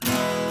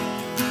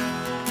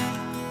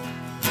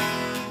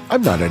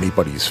I'm not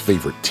anybody's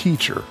favorite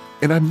teacher,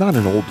 and I'm not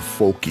an old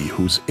folkie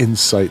whose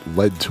insight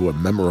led to a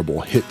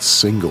memorable hit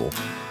single.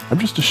 I'm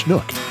just a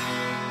schnook.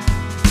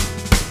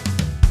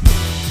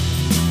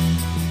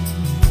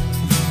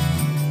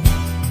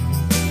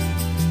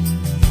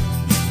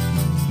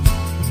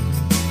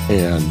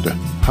 And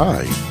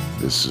hi,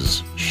 this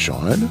is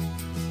Sean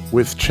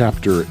with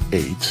Chapter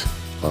 8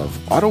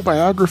 of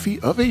Autobiography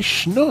of a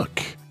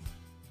Schnook.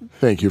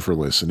 Thank you for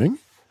listening.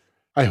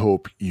 I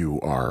hope you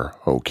are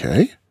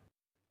okay.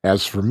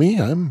 As for me,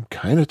 I'm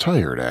kind of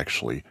tired,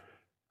 actually.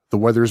 The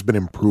weather's been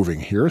improving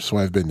here, so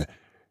I've been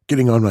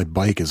getting on my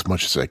bike as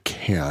much as I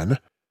can,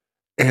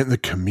 and the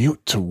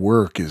commute to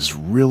work is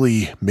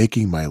really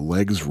making my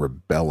legs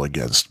rebel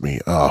against me.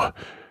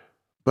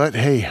 But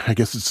hey, I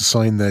guess it's a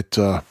sign that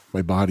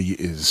my body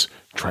is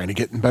trying to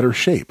get in better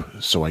shape,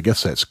 so I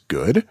guess that's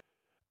good.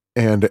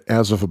 And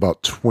as of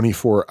about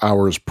 24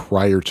 hours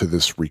prior to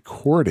this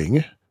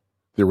recording,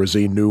 there was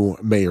a new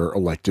mayor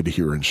elected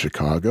here in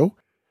Chicago.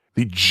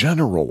 The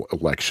general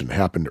election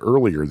happened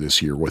earlier this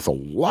year with a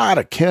lot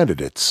of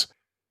candidates.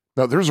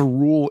 Now, there's a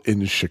rule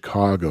in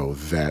Chicago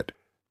that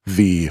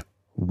the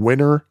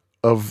winner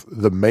of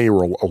the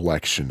mayoral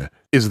election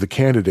is the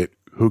candidate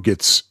who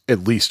gets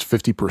at least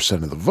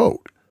 50% of the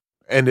vote.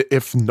 And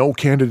if no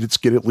candidates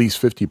get at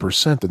least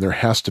 50%, then there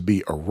has to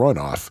be a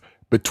runoff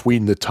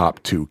between the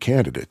top two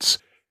candidates.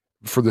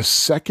 For the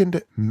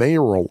second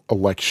mayoral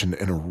election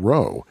in a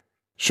row,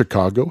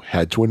 Chicago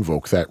had to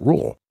invoke that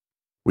rule.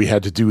 We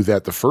had to do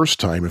that the first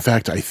time. In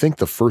fact, I think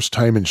the first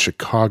time in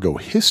Chicago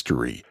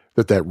history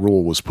that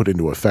rule was put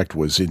into effect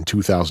was in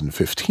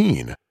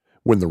 2015,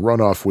 when the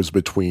runoff was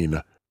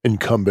between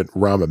incumbent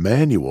Rahm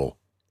Emanuel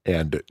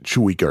and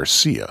Chuy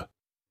Garcia.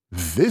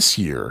 This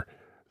year,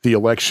 the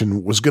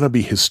election was going to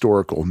be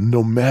historical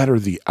no matter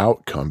the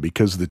outcome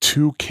because the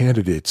two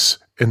candidates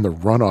in the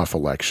runoff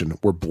election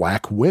were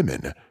black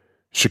women.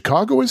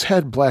 Chicago has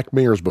had black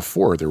mayors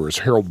before. There was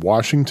Harold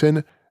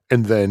Washington,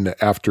 and then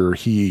after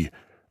he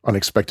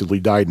unexpectedly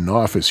died in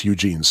office,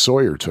 Eugene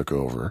Sawyer took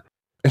over.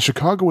 And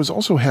Chicago has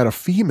also had a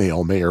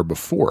female mayor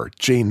before,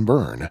 Jane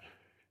Byrne.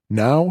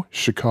 Now,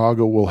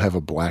 Chicago will have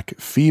a black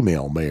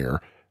female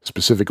mayor,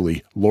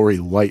 specifically Lori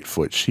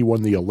Lightfoot. She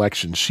won the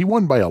election. She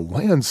won by a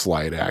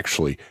landslide,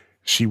 actually.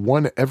 She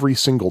won every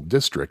single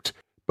district,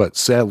 but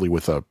sadly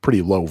with a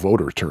pretty low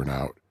voter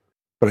turnout.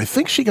 But I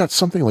think she got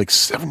something like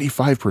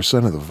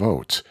 75% of the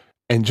vote.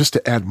 And just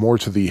to add more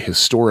to the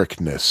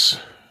historicness,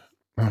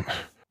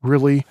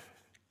 really?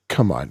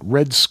 Come on,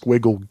 red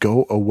squiggle,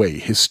 go away.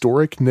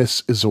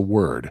 Historicness is a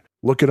word.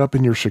 Look it up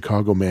in your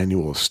Chicago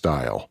Manual of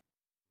Style.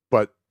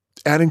 But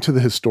adding to the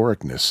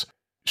historicness,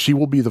 she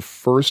will be the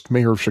first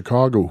mayor of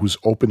Chicago who's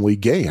openly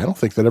gay. I don't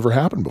think that ever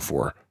happened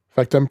before. In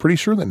fact, I'm pretty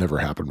sure that never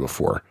happened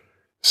before.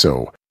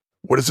 So,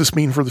 what does this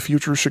mean for the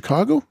future of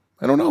Chicago?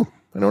 I don't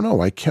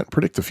know. I can't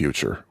predict the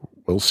future.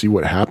 We'll see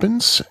what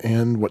happens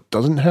and what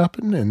doesn't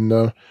happen,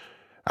 and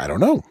I don't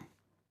know.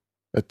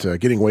 But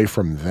getting away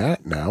from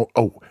that now,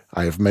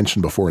 I have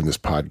mentioned before in this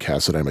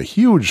podcast that I'm a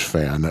huge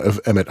fan of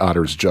Emmett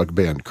Otter's jug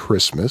band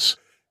Christmas,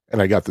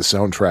 and I got the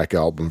soundtrack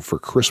album for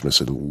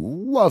Christmas and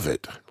love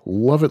it.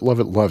 Love it,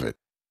 love it, love it.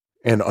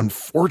 And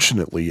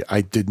unfortunately,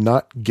 I did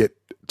not get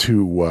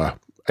to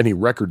any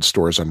record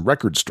stores on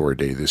Record Store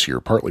Day this year,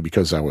 partly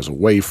because I was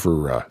away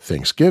for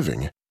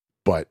Thanksgiving,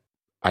 but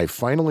I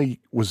finally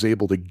was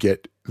able to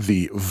get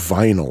the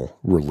vinyl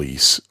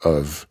release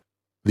of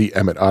the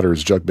Emmett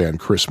Otter's Jug Band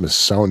Christmas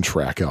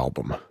soundtrack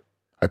album.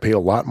 I paid a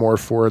lot more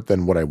for it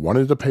than what I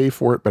wanted to pay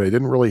for it, but I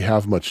didn't really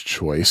have much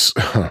choice,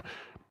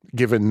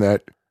 given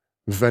that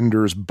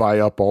vendors buy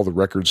up all the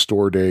Record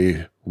Store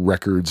Day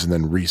records and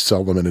then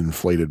resell them at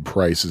inflated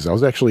prices. I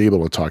was actually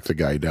able to talk the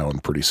guy down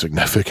pretty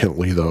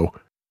significantly, though.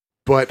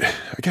 But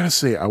I gotta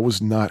say, I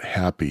was not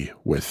happy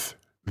with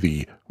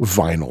the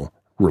vinyl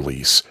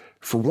release.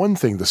 For one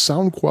thing, the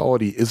sound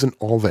quality isn't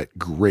all that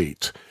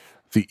great.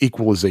 The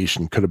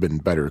equalization could have been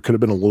better. It could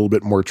have been a little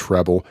bit more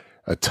treble,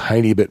 a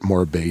tiny bit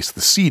more bass. The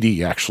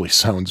CD actually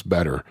sounds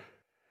better.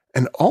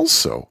 And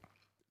also,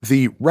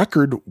 the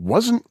record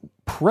wasn't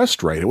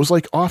pressed right. It was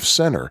like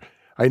off-center.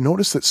 I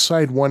noticed that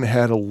side one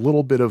had a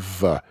little bit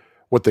of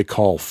what they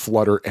call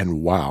flutter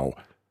and wow.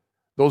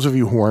 Those of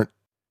you who aren't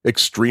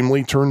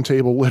extremely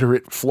turntable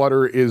literate,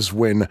 flutter is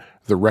when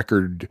the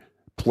record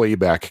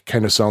playback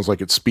kind of sounds like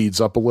it speeds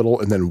up a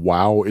little, and then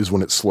wow is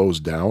when it slows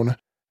down.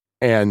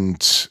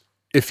 And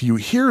if you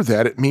hear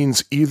that, it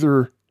means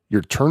either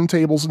your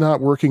turntable's not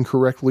working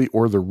correctly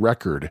or the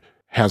record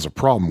has a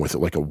problem with it,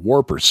 like a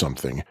warp or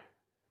something.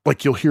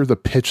 Like you'll hear the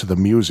pitch of the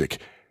music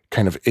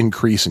kind of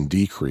increase and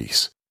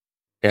decrease.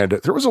 And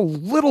there was a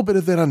little bit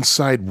of that on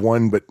side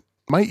one, but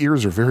my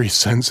ears are very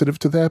sensitive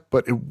to that,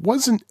 but it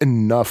wasn't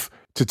enough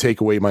to take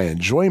away my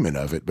enjoyment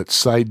of it. But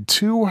side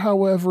two,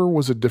 however,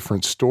 was a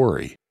different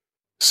story.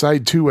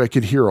 Side two, I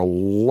could hear a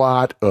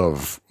lot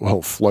of,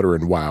 flutter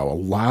and wow, a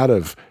lot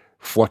of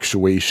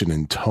fluctuation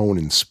in tone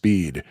and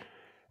speed.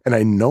 And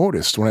I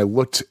noticed when I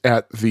looked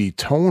at the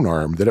tone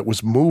arm that it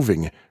was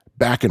moving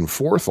back and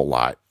forth a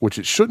lot, which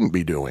it shouldn't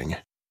be doing.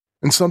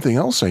 And something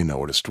else I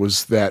noticed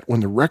was that when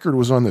the record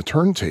was on the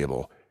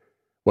turntable,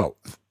 well,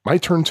 my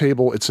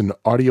turntable, it's an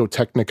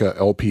Audio-Technica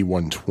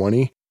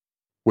LP120,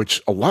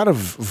 which a lot of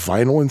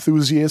vinyl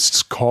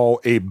enthusiasts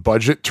call a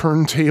budget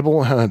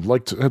turntable. I'd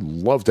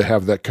love to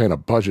have that kind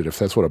of budget if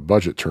that's what a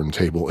budget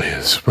turntable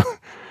is.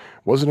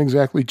 Wasn't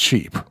exactly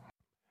cheap.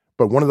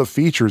 But one of the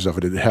features of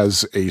it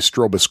has a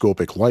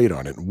stroboscopic light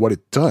on it. And what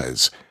it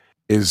does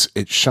is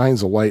it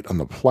shines a light on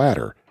the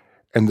platter,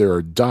 and there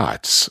are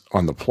dots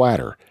on the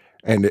platter.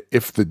 And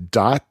if the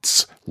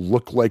dots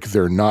look like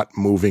they're not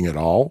moving at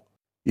all,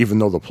 even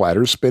though the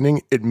platter's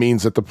spinning, it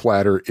means that the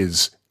platter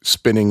is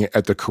spinning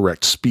at the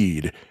correct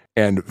speed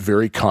and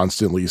very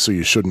constantly, so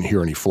you shouldn't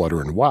hear any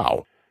flutter and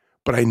wow.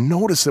 But I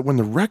noticed that when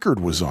the record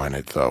was on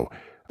it, though,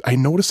 I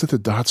noticed that the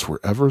dots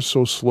were ever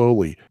so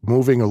slowly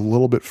moving a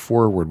little bit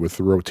forward with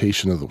the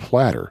rotation of the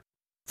platter.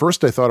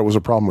 First, I thought it was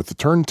a problem with the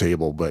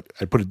turntable, but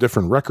I put a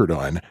different record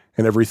on,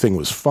 and everything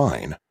was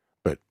fine.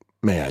 But,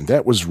 man,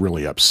 that was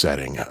really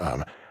upsetting.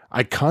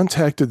 I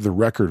contacted the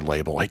record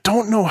label. I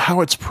don't know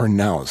how it's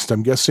pronounced.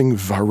 I'm guessing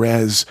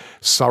Varese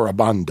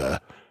Sarabanda.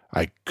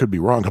 I could be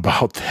wrong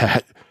about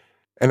that.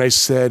 And I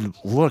said,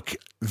 look,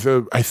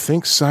 I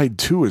think side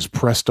 2 is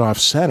pressed off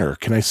center.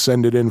 Can I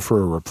send it in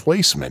for a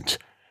replacement?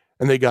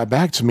 And they got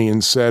back to me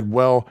and said,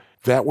 well,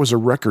 that was a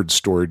record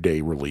store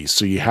day release,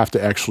 so you have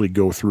to actually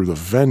go through the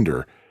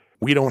vendor.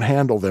 We don't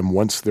handle them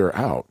once they're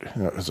out.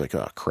 And I was like,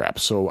 oh, crap.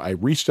 So I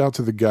reached out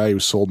to the guy who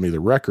sold me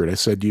the record. I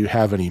said, do you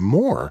have any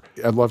more?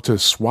 I'd love to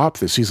swap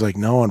this. He's like,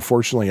 no,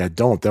 unfortunately, I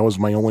don't. That was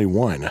my only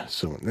one.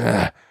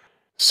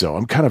 So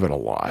I'm kind of at a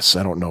loss.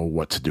 I don't know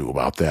what to do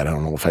about that. I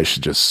don't know if I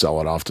should just sell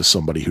it off to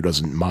somebody who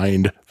doesn't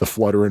mind the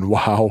flutter and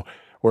wow,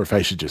 or if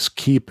I should just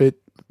keep it,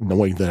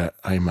 knowing that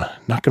I'm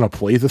not going to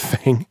play the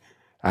thing.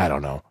 I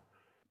don't know.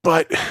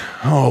 But,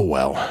 oh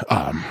well.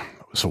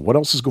 So what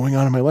else is going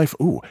on in my life?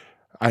 Ooh,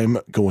 I'm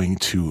going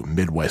to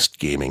Midwest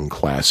Gaming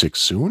Classic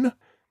soon.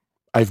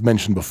 I've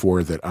mentioned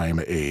before that I'm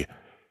a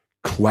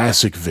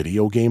classic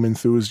video game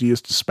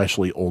enthusiast,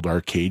 especially old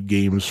arcade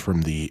games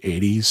from the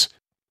 80s.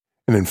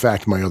 And in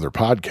fact, my other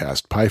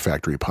podcast, Pie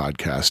Factory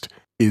Podcast,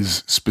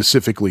 is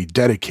specifically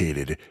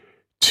dedicated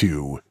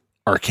to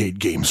arcade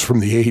games from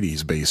the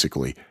 80s,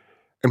 basically.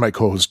 And my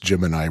co-host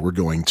Jim and I were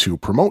going to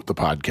promote the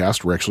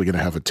podcast. We're actually going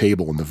to have a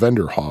table in the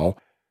vendor hall.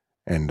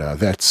 And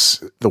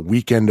that's the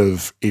weekend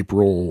of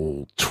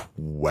April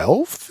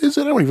 12th, is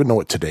it? I don't even know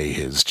what today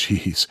is.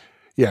 Jeez.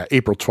 Yeah,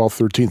 April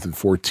 12th, 13th, and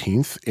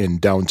 14th in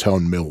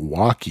downtown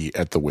Milwaukee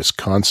at the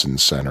Wisconsin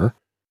Center.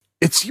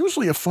 It's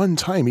usually a fun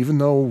time, even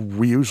though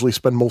we usually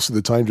spend most of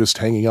the time just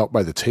hanging out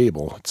by the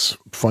table. It's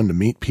fun to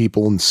meet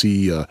people and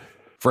see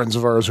friends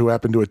of ours who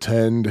happen to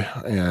attend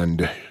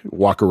and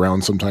walk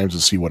around sometimes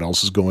and see what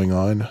else is going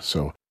on.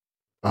 So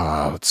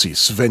let's see,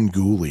 Sven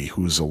Gooley,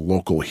 who's a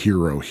local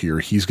hero here,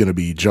 he's going to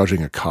be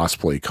judging a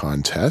cosplay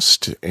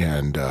contest.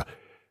 And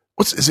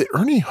is it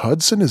Ernie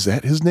Hudson? Is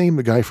that his name?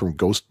 The guy from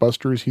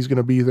Ghostbusters? He's going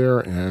to be there.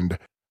 And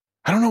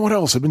I don't know what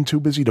else. I've been too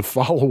busy to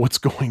follow what's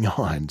going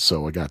on.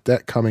 So I got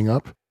that coming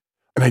up.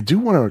 And I do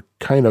want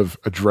to kind of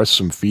address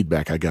some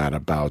feedback I got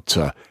about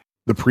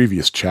the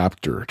previous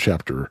chapter.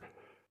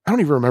 I don't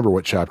even remember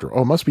what chapter.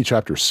 Oh, it must be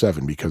chapter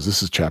 7, because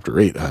this is chapter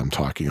 8 I'm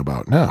talking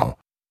about now.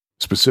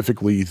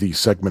 Specifically, the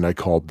segment I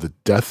called The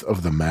Death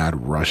of the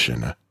Mad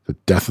Russian. The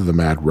Death of the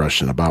Mad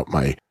Russian, about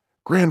my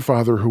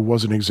grandfather, who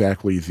wasn't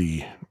exactly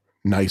the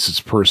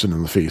nicest person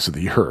in the face of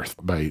the earth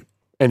by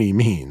any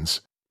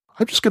means.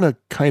 I'm just going to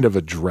kind of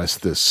address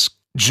this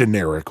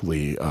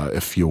generically,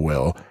 if you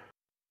will.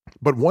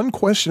 But one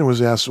question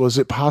was asked, was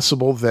it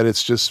possible that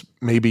it's just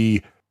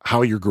maybe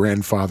how your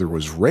grandfather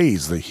was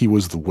raised, that he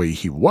was the way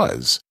he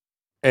was?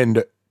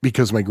 And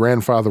because my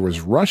grandfather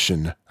was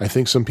Russian, I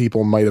think some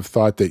people might have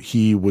thought that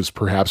he was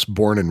perhaps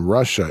born in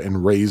Russia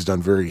and raised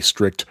on very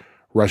strict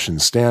Russian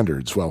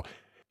standards. Well,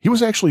 he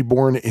was actually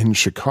born in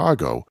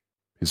Chicago.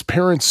 His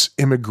parents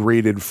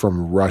immigrated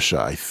from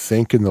Russia, I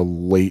think in the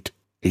late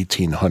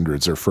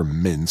 1800s, or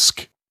from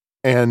Minsk.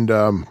 And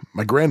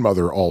my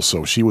grandmother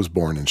also, she was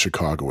born in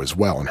Chicago as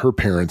well, and her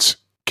parents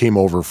came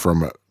over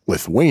from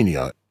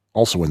Lithuania,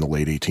 also in the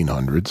late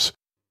 1800s.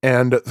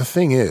 And the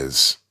thing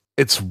is,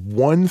 it's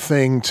one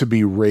thing to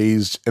be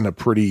raised in a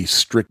pretty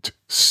strict,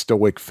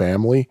 stoic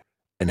family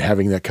and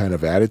having that kind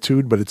of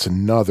attitude, but it's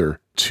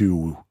another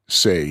to,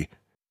 say,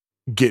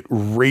 get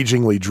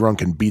ragingly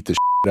drunk and beat the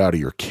shit out of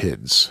your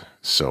kids.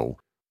 So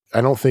I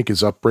don't think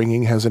his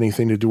upbringing has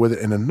anything to do with it.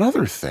 And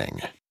another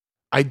thing,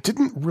 I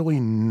didn't really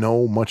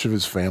know much of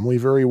his family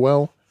very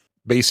well.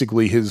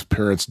 Basically, his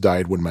parents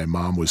died when my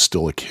mom was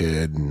still a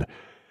kid, and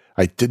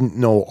I didn't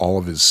know all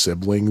of his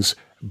siblings,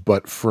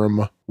 but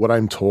from what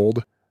I'm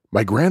told,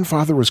 my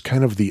grandfather was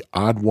kind of the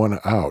odd one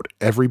out.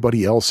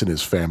 Everybody else in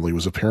his family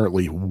was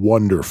apparently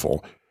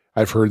wonderful.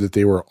 I've heard that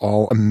they were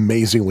all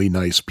amazingly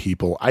nice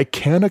people. I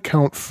can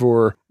account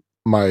for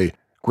my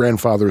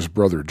grandfather's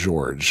brother,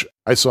 George.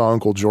 I saw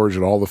Uncle George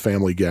at all the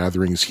family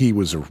gatherings. He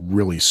was a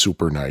really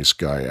super nice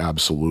guy,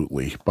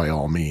 absolutely, by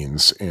all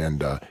means.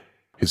 And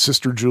His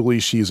sister Julie,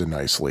 she's a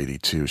nice lady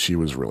too. She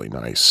was really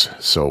nice.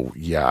 So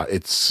yeah,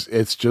 it's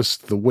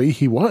just the way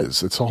he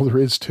was. That's all there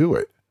is to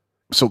it.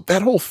 So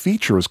that whole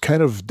feature was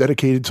kind of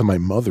dedicated to my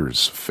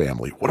mother's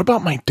family. What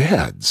about my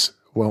dad's?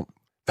 Well,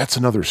 that's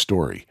another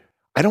story.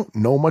 I don't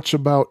know much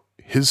about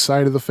his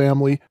side of the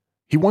family.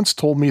 He once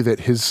told me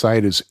that his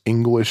side is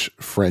English,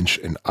 French,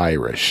 and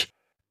Irish.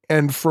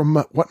 And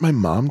from what my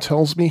mom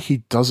tells me, he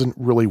doesn't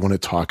really want to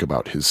talk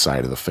about his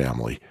side of the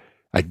family.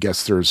 I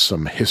guess there's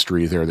some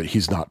history there that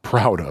he's not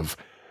proud of.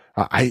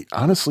 I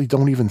honestly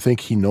don't even think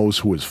he knows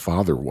who his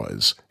father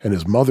was. And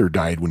his mother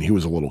died when he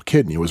was a little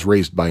kid and he was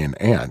raised by an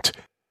aunt.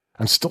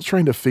 I'm still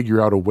trying to figure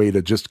out a way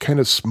to just kind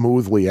of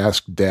smoothly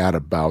ask Dad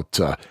about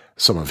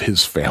some of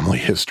his family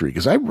history,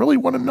 because I really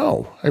want to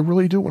know. I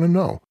really do want to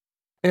know.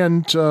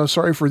 And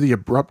sorry for the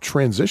abrupt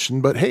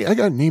transition, but hey, I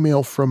got an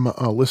email from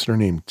a listener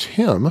named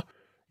Tim.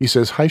 He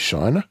says, "Hi,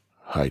 Sean."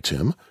 Hi,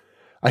 Tim.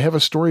 "I have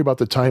a story about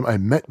the time I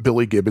met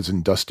Billy Gibbons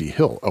in Dusty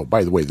Hill." Oh,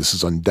 by the way, this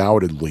is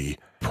undoubtedly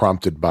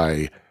prompted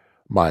by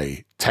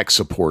my tech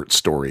support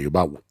story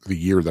about the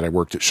year that I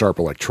worked at Sharp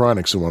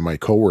Electronics and one of my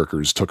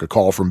coworkers took a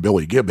call from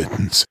Billy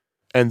Gibbons.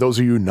 And those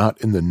of you not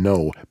in the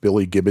know,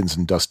 Billy Gibbons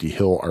and Dusty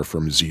Hill are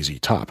from ZZ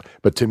Top.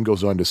 But Tim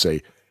goes on to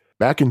say,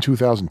 "Back in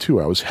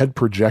 2002, I was head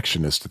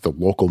projectionist at the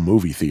local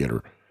movie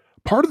theater.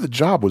 Part of the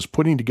job was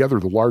putting together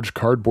the large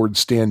cardboard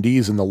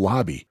standees in the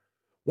lobby.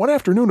 One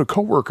afternoon, a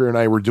coworker and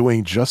I were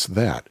doing just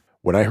that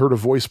when I heard a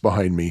voice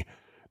behind me.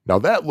 Now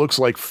that looks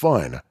like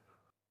fun.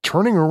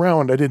 Turning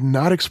around, I did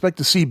not expect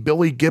to see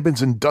Billy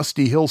Gibbons and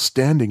Dusty Hill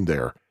standing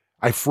there.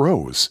 I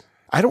froze.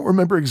 I don't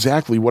remember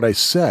exactly what I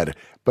said,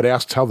 but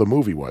asked how the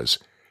movie was.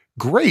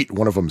 'Great,'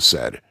 one of them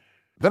said.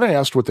 Then I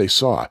asked what they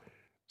saw.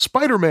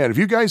 'Spider-Man, have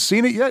you guys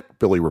seen it yet?'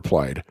 Billy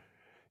replied.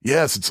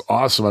 'Yes, it's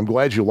awesome. I'm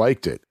glad you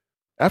liked it.'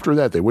 After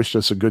that, they wished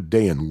us a good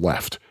day and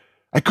left.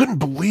 I couldn't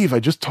believe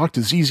I just talked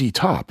to ZZ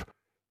Top.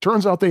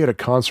 Turns out they had a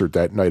concert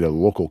that night at a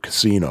local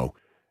casino.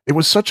 It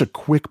was such a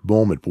quick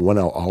moment, but one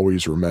I'll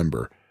always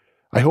remember.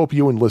 I hope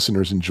you and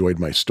listeners enjoyed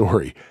my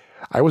story.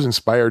 I was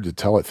inspired to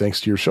tell it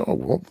thanks to your show."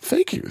 Well,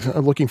 thank you.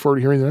 I'm looking forward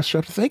to hearing the next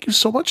chapter. Thank you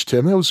so much,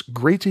 Tim. That was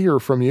great to hear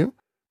from you.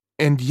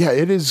 And yeah,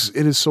 it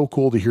is so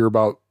cool to hear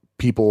about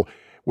people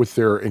with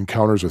their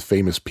encounters with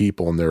famous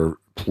people and their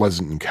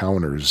pleasant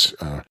encounters.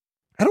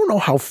 I don't know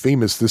how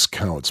famous this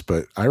counts,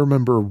 but I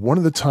remember one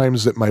of the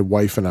times that my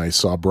wife and I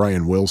saw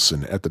Brian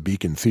Wilson at the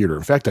Beacon Theater.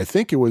 In fact, I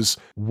think it was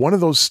one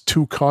of those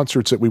two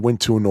concerts that we went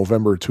to in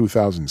November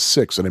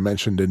 2006, and I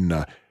mentioned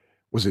in,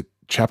 was it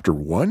Chapter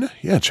 1?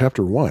 Yeah,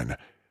 Chapter 1.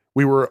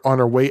 We were on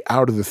our way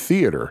out of the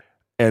theater,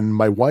 and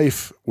my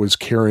wife was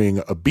carrying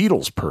a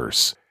Beatles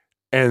purse,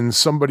 and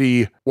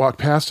somebody walked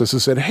past us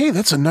and said, "Hey,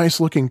 that's a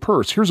nice-looking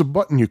purse. Here's a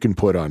button you can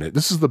put on it.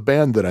 This is the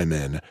band that I'm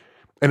in."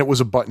 And it was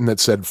a button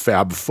that said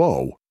Fab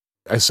Four.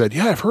 I said,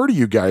 "Yeah, I've heard of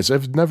you guys.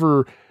 I've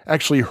never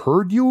actually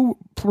heard you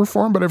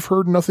perform, but I've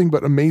heard nothing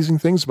but amazing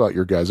things about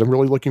your guys. I'm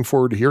really looking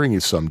forward to hearing you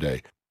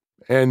someday."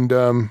 And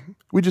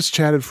we just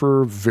chatted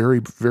for very,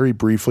 very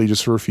briefly,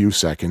 just for a few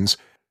seconds.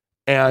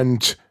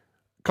 And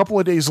a couple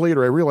of days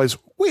later, I realized,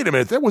 wait a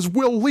minute, that was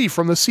Will Lee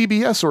from the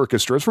CBS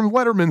Orchestra. It's from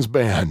Letterman's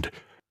band.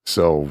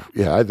 So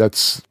yeah,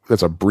 that's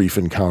a brief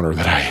encounter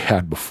that I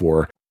had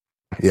before.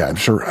 Yeah, I'm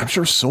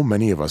sure so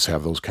many of us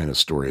have those kind of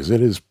stories.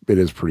 It is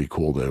pretty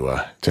cool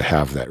to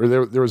have that. Or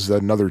there was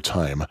another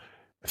time,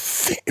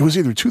 it was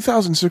either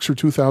 2006 or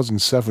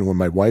 2007 when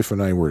my wife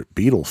and I were at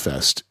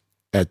Beatlefest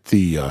at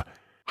the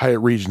Hyatt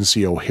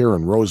Regency O'Hare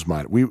in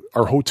Rosemont.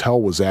 Our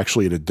hotel was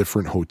actually at a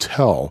different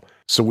hotel,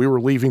 so we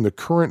were leaving the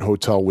current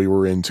hotel we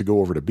were in to go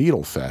over to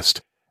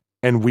Beatlefest,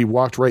 and we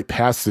walked right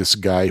past this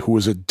guy who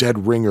was a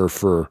dead ringer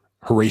for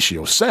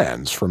Horatio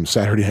Sanz from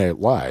Saturday Night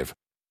Live.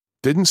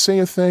 Didn't say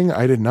a thing.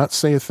 I did not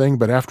say a thing,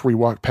 but after we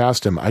walked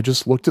past him, I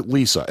just looked at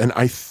Lisa, and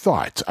I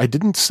thought, I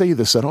didn't say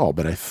this at all,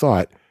 but I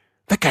thought,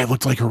 that guy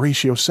looked like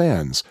Horatio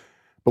Sanz.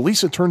 But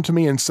Lisa turned to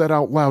me and said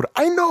out loud,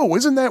 "I know,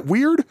 isn't that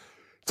weird?"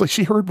 It's like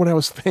she heard what I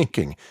was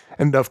thinking.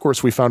 And of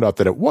course, we found out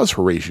that it was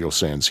Horatio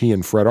Sanz. He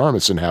and Fred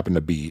Armisen happened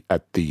to be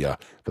at the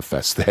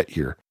fest that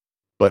year.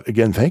 But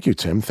again, thank you,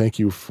 Tim. Thank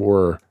you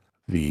for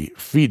the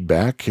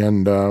feedback.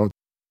 And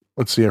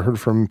let's see, I heard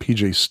from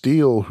PJ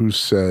Steele, who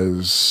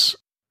says,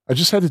 "I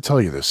just had to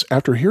tell you this.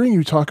 After hearing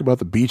you talk about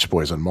the Beach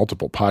Boys on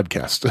multiple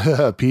podcasts,"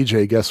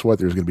 PJ, guess what?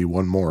 There's going to be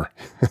one more.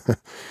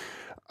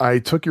 "I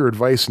took your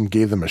advice and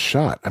gave them a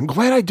shot. I'm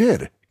glad I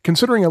did,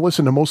 considering I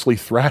listen to mostly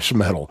thrash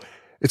metal.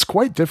 It's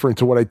quite different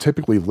to what I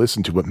typically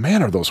listen to, but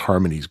man, are those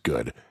harmonies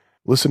good.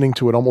 Listening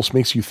to it almost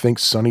makes you think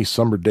sunny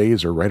summer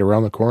days are right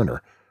around the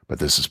corner. But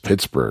this is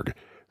Pittsburgh,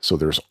 so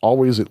there's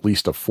always at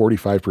least a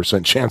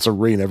 45% chance of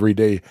rain every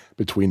day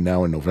between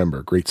now and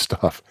November. Great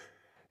stuff."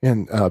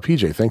 And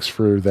PJ, thanks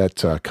for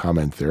that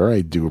comment there.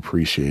 I do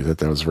appreciate it.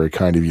 That was very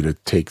kind of you to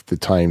take the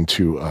time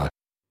to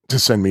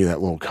send me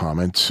that little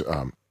comment.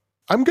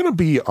 I'm going to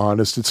be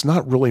honest, it's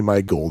not really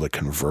my goal to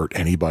convert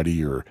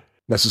anybody or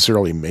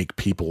necessarily make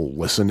people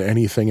listen to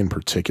anything in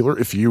particular.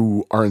 If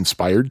you are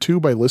inspired to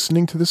by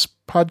listening to this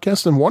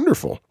podcast, then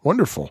wonderful,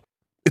 wonderful.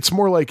 It's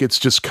more like it's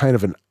just kind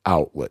of an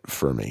outlet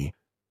for me.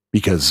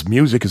 because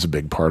music is a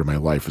big part of my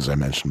life, as I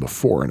mentioned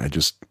before, and I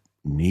just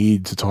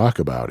need to talk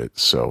about it.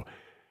 So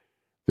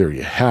there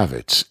you have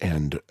it.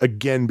 And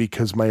again,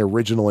 because my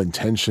original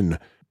intention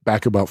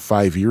back about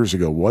 5 years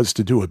ago was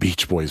to do a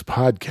Beach Boys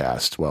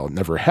podcast. Well, it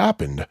never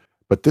happened,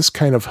 but this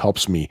kind of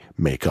helps me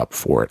make up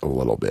for it a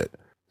little bit.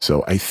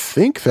 So I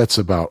think that's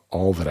about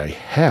all that I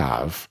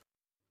have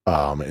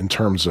in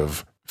terms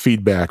of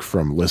feedback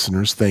from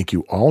listeners. Thank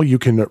you all. You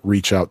can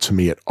reach out to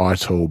me at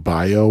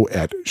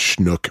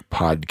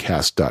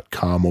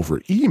autobio@schnookpodcast.com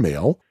over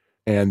email.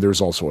 And there's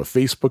also a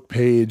Facebook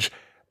page,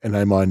 and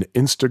I'm on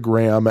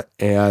Instagram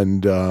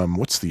and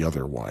what's the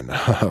other one?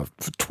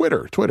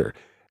 Twitter.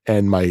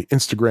 And my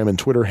Instagram and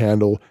Twitter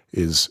handle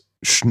is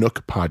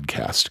Schnook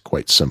Podcast,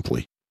 quite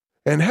simply.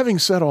 And having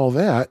said all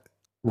that,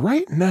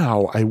 right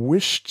now I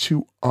wish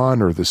to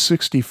honor the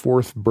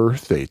 64th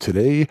birthday.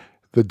 Today,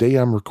 the day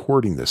I'm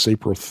recording this,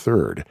 April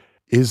 3rd,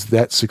 is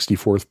that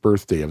 64th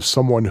birthday of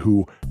someone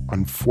who,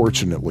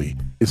 unfortunately,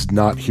 is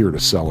not here to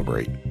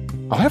celebrate.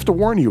 I'll have to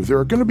warn you, there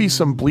are going to be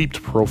some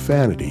bleeped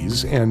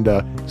profanities and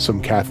some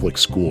Catholic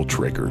school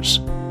triggers.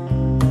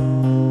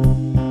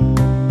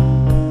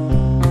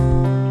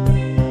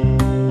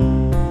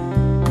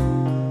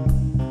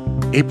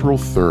 April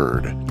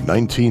 3rd,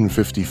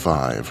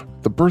 1955,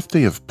 the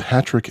birthday of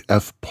Patrick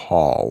F.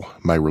 Paul,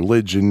 my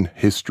religion,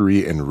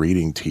 history, and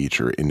reading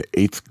teacher in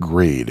 8th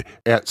grade.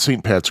 At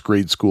St. Pat's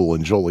Grade School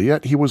in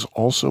Joliet, he was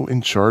also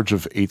in charge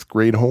of 8th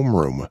grade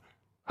homeroom.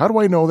 How do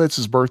I know that's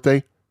his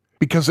birthday?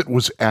 Because it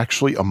was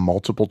actually a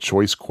multiple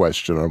choice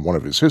question on one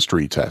of his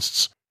history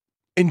tests.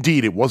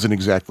 Indeed, it wasn't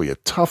exactly a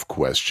tough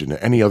question.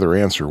 Any other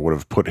answer would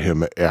have put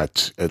him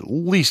at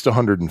least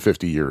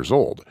 150 years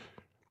old.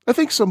 I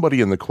think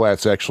somebody in the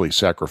class actually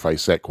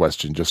sacrificed that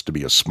question just to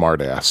be a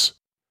smartass.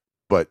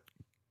 But,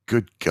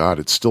 good God,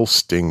 it still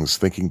stings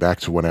thinking back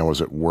to when I was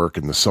at work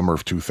in the summer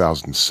of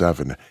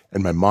 2007,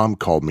 and my mom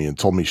called me and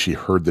told me she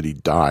heard that he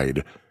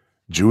died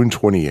June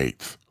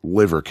 28th,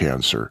 liver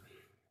cancer.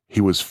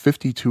 He was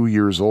 52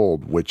 years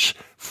old, which,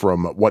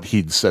 from what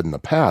he'd said in the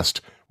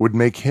past, would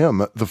make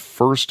him the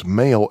first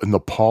male in the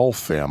Paul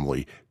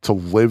family to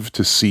live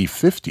to see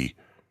 50.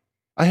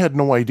 I had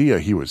no idea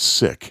he was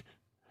sick.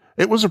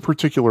 It was a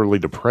particularly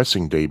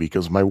depressing day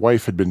because my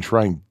wife had been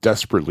trying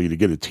desperately to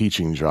get a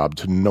teaching job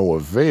to no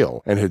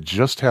avail and had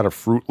just had a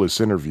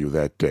fruitless interview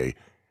that day.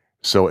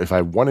 So if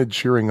I wanted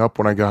cheering up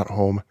when I got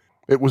home,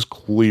 it was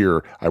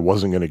clear I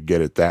wasn't going to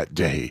get it that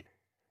day.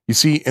 You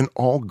see, in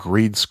all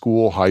grade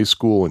school, high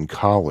school, and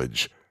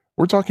college,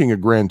 we're talking a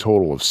grand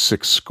total of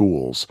 6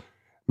 schools,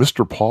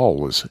 Mr. Paul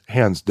was,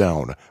 hands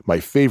down, my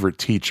favorite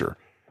teacher.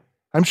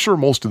 I'm sure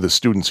most of the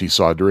students he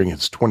saw during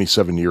his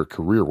 27-year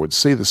career would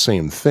say the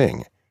same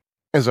thing.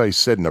 As I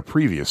said in a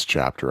previous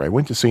chapter, I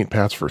went to St.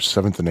 Pat's for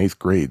 7th and 8th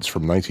grades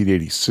from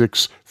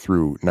 1986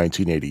 through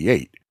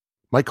 1988.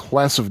 My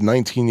class of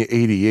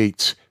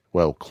 1988,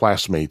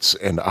 classmates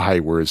and I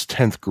were his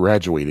 10th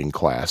graduating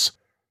class.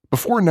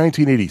 Before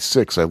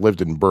 1986, I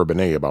lived in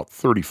Bourbonnais, about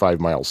 35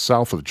 miles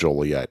south of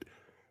Joliet.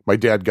 My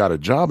dad got a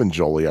job in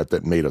Joliet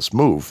that made us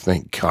move,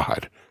 thank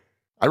God.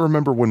 I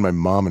remember when my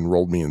mom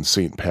enrolled me in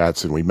St.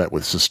 Pat's and we met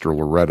with Sister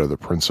Loretta, the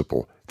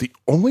principal. The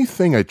only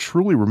thing I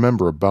truly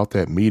remember about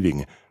that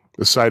meeting,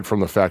 aside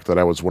from the fact that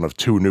I was one of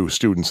 2 new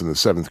students in the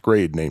 7th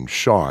grade named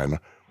Sean,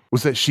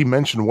 was that she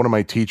mentioned one of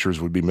my teachers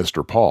would be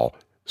Mr. Paul.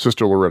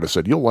 Sister Loretta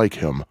said, "You'll like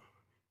him."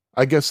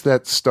 I guess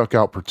that stuck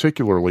out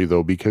particularly,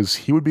 though, because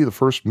he would be the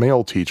first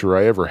male teacher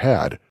I ever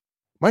had.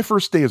 My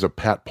first day as a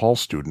Pat Paul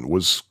student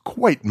was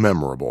quite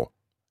memorable.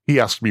 He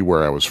asked me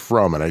where I was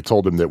from, and I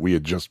told him that we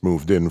had just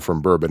moved in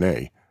from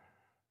Bourbonnais.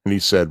 And he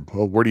said,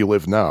 "Well, where do you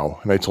live now?"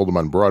 And I told him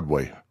on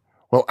Broadway.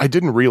 Well, I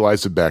didn't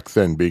realize it back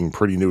then, being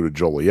pretty new to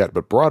Joliet,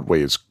 but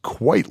Broadway is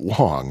quite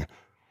long.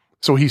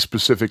 So he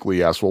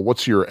specifically asked, "Well,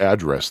 what's your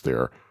address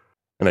there?"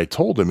 And I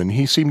told him, and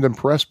he seemed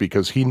impressed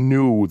because he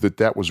knew that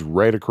that was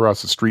right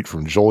across the street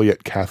from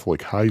Joliet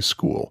Catholic High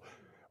School,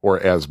 or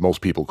as most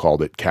people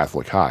called it,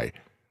 Catholic High.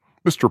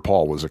 Mr.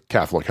 Paul was a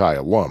Catholic High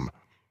alum.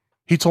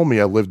 He told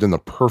me I lived in the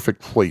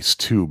perfect place,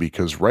 too,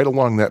 because right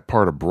along that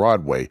part of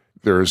Broadway,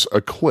 there's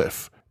a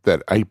cliff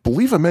that I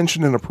believe I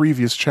mentioned in a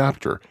previous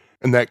chapter.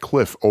 And that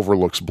cliff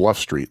overlooks Bluff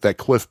Street. That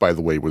cliff, by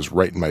the way, was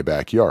right in my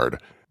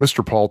backyard.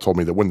 Mr. Paul told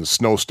me that when the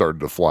snow started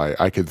to fly,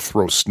 I could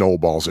throw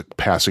snowballs at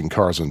passing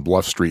cars on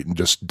Bluff Street and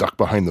just duck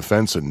behind the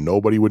fence and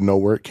nobody would know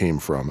where it came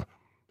from.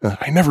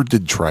 I never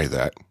did try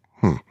that.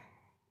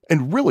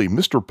 And really,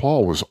 Mr.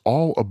 Paul was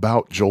all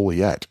about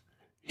Joliet.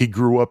 He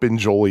grew up in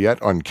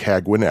Joliet on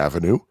Cagwin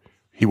Avenue.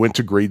 He went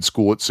to grade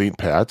school at St.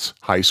 Pat's,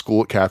 high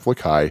school at Catholic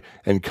High,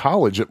 and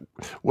college at,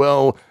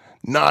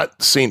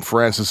 not St.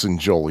 Francis in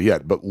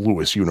Joliet, but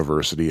Lewis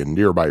University in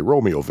nearby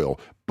Romeoville.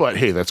 But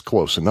hey, that's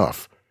close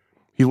enough.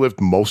 He lived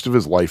most of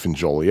his life in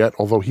Joliet,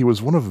 although he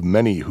was one of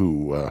many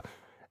who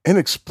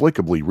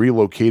inexplicably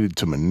relocated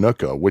to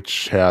Minooka,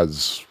 which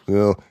has,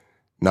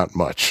 not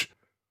much.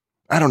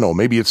 I don't know,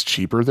 maybe it's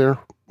cheaper there?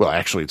 Well,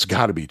 actually, it's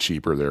got to be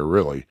cheaper there,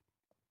 really.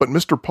 But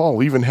Mr.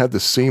 Paul even had the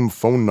same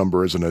phone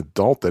number as an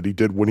adult that he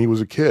did when he was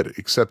a kid,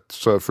 except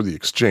for the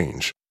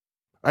exchange.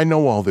 I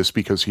know all this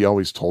because he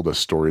always told us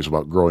stories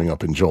about growing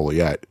up in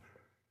Joliet.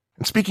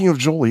 And speaking of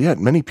Joliet,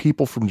 many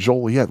people from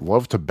Joliet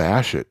love to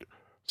bash it.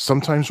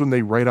 Sometimes when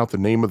they write out the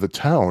name of the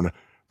town,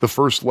 the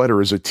first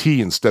letter is a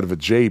T instead of a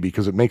J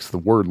because it makes the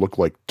word look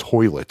like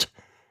toilet.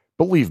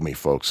 Believe me,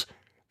 folks,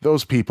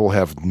 those people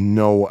have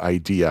no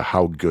idea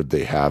how good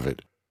they have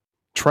it.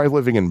 Try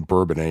living in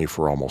Bourbonnais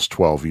for almost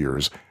 12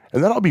 years,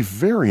 and then I'll be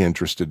very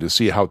interested to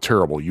see how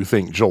terrible you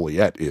think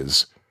Joliet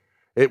is.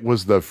 It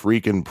was the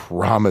freaking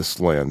promised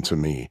land to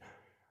me.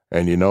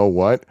 And you know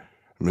what?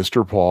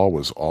 Mr. Paul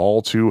was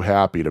all too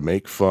happy to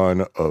make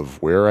fun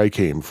of where I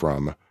came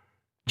from.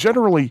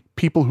 Generally,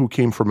 people who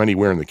came from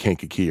anywhere in the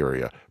Kankakee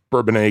area,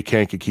 Bourbonnais,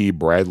 Kankakee,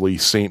 Bradley,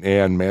 St.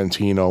 Anne,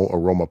 Manteno,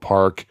 Aroma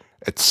Park,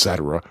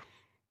 etc.,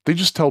 they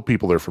just tell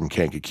people they're from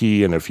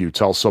Kankakee, and if you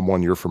tell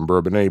someone you're from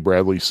Bourbonnais,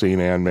 Bradley, St.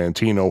 Anne,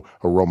 Manteno,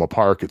 Aroma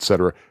Park,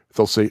 etc.,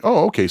 they'll say,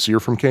 oh, okay, so you're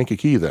from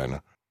Kankakee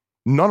then.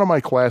 None of my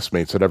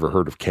classmates had ever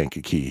heard of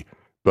Kankakee,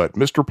 but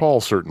Mr.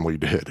 Paul certainly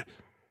did.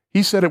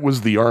 He said it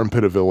was the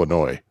armpit of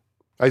Illinois.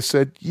 I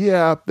said,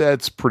 yeah,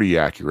 that's pretty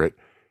accurate.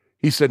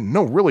 He said,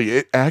 no, really,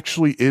 it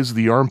actually is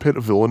the armpit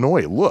of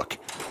Illinois. Look.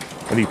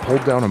 And he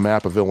pulled down a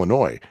map of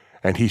Illinois,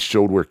 and he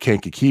showed where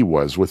Kankakee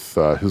was with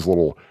his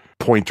little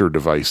pointer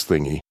device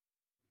thingy.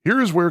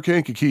 Here's where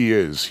Kankakee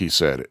is, he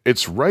said.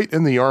 It's right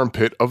in the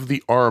armpit of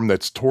the arm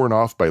that's torn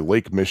off by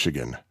Lake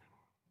Michigan.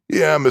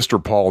 Yeah,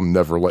 Mr. Paul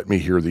never let me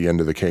hear the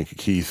end of the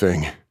Kankakee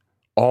thing.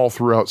 All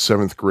throughout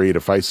 7th grade,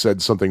 if I said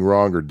something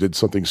wrong or did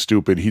something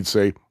stupid, he'd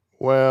say,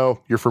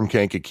 well, you're from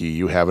Kankakee,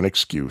 you have an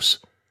excuse.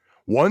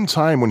 One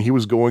time when he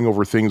was going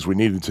over things we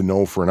needed to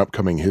know for an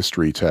upcoming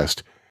history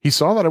test, he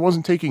saw that I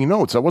wasn't taking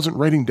notes, I wasn't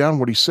writing down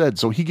what he said,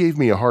 so he gave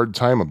me a hard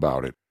time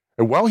about it.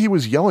 And while he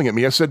was yelling at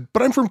me, I said,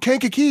 but I'm from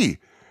Kankakee!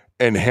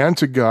 And hand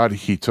to God,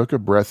 he took a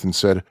breath and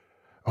said,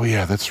 oh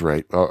yeah, that's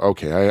right.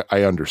 Okay,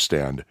 I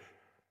understand.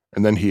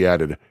 And then he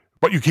added,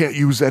 but you can't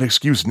use that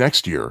excuse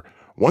next year.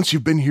 Once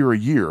you've been here a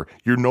year,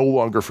 you're no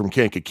longer from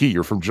Kankakee,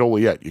 you're from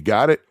Joliet. You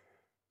got it?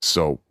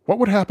 So, what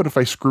would happen if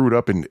I screwed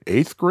up in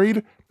 8th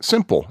grade?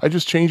 Simple. I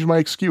just changed my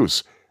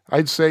excuse.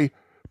 I'd say,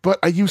 but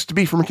I used to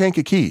be from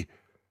Kankakee.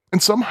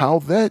 And somehow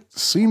that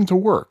seemed to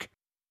work.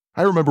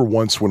 I remember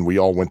once when we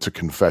all went to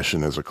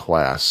confession as a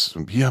class.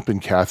 Yep, in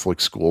Catholic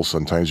school,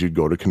 sometimes you'd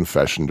go to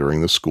confession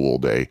during the school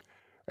day.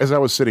 As I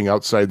was sitting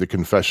outside the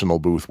confessional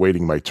booth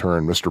waiting my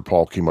turn, Mr.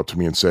 Paul came up to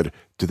me and said,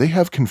 do they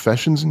have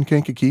confessions in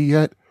Kankakee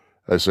yet?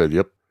 I said,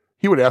 yep.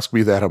 He would ask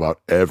me that about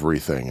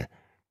everything.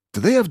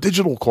 Do they have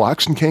digital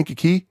clocks in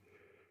Kankakee?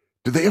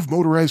 Do they have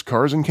motorized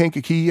cars in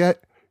Kankakee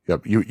yet?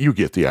 Yep, you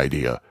get the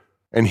idea.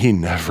 And he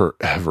never,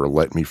 ever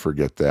let me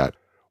forget that.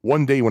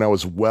 One day when I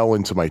was well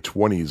into my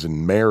 20s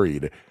and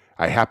married,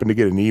 I happened to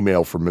get an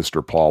email from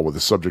Mr. Paul with the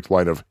subject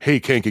line of, hey,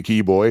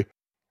 Kankakee boy.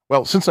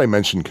 Well, since I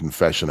mentioned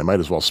confession, I might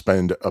as well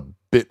spend a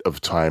bit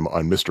of time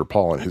on Mr.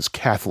 Paul and his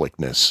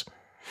Catholicness.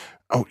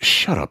 Oh,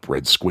 shut up,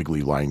 red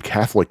squiggly line.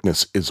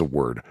 Catholicness is a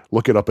word.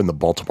 Look it up in the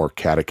Baltimore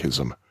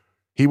Catechism.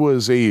 He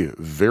was a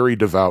very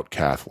devout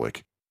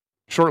Catholic.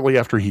 Shortly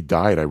after he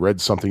died, I read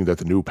something that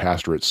the new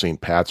pastor at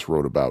St. Pat's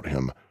wrote about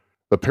him.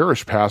 The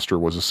parish pastor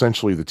was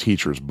essentially the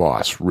teacher's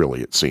boss,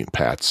 really, at St.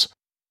 Pat's.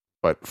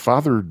 But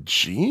Father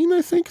Gene,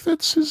 I think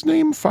that's his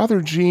name,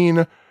 Father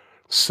Gene,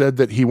 said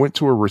that he went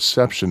to a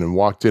reception and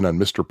walked in on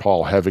Mr.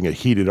 Paul having a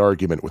heated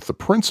argument with the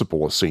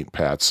principal of St.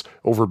 Pat's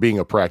over being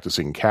a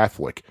practicing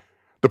Catholic.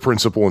 The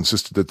principal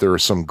insisted that there are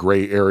some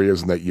gray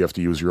areas and that you have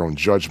to use your own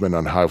judgment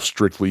on how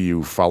strictly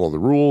you follow the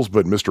rules,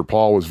 but Mr.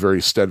 Paul was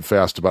very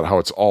steadfast about how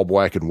it's all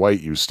black and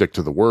white, you stick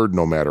to the word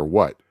no matter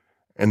what.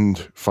 And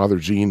Father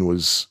Gene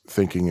was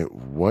thinking,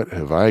 what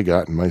have I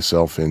gotten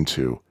myself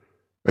into?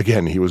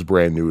 Again, he was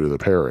brand new to the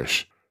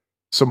parish.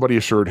 Somebody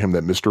assured him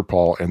that Mr.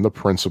 Paul and the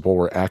principal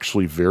were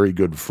actually very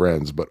good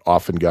friends, but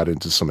often got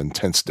into some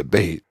intense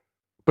debate.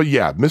 But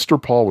yeah, Mr.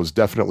 Paul was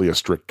definitely a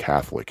strict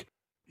Catholic.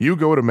 You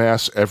go to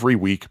Mass every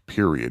week,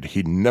 period.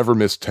 He never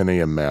missed 10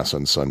 a.m. Mass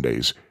on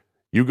Sundays.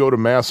 You go to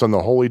Mass on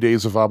the holy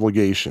days of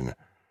obligation.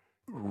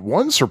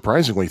 One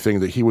surprisingly thing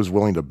that he was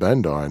willing to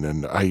bend on,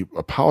 and I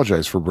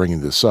apologize for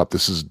bringing this up.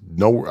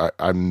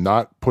 I'm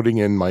not putting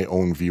in my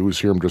own views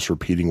here. I'm just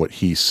repeating what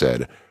he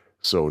said.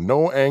 So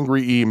no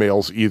angry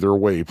emails either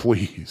way,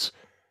 please.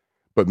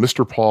 But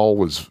Mr. Paul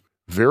was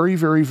very,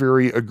 very,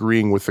 very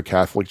agreeing with the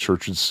Catholic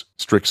Church's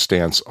strict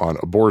stance on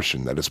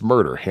abortion. That is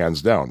murder,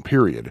 hands down,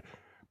 period.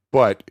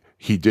 But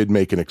he did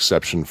make an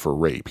exception for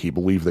rape. He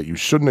believed that you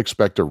shouldn't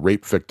expect a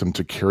rape victim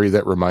to carry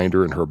that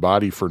reminder in her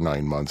body for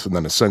 9 months and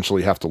then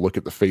essentially have to look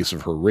at the face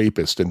of her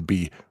rapist and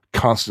be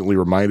constantly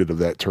reminded of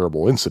that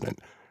terrible incident.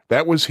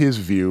 That was his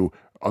view.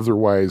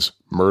 Otherwise,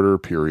 murder,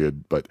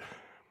 period. But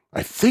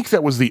I think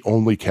that was the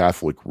only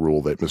Catholic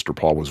rule that Mr.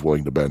 Paul was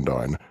willing to bend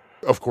on.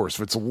 Of course,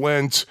 if it's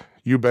Lent,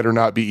 you better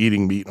not be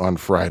eating meat on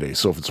Friday.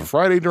 So if it's a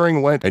Friday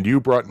during Lent and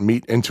you brought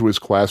meat into his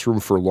classroom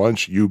for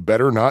lunch, you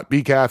better not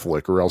be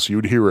Catholic or else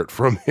you'd hear it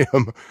from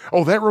him.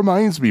 Oh, that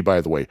reminds me,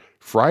 by the way,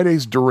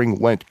 Fridays during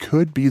Lent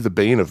could be the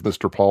bane of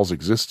Mr. Paul's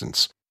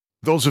existence.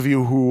 Those of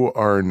you who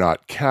are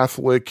not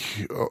Catholic,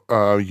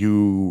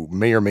 you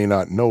may or may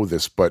not know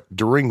this, but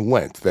during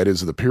Lent, that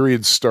is the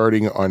period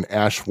starting on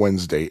Ash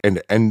Wednesday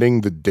and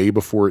ending the day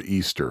before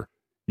Easter,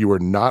 you are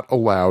not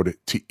allowed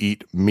to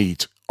eat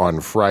meat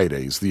on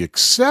Fridays. The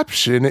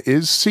exception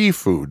is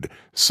seafood.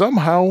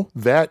 Somehow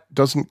that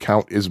doesn't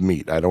count as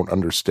meat. I don't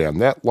understand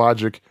that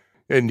logic.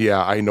 And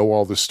yeah, I know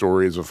all the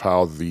stories of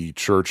how the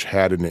church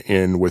had an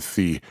in with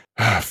the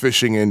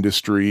fishing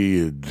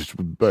industry,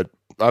 but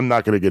I'm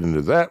not going to get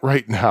into that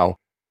right now.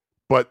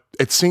 But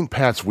at St.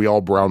 Pat's, we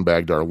all brown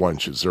bagged our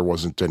lunches. There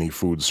wasn't any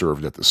food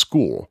served at the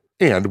school.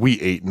 And we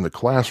ate in the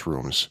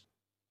classrooms.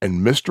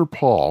 And Mr.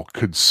 Paul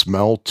could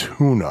smell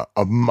tuna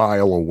a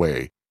mile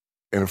away.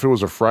 And if it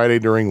was a Friday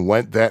during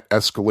Lent, that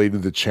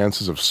escalated the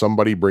chances of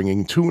somebody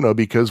bringing tuna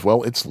because,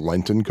 well, it's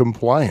Lenten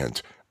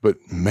compliant. But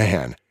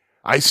man,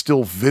 I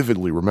still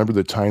vividly remember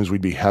the times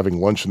we'd be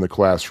having lunch in the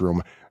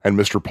classroom and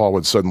Mr. Paul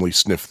would suddenly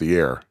sniff the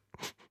air.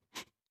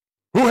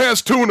 Who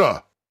has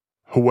tuna?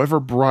 Whoever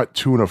brought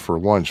tuna for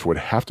lunch would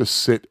have to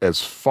sit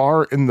as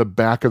far in the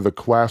back of the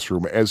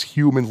classroom as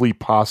humanly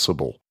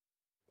possible.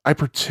 I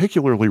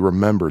particularly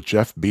remember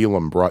Jeff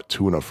Beelam brought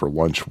tuna for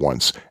lunch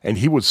once, and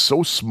he was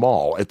so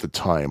small at the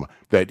time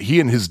that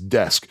he and his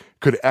desk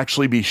could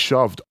actually be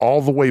shoved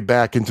all the way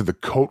back into the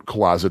coat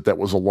closet that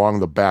was along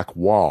the back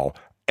wall,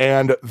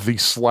 and the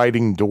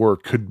sliding door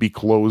could be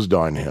closed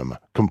on him,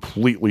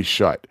 completely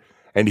shut.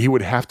 And he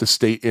would have to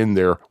stay in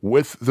there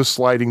with the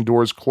sliding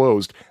doors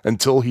closed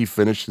until he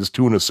finished his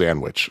tuna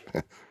sandwich.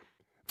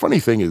 Funny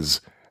thing is,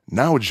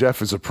 now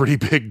Jeff is a pretty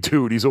big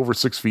dude. He's over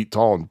 6 feet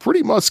tall and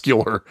pretty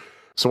muscular.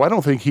 So I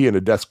don't think he and a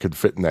desk could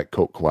fit in that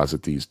coat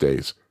closet these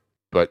days.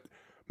 But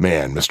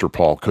man, Mr.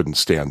 Paul couldn't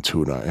stand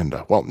tuna.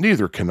 And well,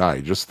 neither can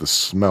I. Just the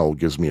smell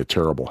gives me a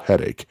terrible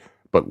headache.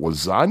 But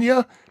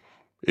lasagna?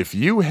 If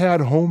you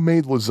had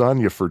homemade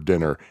lasagna for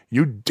dinner,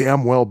 you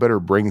damn well better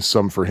bring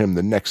some for him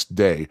the next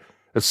day.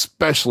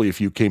 Especially if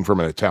you came from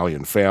an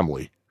Italian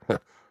family.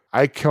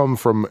 I come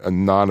from a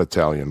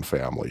non-Italian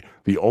family.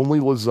 The only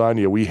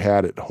lasagna we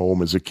had at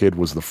home as a kid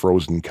was the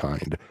frozen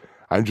kind.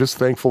 I'm just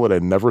thankful that I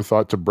never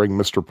thought to bring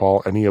Mr.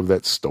 Paul any of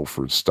that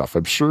Stouffer's stuff.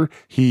 I'm sure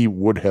he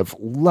would have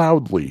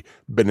loudly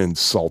been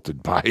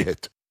insulted by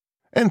it.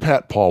 And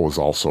Pat Paul was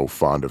also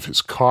fond of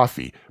his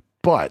coffee,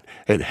 but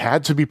it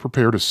had to be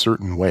prepared a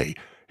certain way.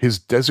 His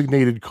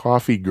designated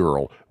coffee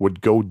girl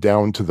would go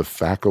down to the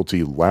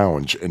faculty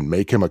lounge and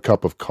make him a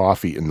cup of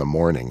coffee in the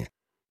morning.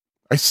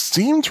 I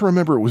seem to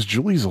remember it was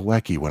Julie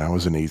Zalecki when I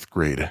was in 8th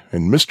grade,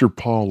 and Mr.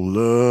 Paul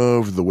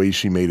loved the way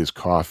she made his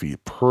coffee,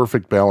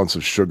 perfect balance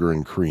of sugar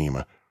and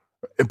cream.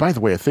 And by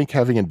the way, I think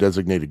having a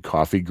designated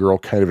coffee girl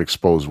kind of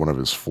exposed one of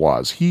his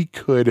flaws. He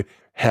could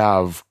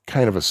have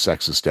kind of a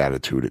sexist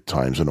attitude at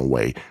times in a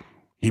way.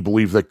 He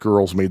believed that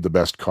girls made the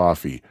best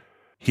coffee.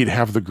 He'd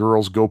have the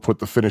girls go put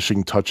the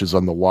finishing touches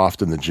on the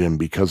loft in the gym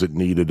because it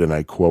needed, and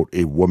I quote,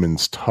 a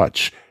woman's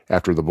touch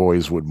after the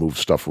boys would move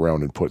stuff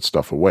around and put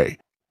stuff away.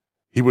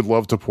 He would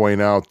love to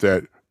point out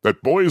that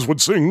boys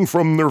would sing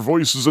from their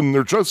voices in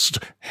their chest,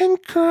 and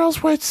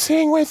girls would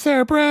sing with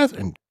their breath,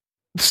 and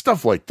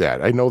stuff like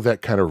that. I know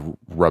that kind of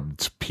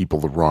rubbed people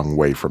the wrong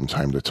way from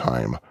time to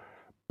time.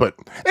 But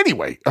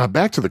anyway,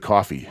 back to the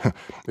coffee.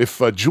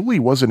 If Julie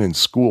wasn't in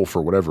school for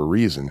whatever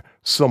reason,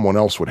 someone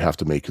else would have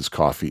to make his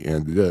coffee,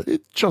 and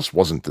it just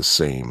wasn't the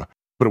same.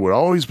 But it would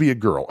always be a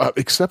girl,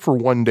 except for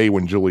one day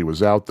when Julie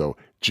was out, though.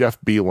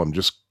 Jeff Beelam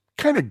just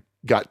kind of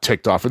got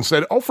ticked off and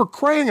said, "Oh, for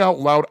crying out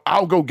loud,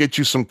 I'll go get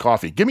you some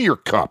coffee. Give me your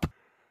cup."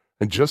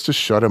 And just to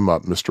shut him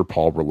up, Mr.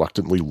 Paul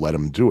reluctantly let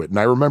him do it. And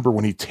I remember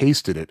when he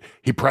tasted it,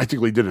 he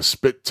practically did a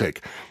spit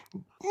take.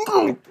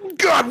 "Oh,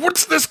 God,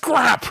 what's this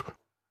crap?"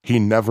 He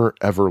never,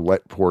 ever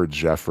let poor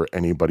Jeff or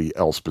anybody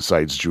else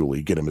besides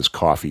Julie get him his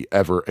coffee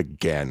ever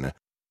again.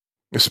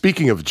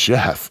 Speaking of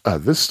Jeff,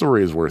 this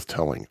story is worth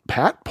telling.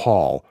 Pat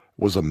Paul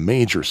was a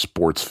major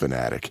sports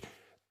fanatic.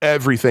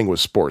 Everything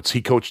was sports.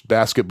 He coached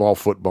basketball,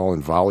 football,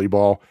 and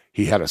volleyball.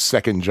 He had a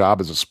second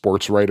job as a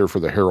sports writer for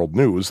the Herald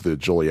News, the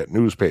Joliet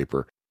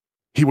newspaper.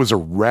 He was a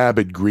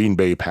rabid Green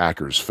Bay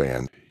Packers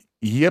fan.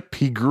 Yep,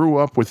 he grew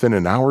up within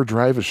an hour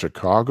drive of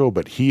Chicago,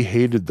 but he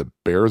hated the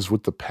Bears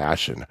with the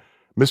passion.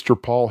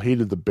 Mr. Paul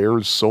hated the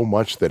Bears so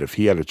much that if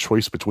he had a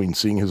choice between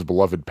seeing his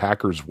beloved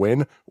Packers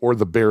win or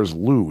the Bears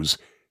lose,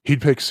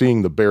 he'd pick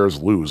seeing the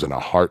Bears lose in a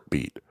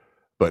heartbeat.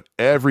 But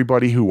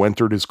everybody who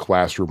entered his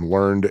classroom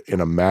learned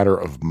in a matter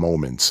of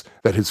moments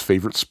that his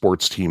favorite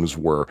sports teams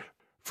were,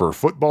 for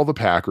football, the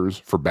Packers,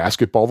 for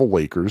basketball, the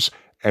Lakers,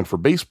 and for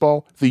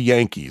baseball, the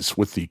Yankees,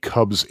 with the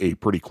Cubs a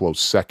pretty close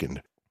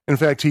second. In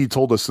fact, he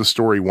told us the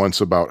story once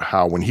about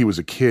how when he was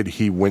a kid,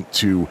 he went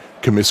to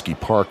Comiskey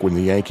Park when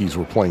the Yankees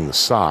were playing the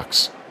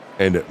Sox.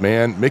 And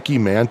man, Mickey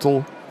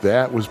Mantle,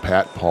 that was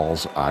Pat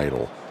Paul's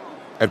idol.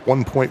 At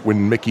one point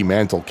when Mickey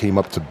Mantle came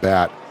up to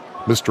bat,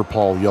 Mr.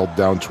 Paul yelled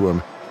down to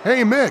him,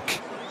 "Hey,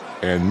 Mick!"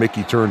 And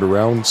Mickey turned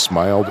around,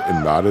 smiled,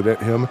 and nodded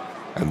at him.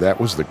 And that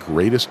was the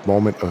greatest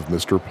moment of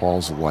Mr.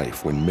 Paul's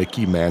life, when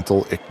Mickey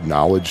Mantle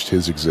acknowledged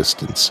his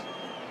existence.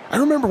 I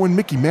remember when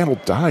Mickey Mantle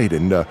died,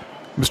 and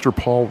Mr.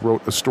 Paul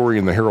wrote a story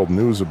in the Herald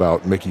News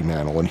about Mickey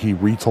Mantle, and he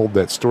retold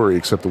that story,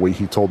 except the way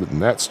he told it in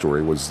that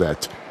story was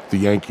that the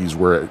Yankees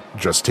were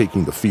just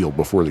taking the field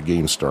before the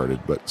game started,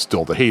 but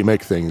still the Hey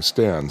Mick thing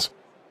stands.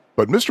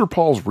 But Mr.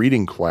 Paul's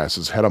reading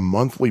classes had a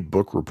monthly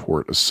book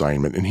report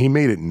assignment, and he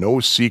made it no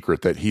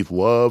secret that he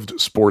loved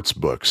sports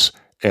books,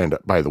 and,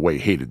 by the way,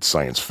 hated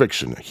science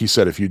fiction. He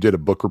said if you did a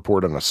book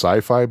report on a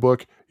sci-fi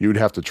book, you'd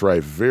have to try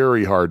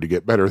very hard to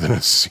get better than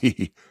a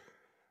C.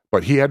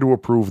 But he had to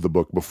approve the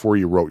book before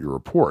you wrote your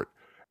report.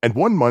 And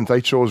one month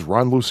I chose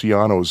Ron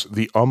Luciano's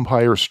The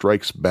Umpire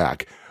Strikes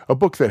Back, a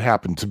book that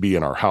happened to be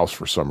in our house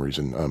for some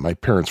reason. My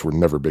parents were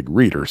never big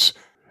readers.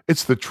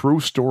 It's the true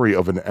story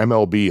of an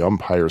MLB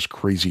umpire's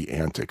crazy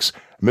antics.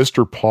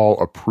 Mr. Paul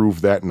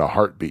approved that in a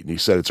heartbeat, and he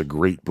said it's a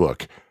great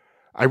book.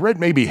 I read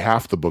maybe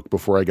half the book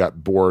before I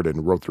got bored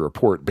and wrote the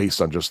report based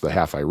on just the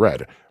half I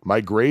read. My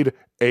grade,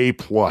 A+.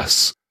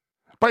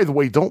 By the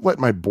way, don't let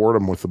my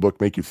boredom with the book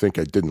make you think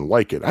I didn't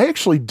like it. I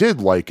actually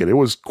did like it. It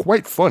was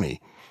quite funny.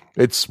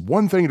 It's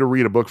one thing to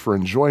read a book for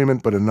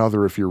enjoyment, but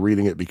another if you're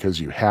reading it because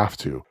you have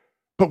to.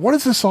 But what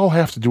does this all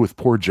have to do with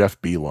poor Jeff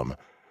Beelum?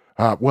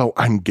 Well,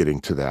 I'm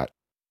getting to that.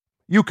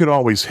 You could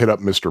always hit up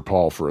Mr.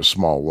 Paul for a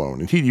small loan,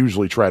 and he'd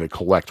usually try to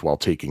collect while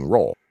taking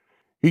roll.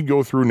 He'd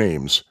go through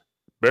names.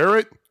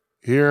 Barrett?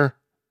 Here.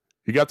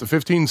 You got the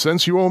 15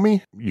 cents you owe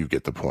me? You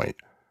get the point.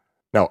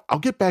 Now, I'll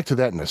get back to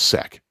that in a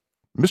sec.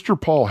 Mr.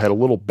 Paul had a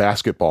little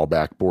basketball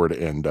backboard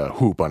and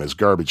hoop on his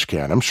garbage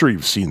can. I'm sure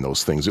you've seen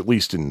those things, at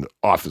least in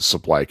office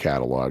supply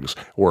catalogs,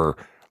 or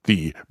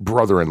the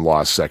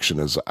brother-in-law section,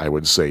 as I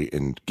would say,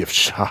 in gift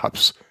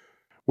shops.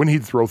 When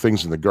he'd throw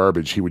things in the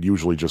garbage, he would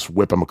usually just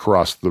whip them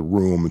across the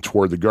room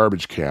toward the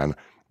garbage can,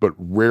 but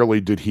rarely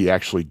did he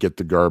actually get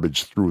the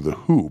garbage through the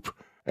hoop.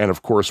 And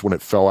of course, when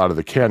it fell out of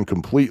the can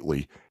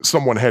completely,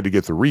 someone had to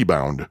get the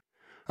rebound.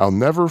 I'll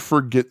never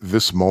forget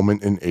this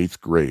moment in 8th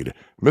grade.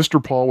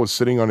 Mr. Paul was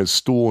sitting on his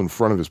stool in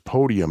front of his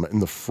podium in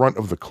the front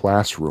of the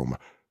classroom.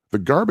 The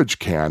garbage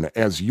can,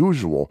 as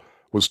usual,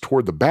 was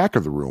toward the back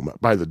of the room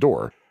by the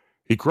door.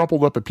 He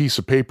crumpled up a piece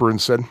of paper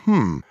and said,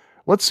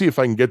 let's see if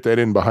I can get that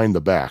in behind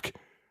the back.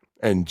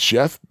 And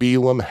Jeff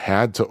Beelum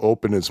had to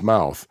open his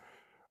mouth.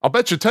 I'll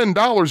bet you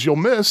 $10 you'll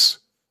miss.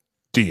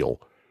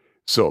 Deal.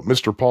 So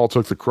Mr. Paul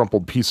took the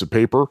crumpled piece of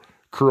paper,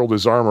 curled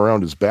his arm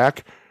around his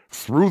back,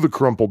 threw the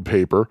crumpled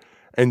paper,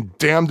 and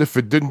damned if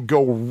it didn't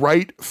go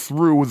right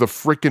through the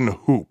frickin'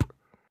 hoop.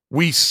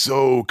 We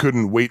so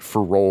couldn't wait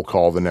for roll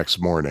call the next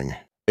morning.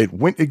 It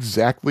went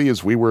exactly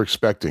as we were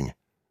expecting.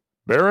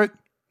 Barrett,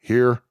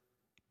 here.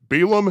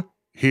 Beelum,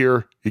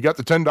 here. You got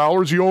the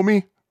 $10 you owe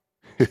me?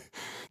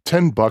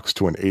 $10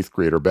 to an 8th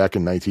grader back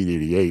in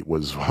 1988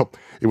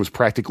 it was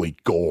practically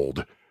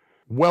gold.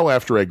 Well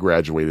after I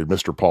graduated,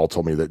 Mr. Paul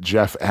told me that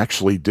Jeff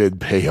actually did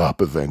pay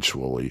up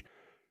eventually.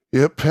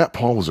 Yep, Pat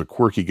Paul was a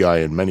quirky guy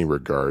in many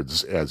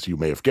regards, as you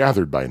may have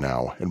gathered by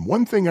now, and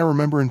one thing I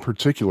remember in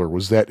particular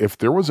was that if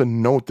there was a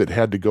note that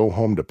had to go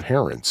home to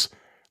parents,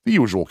 the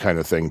usual kind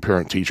of thing,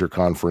 parent-teacher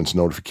conference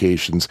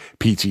notifications,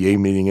 PTA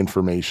meeting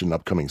information,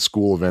 upcoming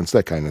school events,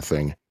 that kind of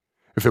thing.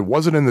 If it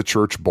wasn't in the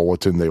church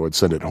bulletin, they would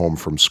send it home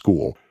from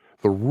school.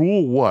 The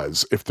rule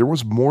was, if there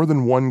was more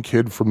than one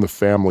kid from the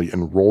family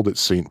enrolled at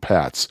St.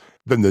 Pat's,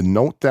 then the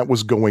note that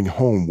was going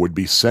home would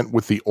be sent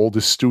with the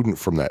oldest student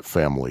from that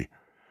family.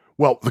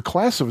 Well, the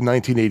class of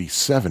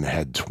 1987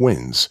 had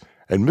twins,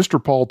 and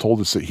Mr. Paul told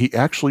us that he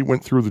actually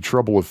went through the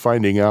trouble of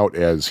finding out,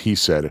 as he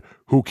said,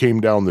 who came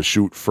down the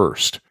chute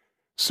first.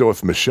 So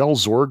if Michelle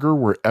Zorger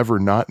were ever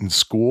not in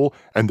school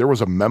and there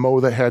was a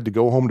memo that had to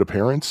go home to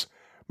parents,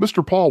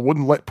 Mr. Paul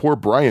wouldn't let poor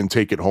Brian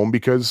take it home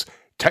because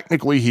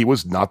technically he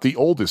was not the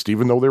oldest,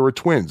 even though they were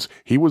twins.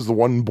 He was the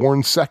one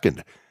born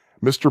second.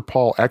 Mr.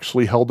 Paul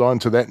actually held on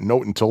to that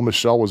note until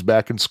Michelle was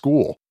back in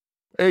school.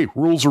 Hey,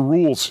 rules are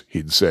rules,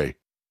 he'd say.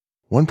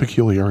 One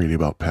peculiarity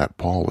about Pat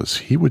Paul is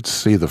he would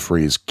say the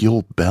phrase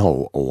Gil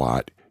Bell a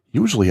lot,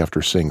 usually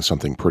after saying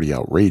something pretty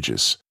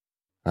outrageous.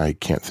 I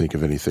can't think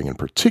of anything in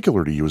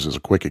particular to use as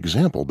a quick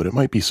example, but it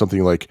might be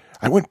something like,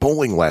 I went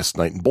bowling last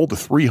night and bowled a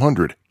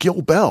 300,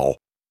 Gil Bell.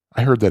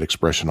 I heard that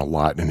expression a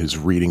lot in his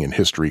reading and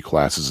history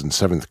classes in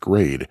 7th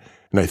grade,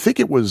 and I think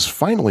it was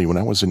finally when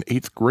I was in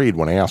 8th grade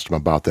when I asked him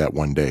about that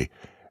one day.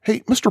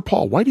 Hey, Mr.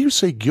 Paul, why do you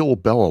say Gil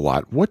Bell a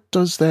lot? What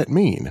does that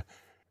mean?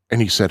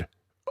 And he said,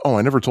 Oh,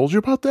 I never told you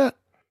about that?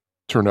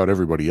 Turned out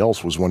everybody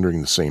else was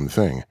wondering the same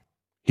thing.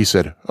 He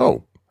said,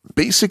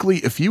 basically,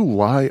 if you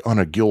lie on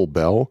a Gil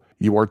Bell,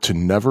 you are to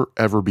never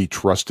ever be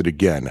trusted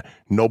again.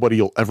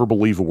 Nobody'll ever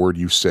believe a word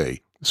you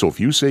say. So if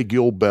you say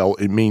Gil Bell,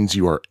 it means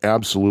you are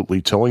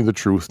absolutely telling the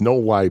truth, no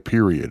lie,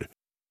 period.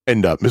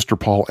 And Mr.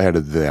 Paul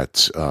added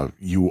that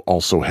you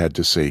also had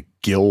to say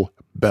Gil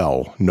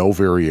Bell, no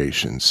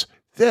variations.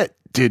 That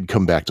did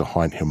come back to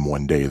haunt him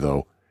one day,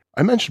 though.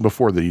 I mentioned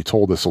before that he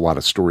told us a lot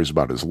of stories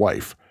about his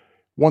life.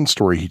 One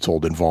story he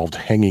told involved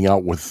hanging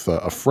out with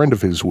a friend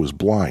of his who was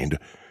blind.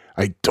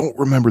 I don't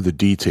remember the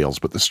details,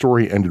 but the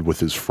story ended with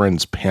his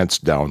friend's pants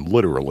down,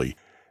 literally.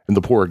 And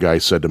the poor guy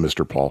said to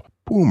Mr. Paul,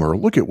 Boomer,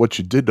 look at what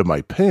you did to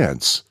my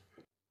pants.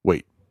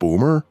 Wait,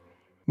 Boomer?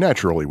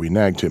 Naturally, we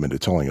nagged him into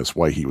telling us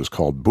why he was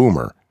called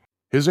Boomer.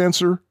 His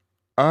answer?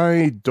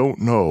 I don't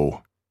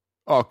know.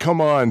 Oh,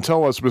 come on,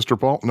 tell us, Mr.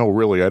 Paul. No,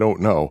 really, I don't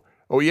know.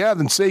 Oh, yeah,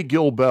 then say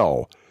Gil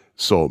Bell.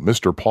 So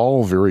Mr.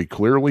 Paul very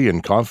clearly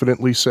and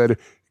confidently said,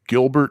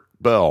 Gilbert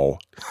Bell.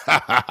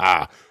 Ha ha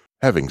ha.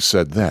 Having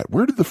said that,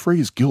 where did the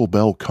phrase Gil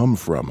Bell come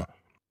from?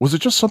 Was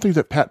it just something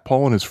that Pat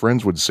Paul and his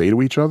friends would say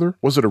to each other?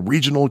 Was it a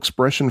regional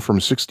expression from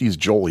 60s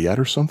Joliet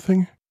or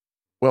something?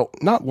 Well,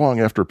 not long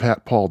after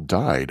Pat Paul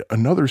died,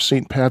 another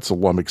St. Pat's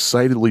alum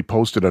excitedly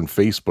posted on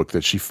Facebook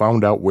that she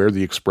found out where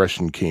the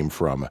expression came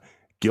from.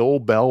 Gil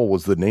Bell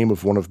was the name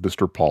of one of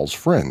Mr. Paul's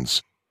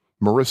friends.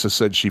 Marissa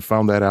said she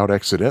found that out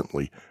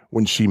accidentally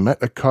when she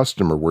met a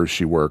customer where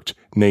she worked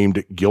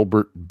named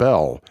Gilbert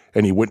Bell,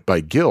 and he went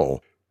by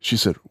Gil. She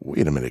said,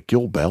 wait a minute,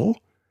 Gil Bell?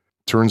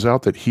 Turns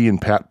out that he and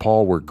Pat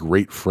Paul were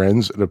great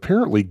friends, and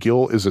apparently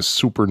Gil is a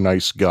super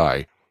nice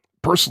guy.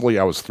 Personally,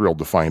 I was thrilled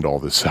to find all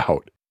this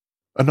out.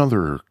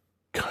 Another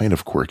kind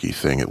of quirky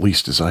thing, at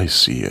least as I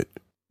see it,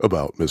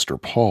 about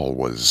Mr. Paul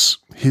was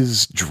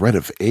his dread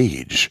of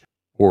age.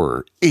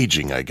 Or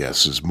aging, I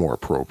guess, is more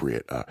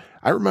appropriate.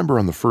 I remember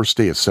on the first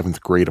day of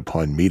 7th grade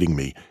upon meeting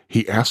me,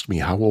 he asked me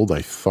how old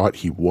I thought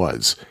he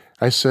was.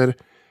 I said,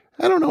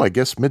 I don't know, I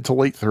guess mid to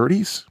late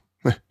 30s?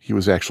 He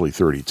was actually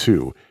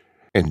 32,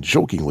 and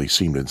jokingly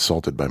seemed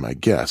insulted by my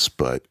guess,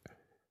 but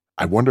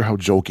I wonder how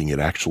joking it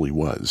actually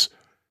was.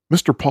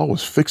 Mr. Paul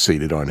was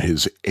fixated on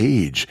his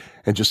age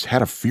and just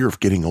had a fear of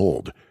getting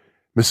old.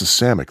 Mrs.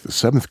 Samick, the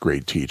 7th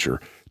grade teacher,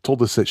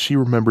 told us that she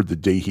remembered the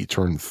day he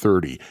turned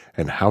 30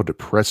 and how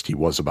depressed he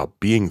was about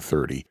being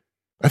 30.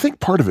 I think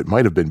part of it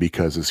might have been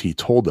because, as he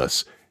told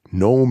us,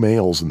 no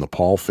males in the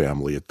Paul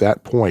family at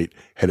that point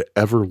had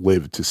ever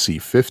lived to see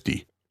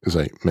 50, as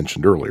I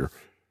mentioned earlier.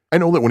 I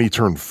know that when he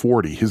turned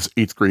 40, his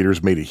 8th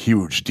graders made a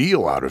huge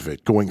deal out of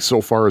it, going so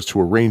far as to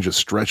arrange a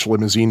stretch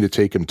limousine to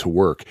take him to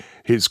work.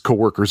 His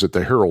coworkers at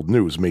the Herald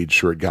News made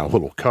sure it got a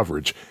little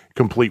coverage,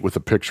 complete with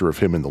a picture of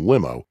him in the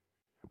limo.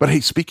 But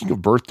hey, speaking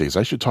of birthdays,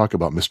 I should talk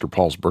about Mr.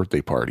 Paul's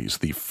birthday parties,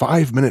 the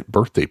 5-minute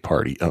birthday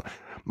party.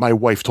 My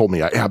wife told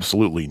me I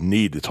absolutely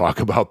need to talk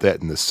about that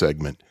in this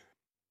segment.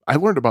 I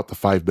learned about the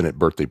 5-minute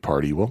birthday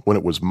party, when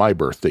it was my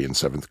birthday in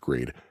 7th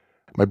grade.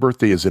 My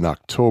birthday is in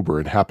October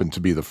and happened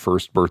to be the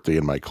first birthday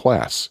in my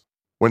class.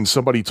 When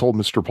somebody told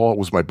Mr. Paul it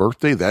was my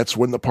birthday, that's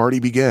when the party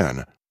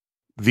began.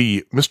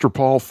 The Mr.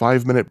 Paul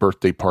 5-minute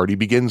birthday party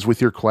begins with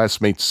your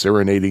classmates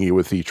serenading you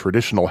with the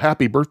traditional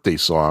happy birthday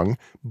song,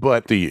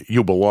 but the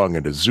You Belong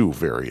in a Zoo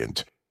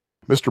variant.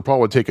 Mr.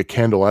 Paul would take a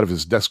candle out of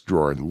his desk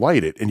drawer and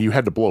light it, and you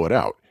had to blow it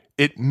out.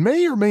 It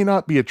may or may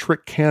not be a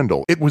trick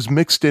candle. It was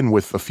mixed in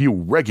with a few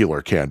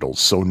regular candles,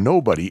 so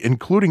nobody,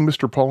 including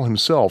Mr. Paul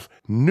himself,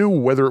 knew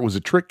whether it was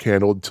a trick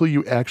candle until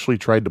you actually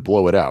tried to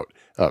blow it out.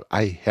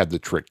 I had the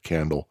trick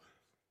candle.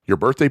 Your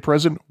birthday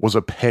present was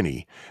a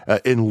penny,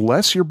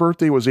 unless your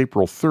birthday was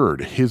April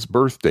 3rd, his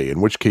birthday,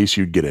 in which case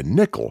you'd get a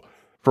nickel.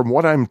 From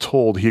what I'm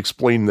told, he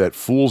explained that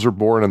fools are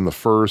born on the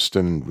 1st,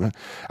 and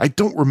I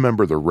don't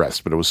remember the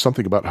rest, but it was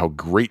something about how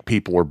great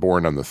people are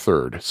born on the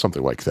 3rd,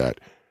 something like that.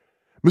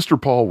 Mr.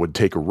 Paul would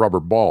take a rubber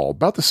ball,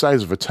 about the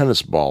size of a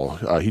tennis ball.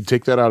 He'd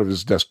take that out of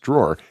his desk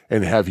drawer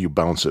and have you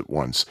bounce it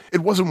once.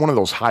 It wasn't one of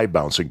those high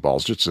bouncing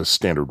balls, just a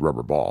standard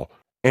rubber ball.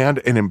 And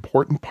an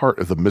important part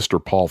of the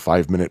Mr. Paul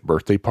 5-minute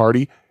birthday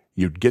party,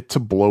 you'd get to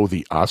blow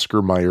the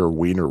Oscar Mayer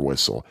Wiener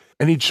whistle.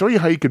 And he'd show you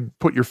how you could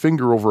put your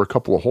finger over a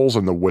couple of holes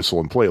in the whistle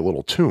and play a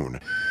little tune.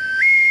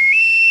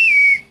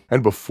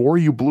 And before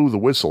you blew the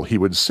whistle, he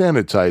would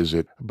sanitize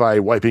it by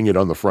wiping it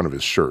on the front of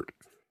his shirt.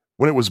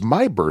 When it was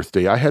my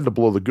birthday, I had to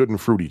blow the Good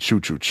and Fruity Choo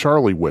Choo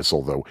Charlie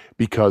whistle, though,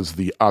 because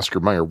the Oscar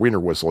Mayer Wiener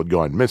whistle had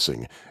gone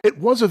missing. It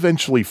was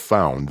eventually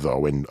found,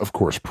 though, and, of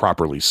course,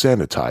 properly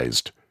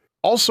sanitized.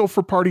 Also,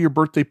 for part of your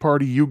birthday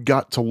party, you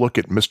got to look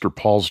at Mr.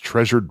 Paul's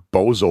treasured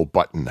Bozo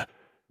button.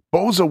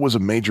 Bozo was a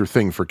major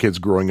thing for kids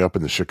growing up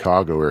in the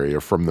Chicago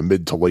area from the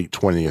mid to late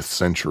 20th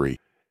century.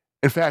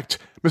 In fact,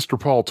 Mr.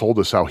 Paul told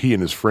us how he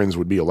and his friends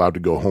would be allowed to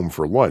go home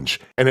for lunch,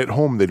 and at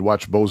home they'd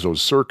watch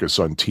Bozo's Circus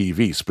on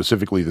TV,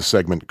 specifically the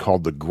segment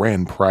called the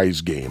Grand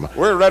Prize Game.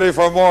 We're ready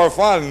for more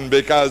fun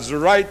because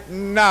right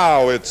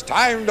now it's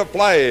time to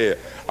play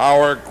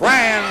our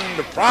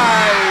Grand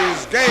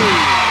Prize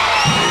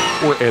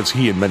Game. Or as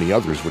he and many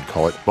others would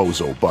call it,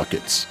 Bozo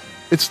Buckets.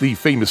 It's the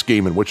famous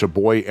game in which a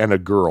boy and a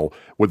girl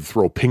would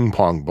throw ping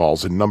pong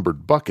balls in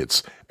numbered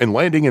buckets, and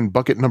landing in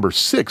bucket number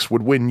 6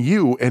 would win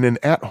you and an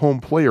at-home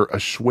player a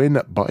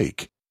Schwinn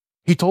bike.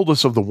 He told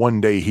us of the one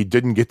day he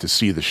didn't get to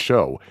see the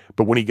show,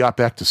 but when he got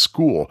back to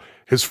school,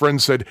 his friend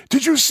said,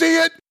 "Did you see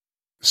it?"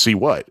 See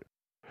what?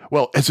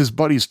 Well, as his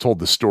buddies told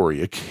the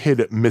story, a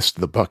kid missed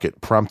the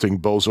bucket, prompting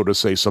Bozo to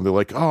say something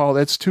like, "Oh,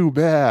 that's too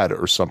bad,"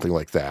 or something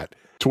like that,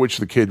 to which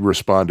the kid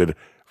responded,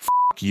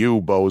 "F***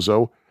 you,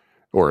 Bozo."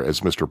 Or, as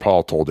Mr.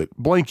 Paul told it,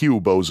 "Blank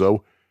you,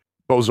 Bozo."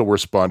 Bozo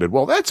responded,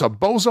 "Well, that's a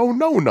Bozo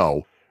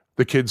no-no."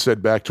 The kid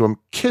said back to him,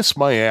 "Kiss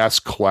my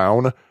ass,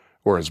 clown."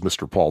 Or, as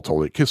Mr. Paul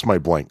told it, "Kiss my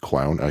blank,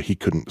 clown." He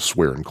couldn't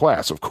swear in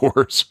class, of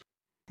course.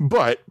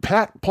 But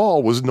Pat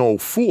Paul was no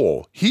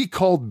fool. He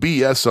called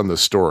BS on the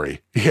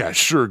story. Yeah,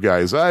 sure,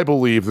 guys, I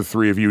believe the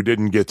three of you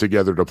didn't get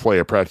together to play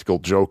a practical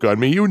joke on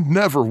me. You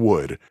never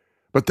would.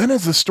 But then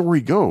as the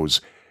story goes,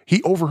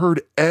 he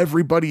overheard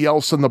everybody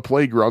else on the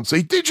playground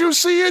say, "Did you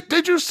see it?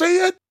 Did you see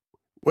it?"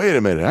 Wait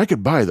a minute, I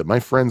could buy that my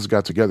friends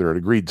got together and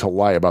agreed to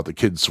lie about the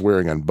kids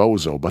swearing on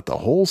Bozo, but the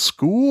whole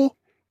school?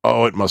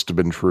 Oh, it must have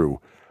been true.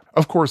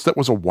 Of course, that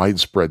was a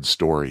widespread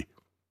story.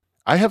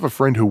 I have a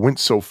friend who went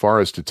so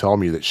far as to tell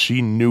me that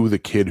she knew the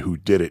kid who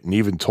did it and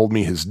even told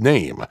me his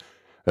name.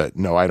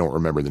 No, I don't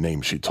remember the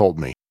name she told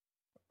me.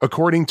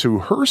 According to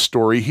her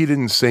story, he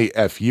didn't say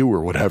F you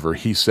or whatever.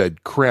 He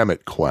said, "Cram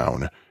it,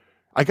 clown."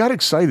 I got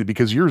excited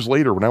because years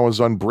later, when I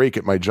was on break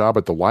at my job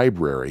at the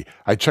library,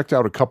 I checked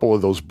out a couple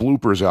of those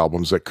bloopers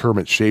albums that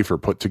Kermit Schaefer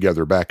put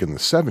together back in the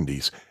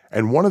 70s,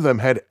 and one of them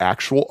had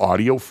actual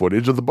audio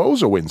footage of the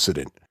Bozo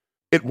incident.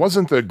 It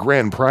wasn't the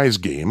grand prize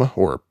game,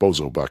 or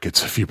Bozo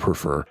Buckets if you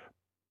prefer,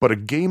 but a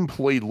game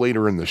played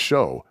later in the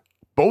show.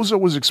 Bozo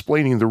was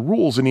explaining the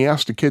rules and he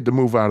asked a kid to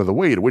move out of the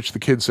way, to which the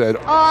kid said,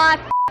 "Aw,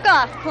 f***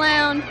 off,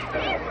 clown."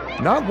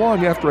 Not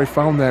long after I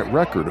found that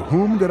record,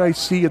 whom did I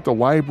see at the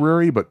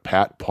library but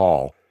Pat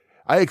Paul?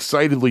 I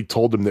excitedly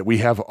told him that we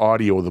have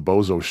audio of the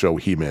Bozo show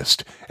he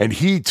missed, and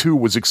he too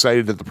was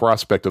excited at the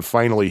prospect of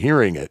finally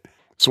hearing it,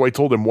 so I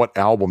told him what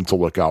album to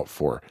look out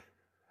for.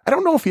 I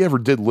don't know if he ever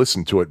did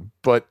listen to it,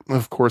 but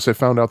of course I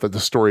found out that the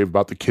story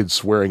about the kids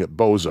swearing at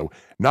Bozo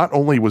not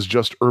only was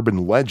just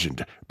urban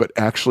legend, but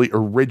actually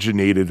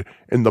originated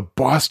in the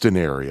Boston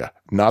area,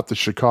 not the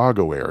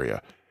Chicago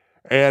area.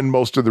 And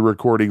most of the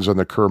recordings on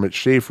the Kermit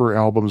Schaefer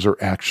albums are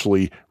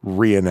actually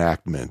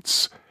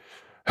reenactments.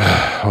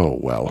 Oh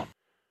well.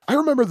 I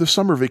remember the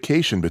summer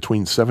vacation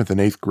between 7th and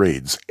 8th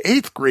grades.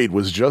 8th grade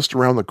was just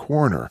around the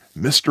corner,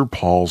 Mr.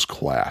 Paul's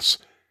class.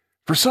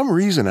 For some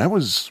reason, I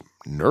was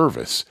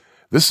nervous.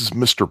 This is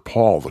Mr.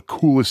 Paul, the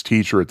coolest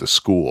teacher at the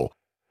school.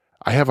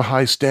 I have a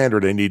high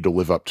standard I need to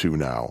live up to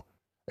now.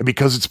 And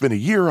because it's been a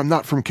year, I'm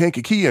not from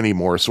Kankakee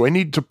anymore, so I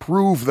need to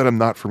prove that I'm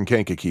not from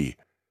Kankakee.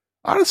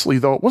 Honestly,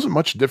 though, it wasn't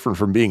much different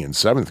from being in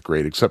 7th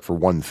grade except for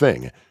one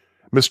thing.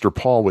 Mr.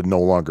 Paul would no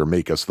longer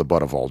make us the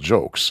butt of all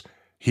jokes.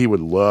 He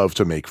would love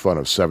to make fun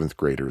of 7th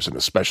graders, and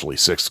especially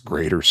 6th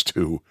graders,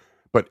 too.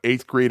 But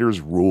 8th graders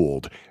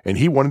ruled, and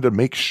he wanted to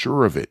make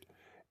sure of it.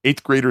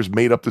 8th graders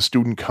made up the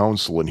student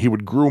council, and he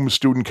would groom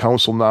student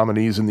council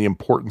nominees in the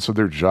importance of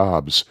their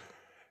jobs.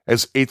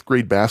 As 8th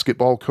grade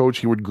basketball coach,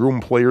 he would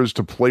groom players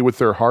to play with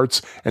their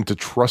hearts and to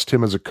trust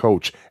him as a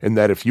coach, and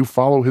that if you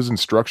follow his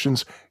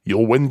instructions,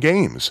 you'll win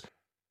games.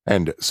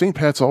 And St.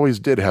 Pat's always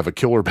did have a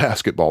killer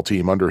basketball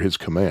team under his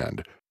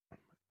command.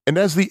 And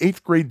as the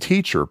 8th grade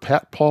teacher,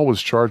 Pat Paul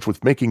was charged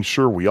with making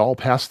sure we all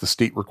passed the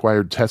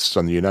state-required tests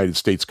on the United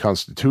States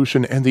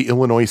Constitution and the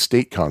Illinois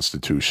State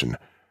Constitution.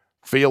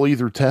 Fail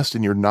either test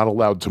and you're not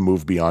allowed to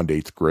move beyond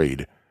 8th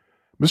grade.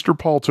 Mr.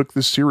 Paul took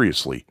this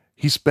seriously.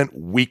 He spent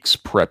weeks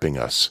prepping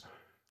us.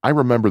 I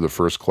remember the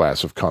first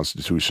class of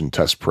Constitution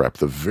test prep.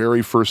 The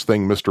very first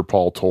thing Mr.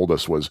 Paul told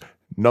us was,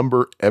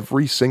 "Number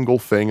every single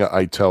thing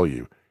I tell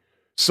you."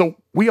 So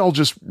we all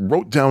just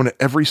wrote down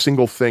every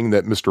single thing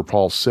that Mr.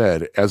 Paul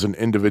said as an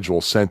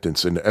individual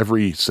sentence, and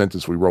every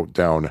sentence we wrote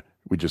down,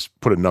 we just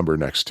put a number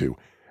next to.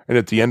 And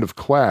at the end of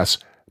class,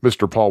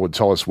 Mr. Paul would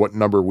tell us what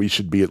number we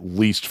should be at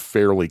least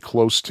fairly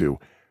close to,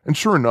 and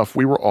sure enough,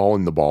 we were all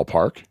in the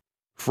ballpark.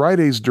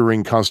 Fridays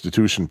during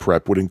Constitution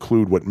prep would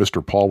include what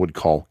Mr. Paul would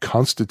call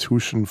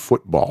Constitution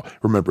football.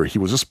 Remember, he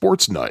was a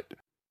sports nut.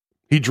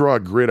 He'd draw a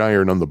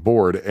gridiron on the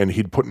board, and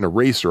he'd put an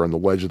eraser on the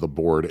ledge of the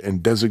board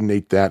and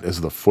designate that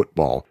as the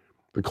football.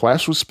 The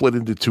class was split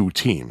into 2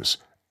 teams.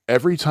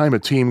 Every time a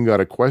team got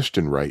a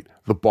question right,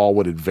 the ball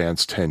would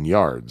advance 10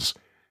 yards.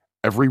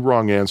 Every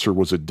wrong answer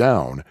was a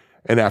down,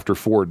 and after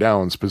 4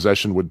 downs,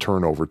 possession would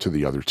turn over to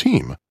the other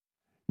team.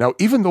 Now,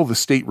 even though the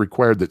state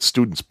required that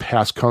students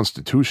pass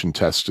Constitution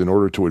tests in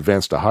order to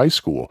advance to high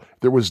school,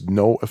 there was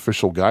no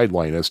official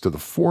guideline as to the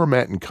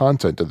format and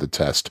content of the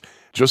test,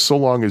 just so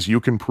long as you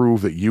can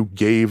prove that you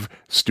gave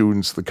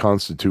students the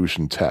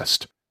Constitution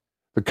test.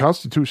 The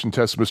Constitution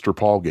tests Mr.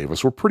 Paul gave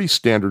us were pretty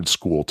standard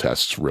school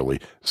tests, really.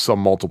 Some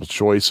multiple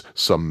choice,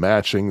 some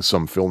matching,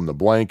 some fill in the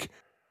blank.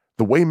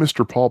 The way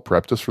Mr. Paul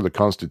prepped us for the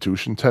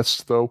Constitution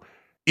tests, though,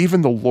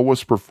 even the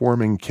lowest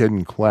performing kid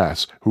in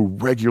class, who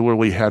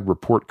regularly had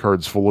report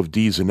cards full of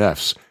D's and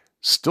F's,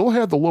 still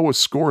had the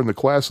lowest score in the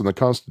class on the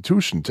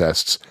Constitution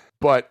tests,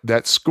 but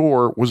that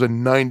score was a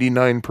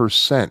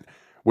 99%,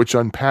 which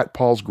on Pat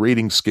Paul's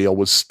grading scale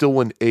was still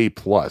an A+.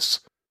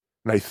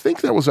 And I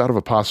think that was out of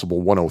a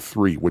possible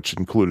 103, which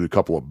included a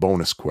couple of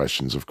bonus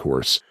questions, of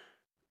course.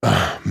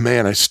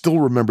 Man, I still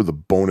remember the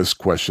bonus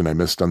question I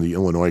missed on the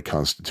Illinois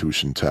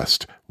Constitution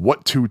test.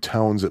 What 2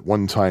 towns at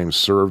one time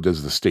served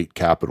as the state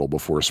capital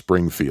before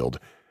Springfield?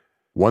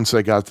 Once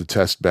I got the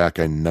test back,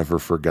 I never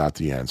forgot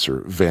the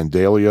answer.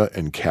 Vandalia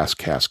and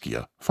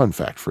Kaskaskia. Fun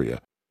fact for you.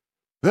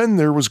 Then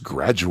there was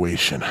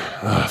graduation.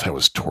 That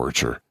was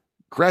torture.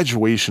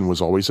 Graduation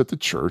was always at the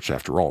church.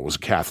 After all, it was a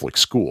Catholic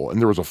school, and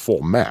there was a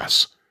full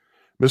mass.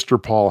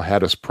 Mr. Paul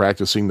had us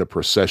practicing the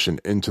procession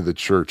into the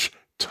church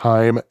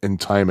time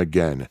and time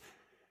again.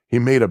 He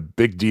made a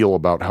big deal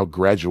about how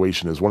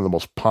graduation is one of the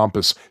most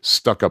pompous,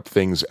 stuck-up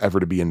things ever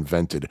to be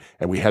invented,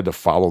 and we had to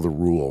follow the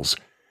rules.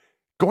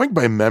 Going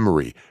by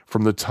memory,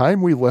 from the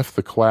time we left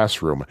the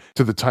classroom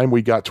to the time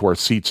we got to our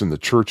seats in the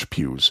church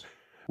pews,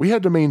 we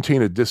had to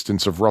maintain a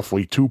distance of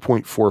roughly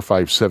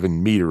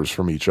 2.457 meters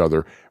from each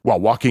other while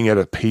walking at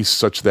a pace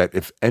such that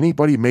if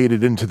anybody made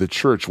it into the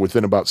church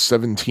within about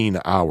 17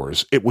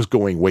 hours, it was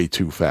going way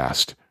too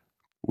fast.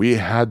 We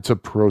had to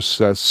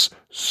process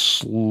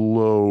slowly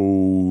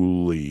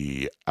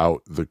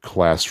out the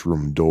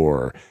classroom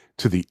door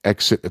to the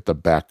exit at the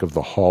back of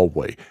the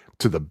hallway,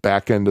 to the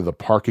back end of the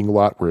parking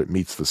lot where it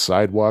meets the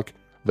sidewalk,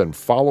 then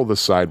follow the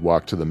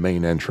sidewalk to the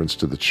main entrance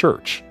to the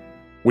church.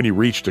 When you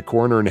reached a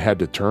corner and had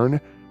to turn,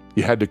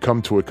 you had to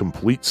come to a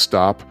complete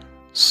stop,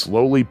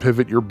 slowly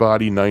pivot your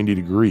body 90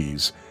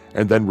 degrees,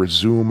 and then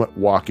resume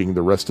walking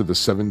the rest of the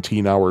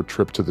 17-hour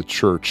trip to the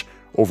church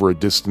over a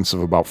distance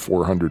of about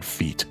 400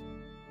 feet.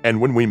 And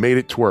when we made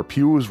it to our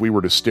pews, we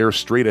were to stare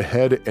straight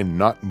ahead and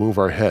not move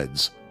our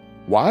heads.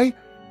 Why?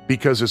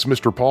 Because as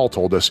Mr. Paul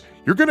told us,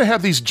 you're going to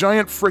have these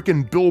giant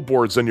frickin'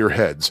 billboards on your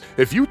heads.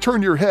 If you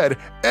turn your head,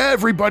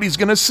 everybody's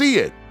going to see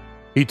it.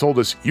 He told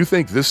us, you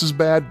think this is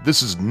bad?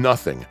 This is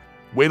nothing.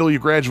 Wait till you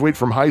graduate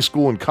from high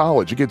school and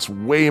college. It gets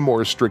way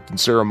more strict and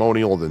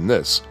ceremonial than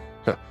this.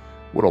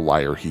 What a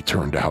liar he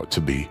turned out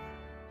to be.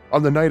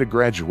 On the night of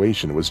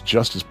graduation, it was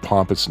just as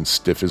pompous and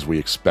stiff as we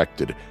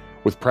expected,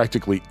 with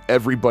practically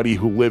everybody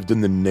who lived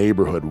in the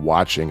neighborhood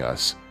watching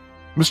us.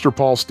 Mr.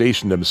 Paul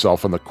stationed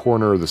himself on the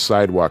corner of the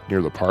sidewalk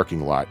near the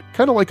parking lot,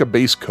 kind of like a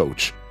base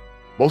coach.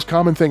 Most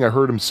common thing I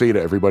heard him say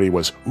to everybody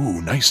was,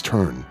 "Ooh, nice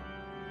turn."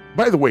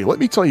 By the way, let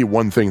me tell you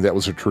one thing that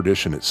was a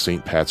tradition at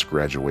St. Pat's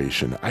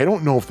graduation. I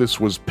don't know if this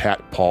was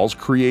Pat Paul's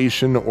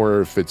creation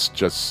or if it's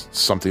just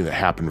something that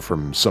happened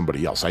from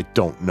somebody else. I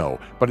don't know.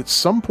 But at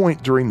some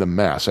point during the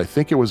Mass, I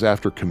think it was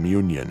after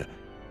communion,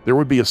 there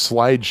would be a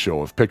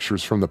slideshow of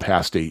pictures from the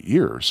past 8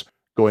 years,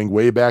 going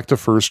way back to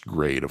first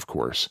grade, of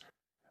course.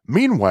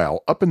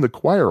 Meanwhile, up in the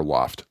choir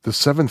loft, the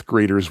 7th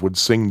graders would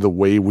sing The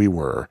Way We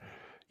Were.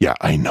 Yeah,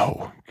 I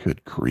know.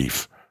 Good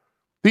grief.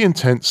 The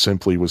intent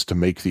simply was to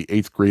make the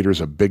 8th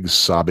graders a big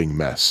sobbing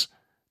mess.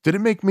 Did it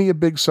make me a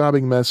big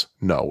sobbing mess?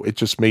 No, it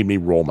just made me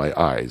roll my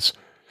eyes.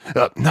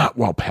 Not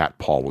while Pat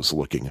Paul was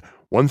looking.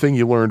 One thing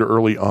you learned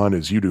early on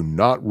is you do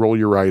not roll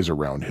your eyes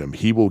around him.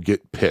 He will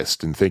get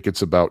pissed and think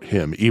it's about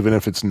him, even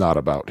if it's not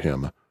about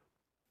him.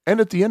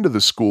 And at the end of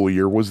the school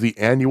year was the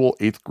annual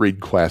 8th grade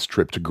class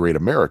trip to Great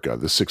America,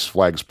 the Six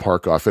Flags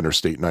park off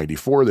Interstate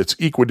 94 that's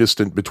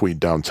equidistant between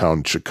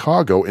downtown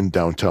Chicago and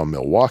downtown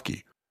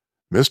Milwaukee.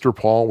 Mr.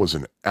 Paul was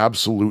an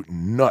absolute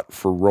nut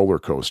for roller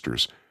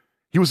coasters.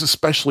 He was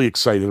especially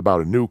excited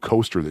about a new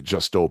coaster that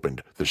just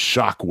opened, the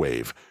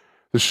Shockwave.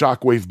 The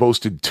Shockwave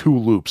boasted 2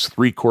 loops,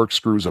 3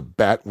 corkscrews, a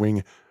bat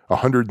wing,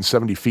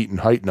 170 feet in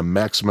height, and a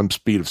maximum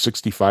speed of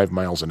 65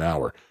 miles an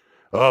hour.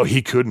 Oh,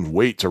 he couldn't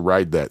wait to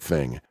ride that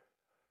thing.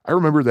 I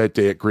remember that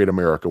day at Great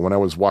America when I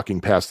was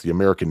walking past the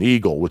American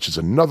Eagle, which is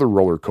another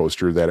roller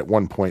coaster that at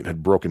one point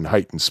had broken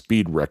height and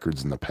speed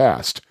records in the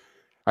past.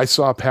 I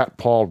saw Pat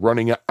Paul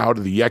running out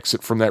of the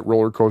exit from that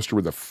roller coaster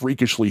with a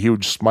freakishly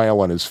huge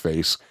smile on his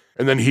face,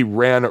 and then he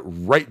ran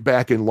right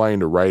back in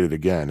line to ride it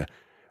again.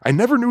 I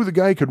never knew the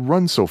guy could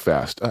run so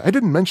fast. I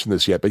didn't mention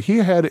this yet, but he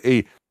had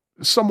a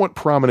somewhat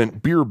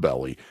prominent beer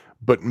belly.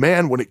 But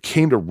man, when it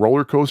came to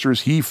roller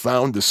coasters, he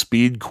found the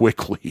speed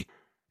quickly.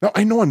 Now,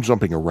 I know I'm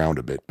jumping around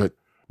a bit, but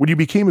when you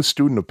became a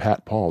student of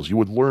Pat Paul's, you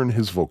would learn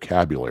his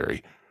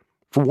vocabulary.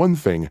 For one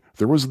thing,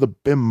 there was the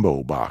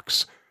bimbo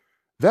box.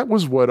 That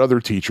was what other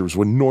teachers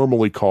would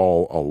normally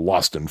call a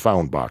lost and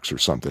found box or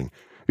something.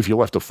 If you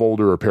left a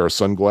folder or a pair of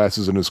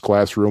sunglasses in his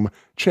classroom,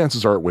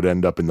 chances are it would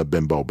end up in the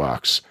bimbo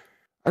box.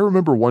 I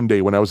remember one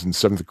day when I was in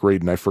 7th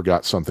grade and I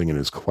forgot something in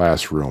his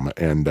classroom,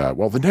 and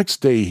the next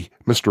day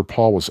Mr.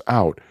 Paul was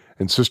out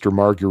and Sister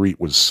Marguerite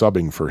was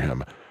subbing for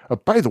him.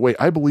 By the way,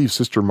 I believe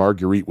Sister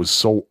Marguerite was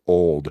so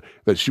old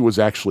that she was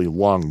actually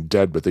long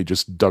dead, but they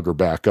just dug her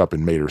back up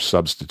and made her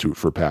substitute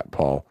for Pat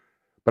Paul.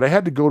 But I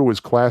had to go to his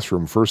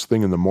classroom first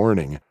thing in the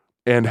morning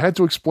and had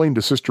to explain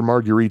to Sister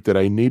Marguerite that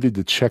I needed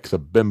to check the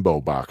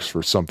bimbo box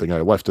for something I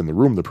left in the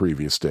room the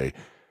previous day.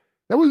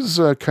 That was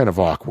kind of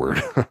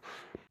awkward.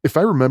 If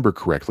I remember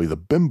correctly, the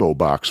bimbo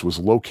box was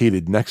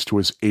located next to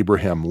his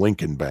Abraham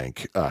Lincoln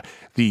Bank,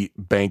 the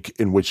bank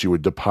in which you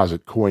would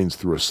deposit coins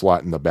through a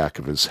slot in the back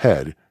of his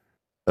head.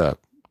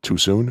 Too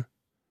soon?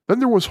 Then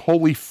there was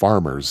Holy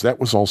Farmers. That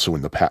was also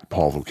in the Pat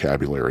Paul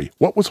vocabulary.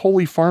 What was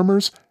Holy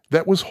Farmers?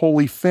 That was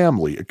Holy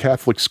Family, a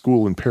Catholic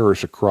school and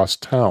parish across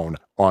town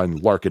on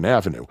Larkin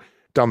Avenue,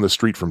 down the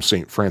street from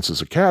St. Francis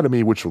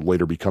Academy, which would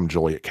later become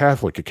Joliet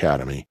Catholic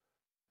Academy.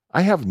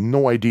 I have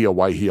no idea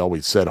why he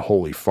always said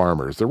Holy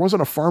Farmers. There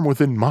wasn't a farm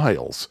within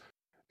miles.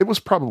 It was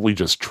probably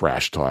just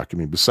trash talk.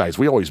 Besides,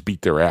 we always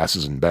beat their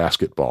asses in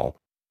basketball.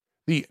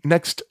 The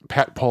next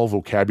Pat Paul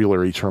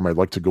vocabulary term I'd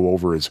like to go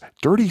over is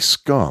dirty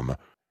scum.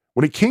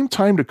 When it came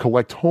time to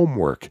collect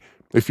homework,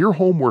 If your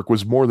homework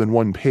was more than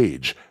one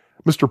page,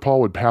 Mr.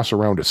 Paul would pass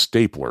around a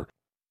stapler.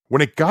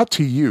 When it got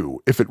to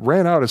you, if it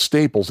ran out of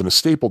staples and a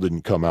staple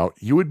didn't come out,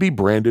 you would be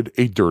branded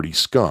a dirty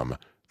scum.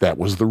 That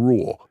was the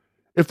rule.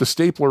 If the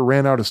stapler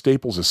ran out of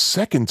staples a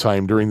second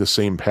time during the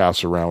same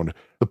pass around,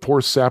 the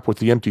poor sap with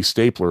the empty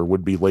stapler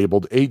would be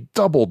labeled a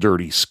double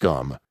dirty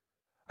scum.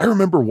 I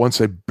remember once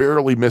I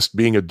barely missed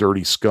being a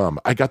dirty scum.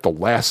 I got the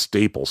last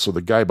staple, so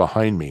the guy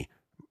behind me,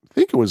 I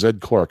think it was Ed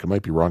Clark, I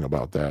might be wrong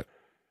about that,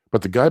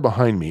 but the guy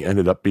behind me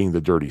ended up being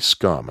the dirty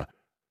scum.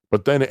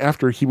 But then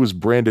after he was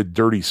branded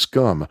dirty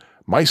scum,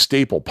 my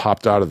staple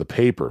popped out of the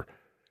paper.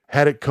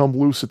 Had it come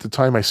loose at the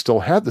time I still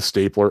had the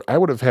stapler, I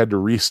would have had to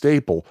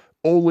restaple,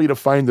 only to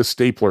find the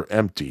stapler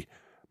empty.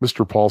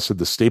 Mr. Paul said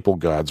the staple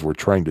gods were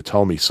trying to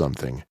tell me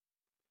something.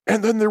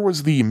 And then there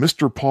was the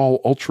Mr.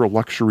 Paul Ultra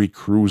Luxury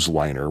Cruise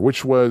Liner,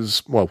 which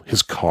was, well,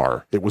 his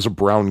car. It was a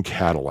brown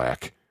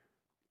Cadillac.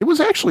 It was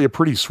actually a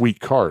pretty sweet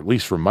car, at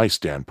least from my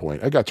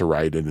standpoint. I got to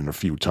ride it in a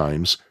few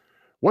times.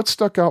 What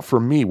stuck out for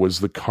me was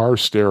the car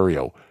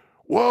stereo.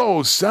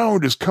 Whoa,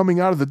 sound is coming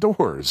out of the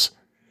doors.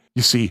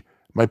 You see,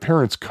 my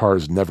parents'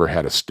 cars never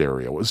had a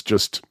stereo. It was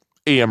just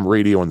AM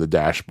radio on the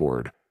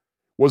dashboard.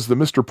 Was the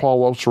Mr.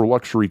 Paul Ultra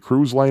Luxury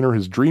Cruise Liner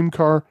his dream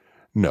car?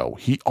 No,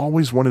 he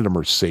always wanted a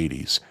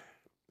Mercedes.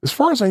 As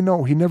far as I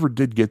know, he never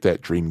did get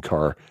that dream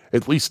car,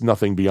 at least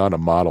nothing beyond a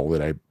model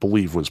that I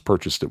believe was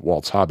purchased at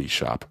Walt's Hobby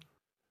Shop.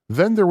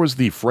 Then there was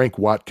the Frank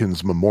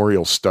Watkins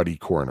Memorial Study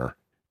Corner.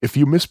 If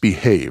you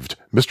misbehaved,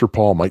 Mr.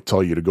 Paul might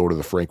tell you to go to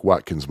the Frank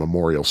Watkins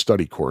Memorial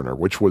Study Corner,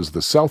 which was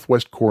the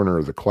southwest corner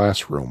of the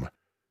classroom.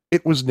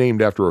 It was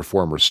named after a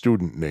former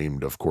student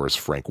named, of course,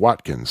 Frank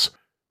Watkins.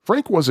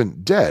 Frank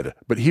wasn't dead,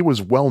 but he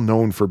was well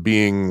known for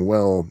being,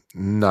 well,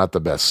 not the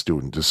best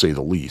student, to say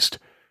the least.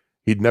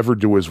 He'd never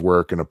do his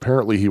work, and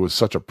apparently he was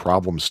such a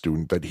problem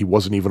student that he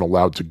wasn't even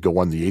allowed to go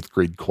on the 8th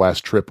grade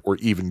class trip or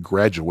even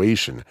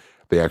graduation.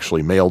 They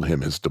actually mailed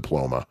him his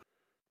diploma.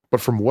 But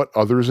from what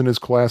others in his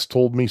class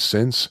told me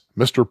since,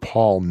 Mr.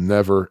 Paul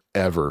never,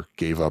 ever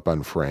gave up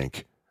on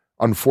Frank.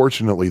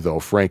 Unfortunately, though,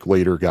 Frank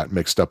later got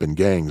mixed up in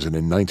gangs, and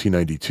in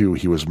 1992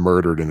 he was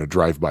murdered in a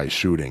drive-by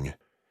shooting.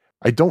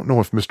 I don't know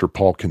if Mr.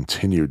 Paul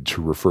continued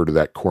to refer to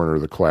that corner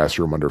of the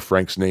classroom under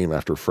Frank's name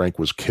after Frank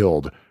was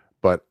killed,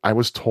 but I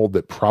was told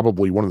that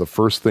probably one of the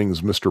first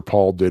things Mr.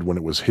 Paul did when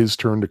it was his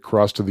turn to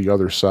cross to the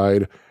other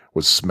side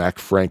was smack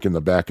Frank in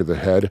the back of the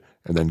head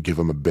and then give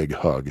him a big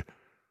hug.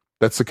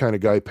 That's the kind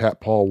of guy Pat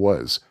Paul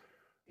was.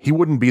 He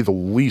wouldn't be the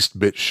least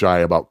bit shy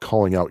about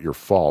calling out your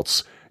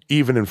faults,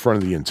 even in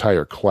front of the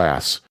entire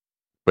class,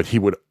 but he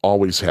would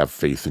always have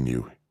faith in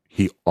you.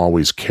 He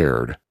always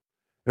cared.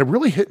 And it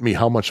really hit me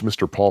how much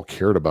Mr. Paul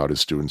cared about his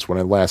students when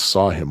I last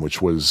saw him,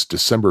 which was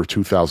December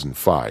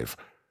 2005.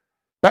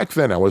 Back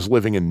then I was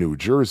living in New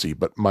Jersey,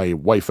 but my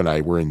wife and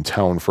I were in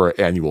town for our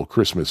annual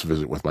Christmas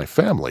visit with my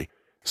family.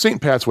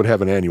 St. Pat's would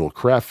have an annual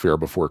craft fair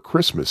before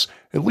Christmas,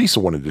 and Lisa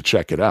wanted to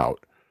check it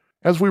out.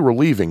 As we were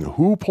leaving,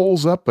 who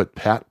pulls up but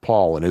Pat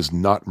Paul in his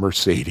nut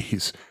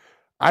Mercedes?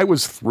 I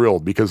was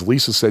thrilled because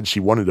Lisa said she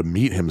wanted to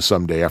meet him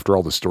someday after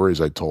all the stories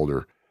I'd told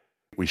her.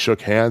 We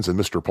shook hands and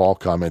Mr. Paul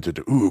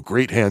commented, "Ooh,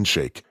 great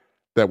handshake."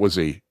 That was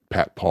a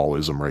Pat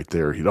Paulism right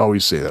there. He'd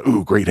always say that,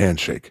 "Ooh, great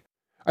handshake."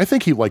 I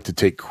think he liked to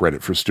take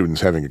credit for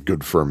students having a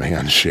good firm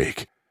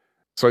handshake.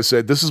 So I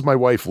said, "This is my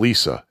wife,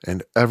 Lisa."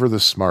 And ever the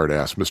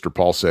smartass, Mr.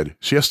 Paul said,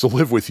 "She has to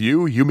live with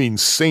you? You mean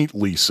Saint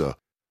Lisa."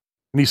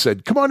 And he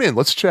said, "Come on in,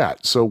 let's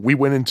chat." So we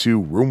went into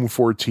room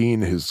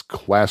 14, his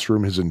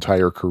classroom, his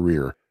entire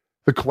career.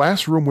 The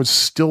classroom was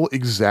still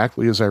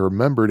exactly as I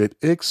remembered it,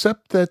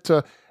 except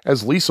that,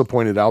 as Lisa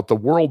pointed out, the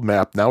world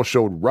map now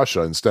showed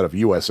Russia instead of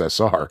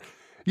USSR.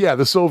 Yeah,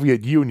 the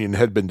Soviet Union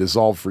had been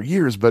dissolved for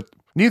years, but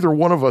neither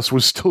one of us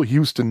was still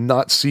used to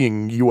not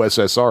seeing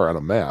USSR on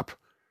a map.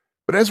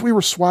 But as we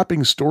were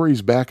swapping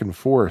stories back and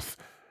forth,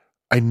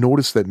 I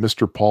noticed that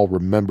Mr. Paul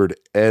remembered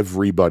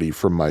everybody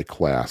from my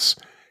class,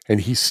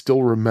 and he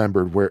still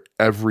remembered where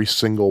every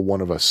single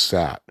one of us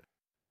sat.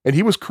 And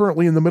he was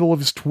currently in the middle of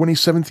his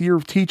 27th year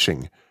of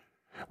teaching.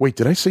 Wait,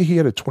 did I say he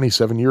had a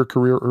 27-year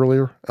career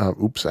earlier?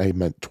 Oops, I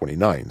meant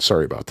 29.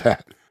 Sorry about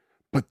that.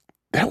 But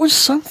that was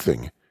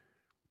something.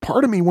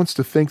 Part of me wants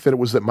to think that it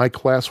was that my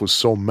class was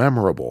so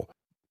memorable.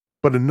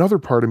 But another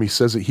part of me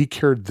says that he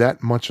cared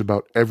that much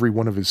about every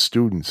one of his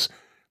students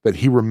that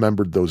he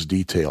remembered those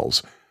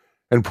details,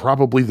 and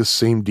probably the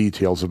same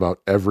details about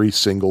every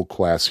single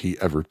class he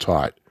ever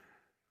taught.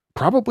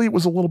 Probably it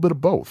was a little bit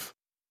of both.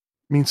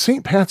 I mean,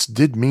 St. Pat's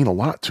did mean a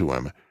lot to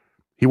him.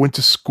 He went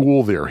to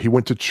school there. He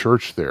went to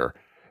church there.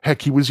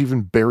 Heck, he was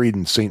even buried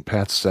in St.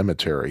 Pat's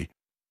Cemetery.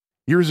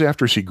 Years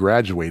after she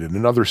graduated,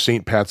 another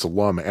St. Pat's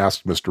alum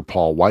asked Mr.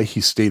 Paul why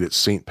he stayed at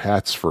St.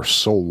 Pat's for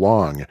so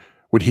long,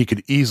 when he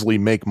could easily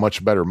make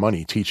much better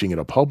money teaching at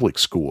a public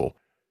school.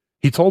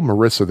 He told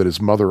Marissa that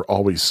his mother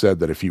always said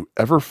that if you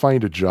ever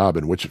find a job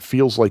in which it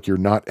feels like you're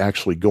not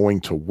actually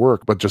going to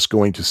work, but just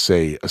going to,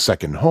 say, a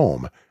second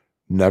home,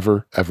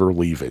 never, ever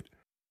leave it.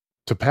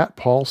 To Pat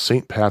Paul,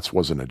 St. Pat's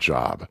wasn't a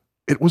job.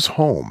 It was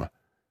home.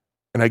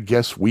 And I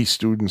guess we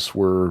students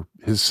were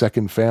his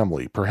second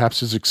family,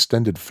 perhaps his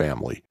extended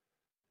family.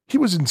 He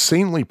was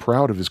insanely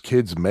proud of his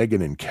kids,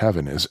 Megan and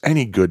Kevin, as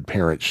any good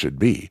parent should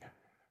be.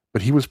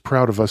 But he was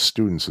proud of us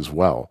students as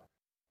well.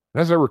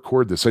 And as I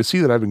record this, I see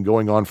that I've been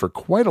going on for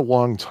quite a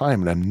long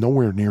time and I'm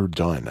nowhere near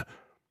done.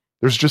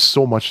 There's just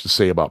so much to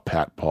say about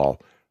Pat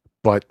Paul,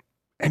 but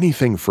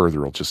anything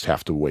further will just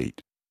have to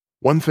wait.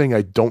 One thing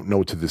I don't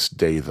know to this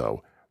day,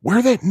 though,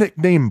 where that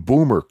nickname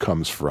Boomer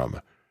comes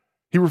from.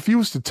 He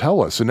refused to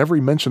tell us, and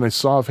every mention I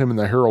saw of him in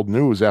the Herald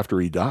News after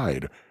he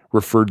died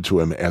referred to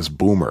him as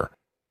Boomer.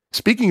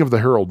 Speaking of the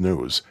Herald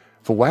News,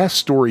 the last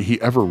story he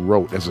ever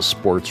wrote as a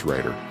sports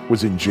writer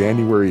was in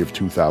January of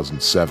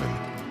 2007.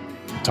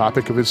 The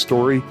topic of his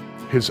story?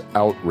 His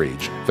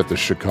outrage that the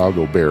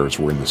Chicago Bears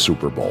were in the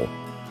Super Bowl.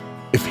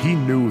 If he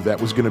knew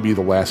that was going to be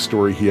the last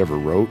story he ever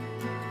wrote,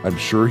 I'm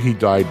sure he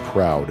died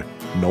proud,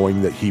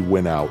 knowing that he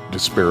went out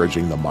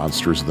disparaging the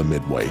monsters of the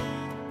Midway.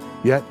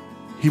 Yet,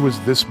 he was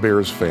this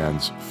Bears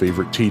fan's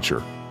favorite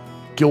teacher,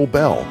 Gil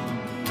Bell.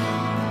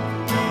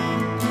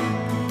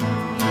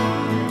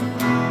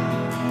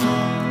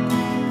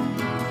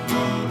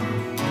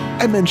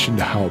 I mentioned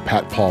how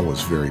Pat Paul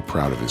was very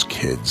proud of his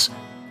kids.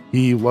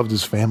 He loved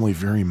his family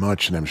very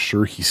much, and I'm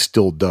sure he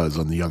still does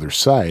on the other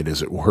side,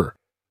 as it were.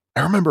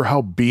 I remember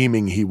how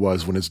beaming he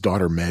was when his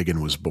daughter Megan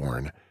was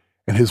born,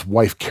 and his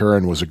wife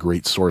Karen was a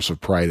great source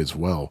of pride as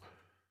well.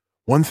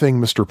 One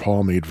thing Mr.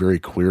 Paul made very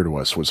clear to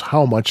us was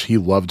how much he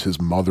loved his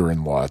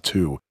mother-in-law,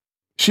 too.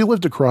 She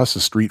lived across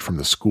the street from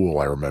the school,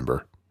 I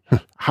remember.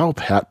 How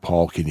Pat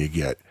Paul can you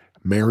get,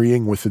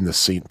 marrying within the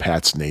St.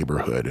 Pat's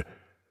neighborhood?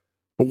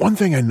 But one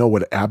thing I know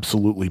would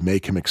absolutely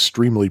make him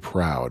extremely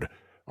proud.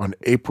 On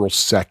April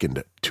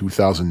 2nd,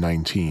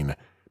 2019,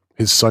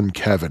 his son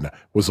Kevin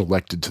was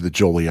elected to the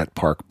Joliet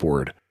Park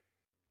Board.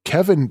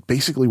 Kevin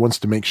basically wants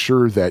to make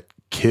sure that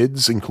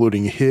kids,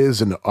 including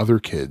his and other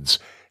kids,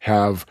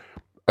 have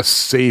a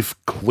safe,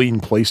 clean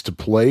place to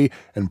play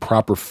and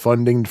proper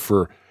funding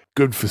for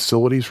good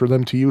facilities for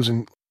them to use.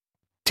 And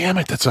damn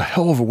it, that's a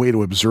hell of a way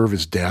to observe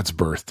his dad's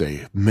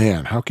birthday.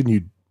 Man,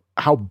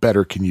 how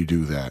better can you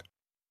do that?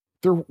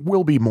 There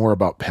will be more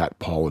about Pat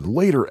Paul in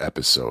later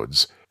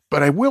episodes,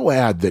 but I will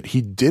add that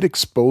he did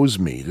expose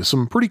me to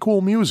some pretty cool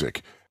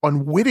music,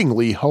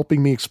 unwittingly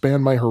helping me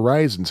expand my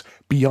horizons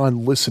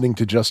beyond listening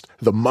to just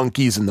the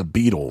Monkees and the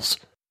Beatles.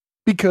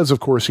 Because, of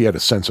course, he had a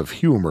sense of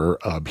humor,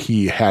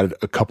 he had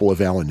a couple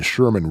of Alan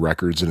Sherman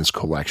records in his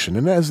collection,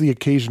 and as the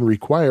occasion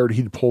required,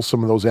 he'd pull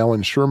some of those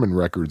Alan Sherman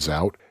records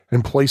out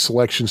and play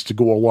selections to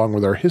go along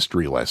with our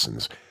history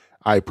lessons.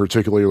 I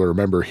particularly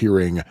remember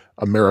hearing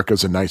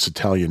America's a Nice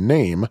Italian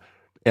Name,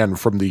 and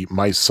from the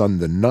My Son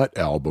the Nut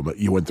album,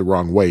 You Went the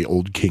Wrong Way,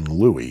 Old King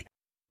Louie.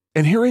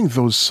 And hearing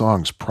those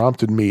songs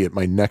prompted me at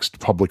my next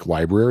public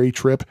library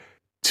trip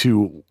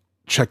to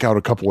check out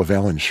a couple of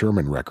Alan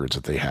Sherman records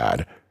that they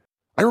had.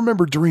 I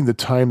remember during the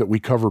time that we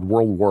covered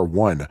World War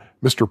I,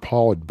 Mr.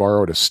 Paul had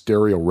borrowed a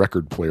stereo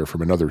record player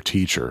from another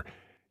teacher.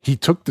 He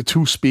took the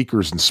two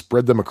speakers and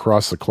spread them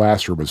across the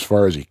classroom as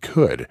far as he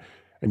could,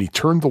 and he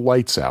turned the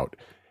lights out,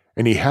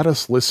 and he had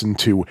us listen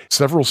to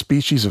several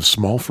species of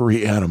small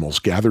furry animals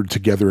gathered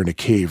together in a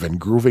cave and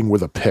grooving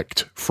with a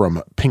pict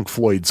from Pink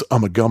Floyd's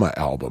Ummagumma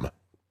album.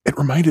 It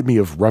reminded me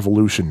of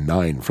Revolution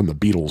 9 from the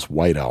Beatles'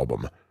 White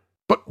Album.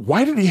 But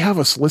why did he have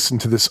us listen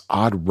to this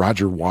odd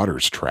Roger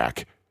Waters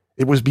track?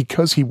 It was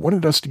because he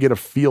wanted us to get a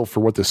feel for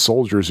what the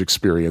soldiers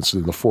experienced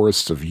in the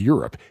forests of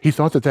Europe. He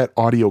thought that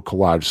audio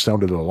collage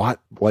sounded a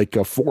lot like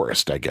a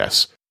forest, I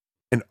guess.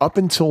 And up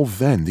until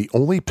then, the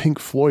only Pink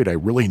Floyd I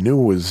really knew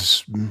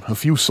was a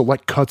few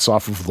select cuts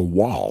off of The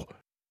Wall.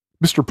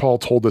 Mr. Paul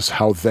told us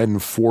how then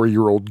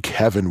 4-year-old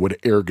Kevin would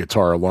air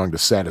guitar along to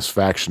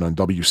Satisfaction on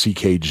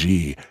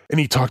WCKG, and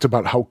he talked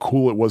about how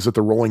cool it was that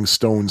the Rolling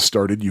Stones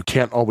started You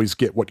Can't Always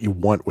Get What You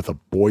Want with a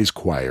boys'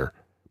 choir.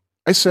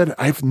 I said,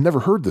 I've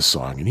never heard this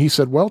song, and he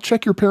said, well,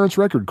 check your parents'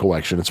 record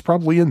collection, it's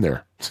probably in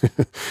there.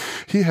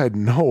 He had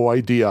no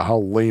idea how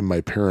lame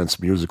my parents'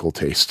 musical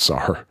tastes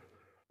are.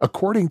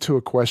 According to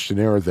a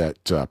questionnaire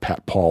that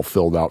Pat Paul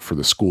filled out for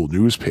the school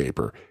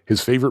newspaper,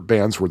 his favorite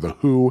bands were The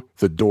Who,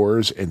 The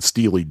Doors, and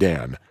Steely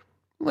Dan.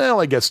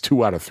 Well, I guess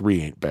 2 out of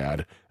 3 ain't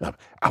bad.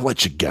 I'll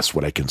let you guess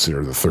what I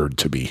consider the third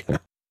to be.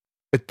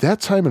 At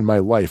that time in my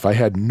life, I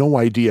had no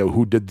idea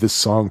who did this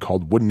song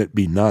called Wouldn't It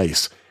Be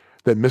Nice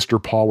that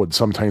Mr. Paul would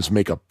sometimes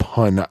make a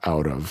pun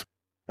out of.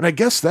 And I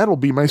guess that'll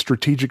be my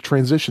strategic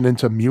transition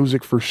into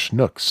music for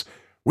schnooks.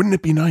 Wouldn't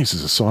It Be Nice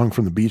is a song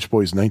from the Beach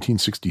Boys'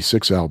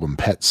 1966 album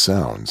Pet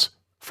Sounds.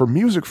 For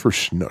music for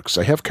schnooks,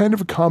 I have kind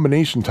of a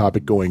combination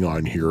topic going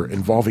on here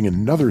involving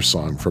another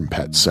song from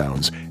Pet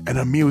Sounds and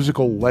a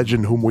musical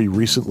legend whom we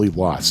recently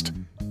lost.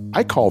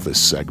 I call this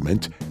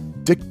segment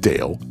Dick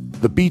Dale,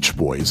 the Beach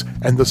Boys,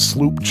 and the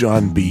Sloop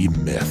John B.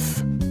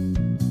 Myth.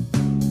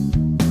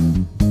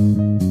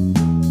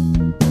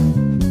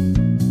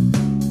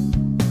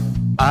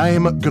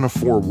 I'm going to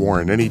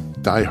forewarn any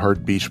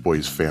diehard Beach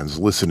Boys fans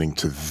listening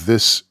to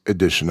this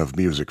edition of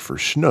Music for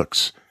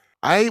Schnooks.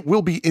 I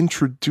will be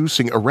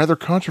introducing a rather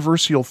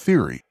controversial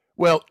theory,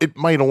 Well, it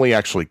might only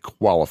actually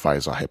qualify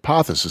as a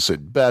hypothesis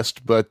at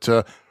best, but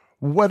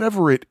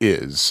whatever it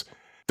is,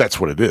 that's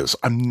what it is.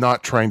 I'm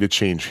not trying to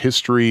change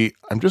history.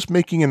 I'm just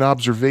making an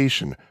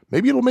observation.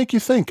 Maybe it'll make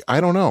you think.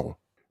 I don't know.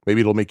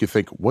 Maybe it'll make you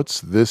think,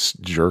 what's this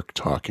jerk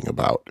talking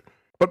about?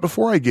 But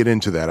before I get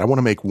into that, I want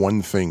to make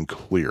one thing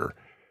clear.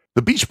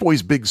 The Beach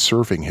Boys' big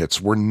surfing hits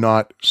were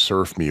not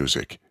surf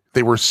music.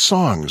 They were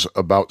songs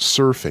about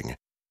surfing.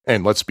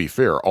 And let's be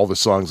fair, all the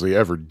songs they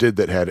ever did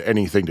that had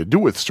anything to do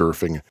with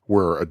surfing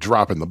were a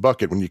drop in the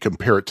bucket when you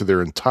compare it to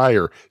their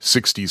entire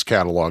 60s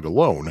catalog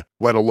alone,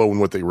 let alone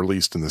what they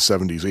released in the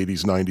 70s,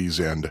 80s,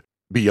 90s, and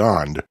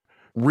beyond.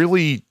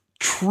 Really,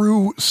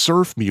 true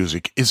surf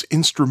music is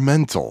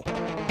instrumental.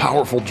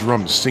 Powerful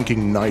drums syncing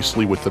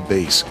nicely with the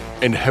bass,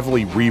 and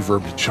heavily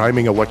reverbed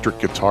chiming electric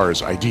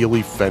guitars,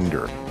 ideally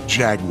Fender,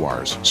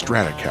 Jaguars,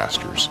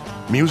 Stratocasters.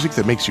 Music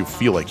that makes you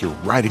feel like you're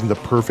riding the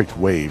perfect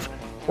wave,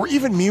 or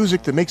even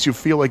music that makes you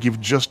feel like you've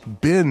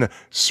just been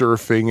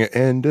surfing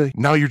and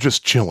now you're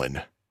just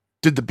chilling.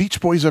 Did the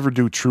Beach Boys ever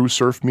do true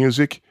surf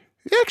music?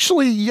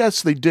 Actually,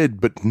 yes, they did,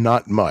 but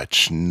not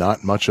much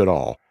at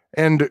all.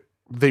 And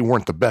they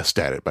weren't the best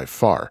at it by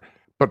far.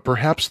 But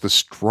perhaps the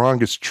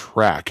strongest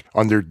track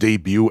on their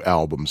debut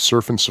album,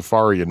 Surfin'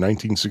 Safari in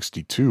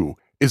 1962,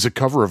 is a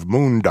cover of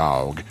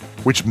Moondog,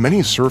 which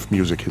many surf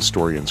music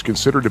historians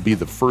consider to be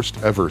the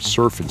first ever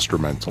surf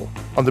instrumental.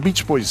 On the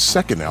Beach Boys'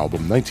 second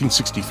album,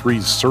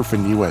 1963's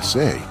Surfin'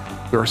 USA,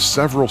 there are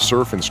several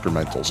surf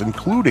instrumentals,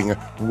 including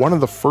one of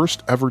the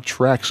first ever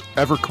tracks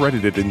ever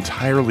credited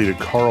entirely to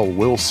Carl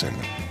Wilson,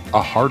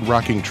 a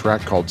hard-rocking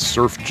track called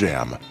Surf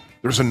Jam.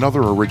 There's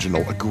another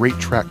original, a great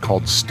track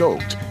called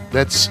Stoked,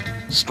 that's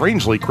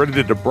strangely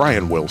credited to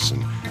Brian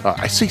Wilson.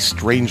 I say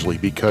strangely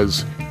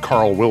because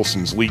Carl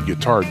Wilson's lead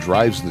guitar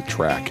drives the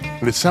track,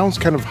 and it sounds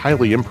kind of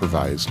highly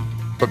improvised.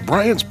 But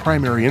Brian's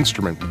primary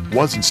instrument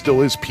was and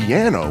still is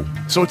piano,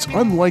 so it's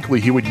unlikely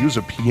he would use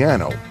a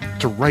piano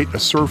to write a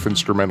surf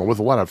instrumental with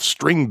a lot of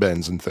string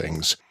bends and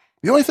things.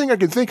 The only thing I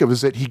can think of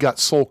is that he got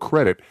sole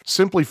credit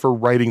simply for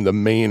writing the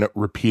main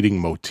repeating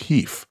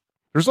motif.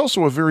 There's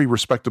also a very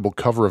respectable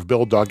cover of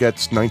Bill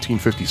Doggett's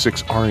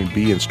 1956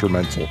 R&B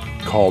instrumental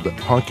called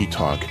Honky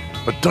Tonk,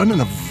 but done in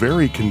a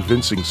very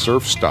convincing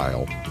surf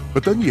style.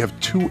 But then you have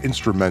two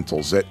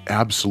instrumentals that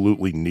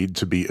absolutely need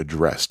to be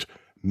addressed.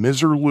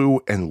 Miserlou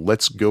and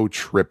Let's Go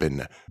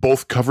Trippin',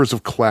 both covers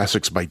of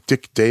classics by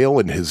Dick Dale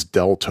and his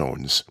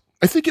Deltones.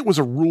 I think it was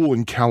a rule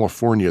in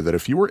California that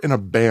if you were in a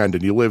band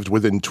and you lived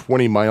within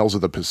 20 miles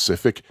of the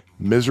Pacific,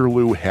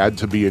 Miserlou had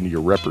to be in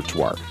your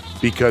repertoire,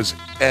 because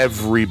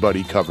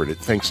everybody covered it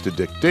thanks to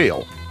Dick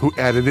Dale, who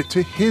added it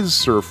to his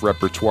surf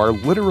repertoire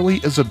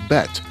literally as a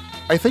bet.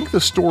 I think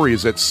the story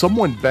is that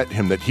someone bet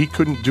him that he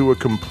couldn't do a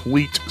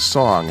complete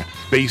song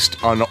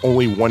based on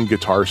only one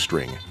guitar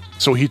string.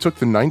 So he took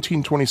the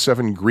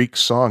 1927 Greek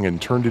song and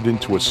turned it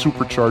into a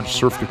supercharged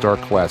surf guitar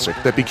classic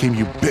that became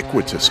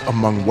ubiquitous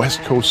among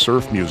West Coast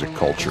surf music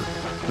culture.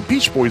 The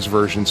Beach Boys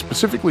version,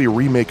 specifically a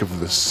remake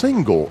of the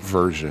single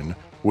version,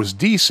 was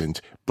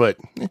decent, but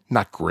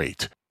not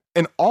great.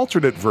 An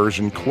alternate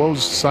version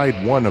closed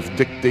side one of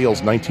Dick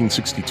Dale's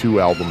 1962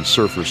 album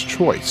Surfer's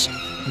Choice.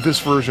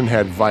 This version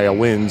had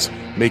violins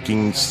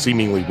making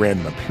seemingly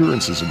random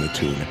appearances in the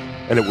tune,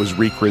 and it was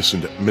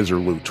rechristened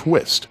Miserlou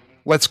Twist.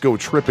 Let's Go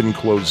Trippin'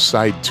 closed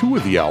side 2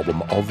 of the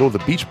album, although the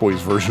Beach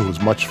Boys version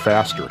was much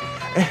faster.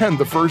 And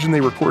the version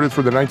they recorded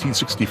for the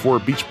 1964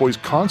 Beach Boys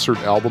concert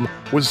album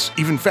was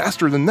even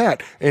faster than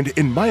that, and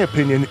in my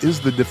opinion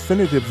is the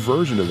definitive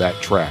version of that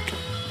track.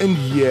 And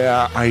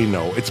yeah, I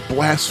know, it's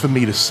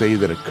blasphemy to say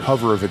that a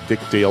cover of a Dick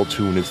Dale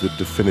tune is the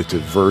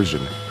definitive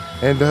version.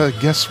 And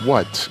guess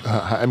what?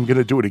 I'm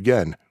gonna do it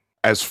again.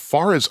 As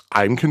far as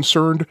I'm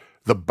concerned,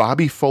 the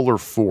Bobby Fuller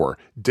 4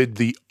 did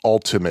the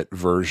ultimate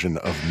version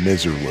of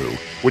Miserlou,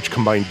 which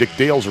combined Dick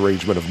Dale's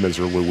arrangement of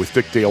Miserlou with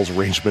Dick Dale's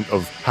arrangement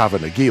of Hava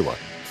Nagila.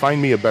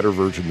 Find me a better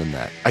version than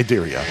that. I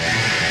dare ya.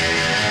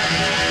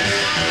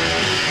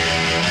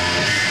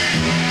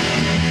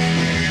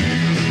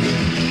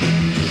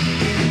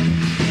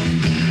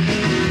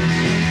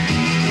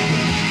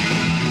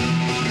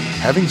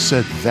 Having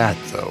said that,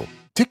 though,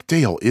 Dick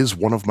Dale is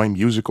one of my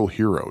musical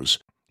heroes.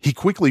 He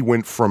quickly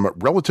went from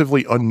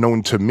relatively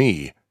unknown to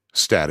me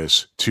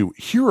status to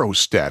hero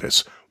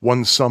status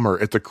one summer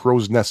at the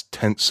Crow's Nest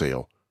tent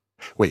sale.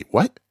 Wait,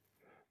 what?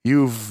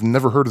 You've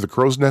never heard of the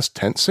Crow's Nest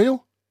tent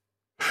sale?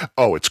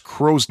 Oh, it's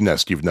Crow's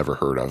Nest you've never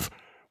heard of.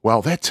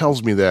 Well, that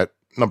tells me that,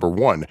 number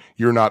one,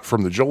 you're not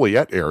from the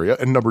Joliet area,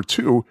 and number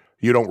two,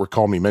 you don't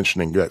recall me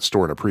mentioning that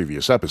store in a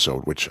previous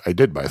episode, which I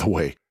did, by the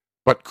way.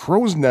 But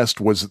Crow's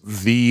Nest was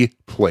the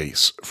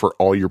place for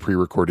all your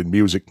pre-recorded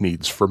music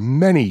needs for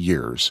many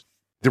years.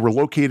 They were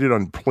located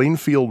on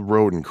Plainfield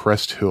Road in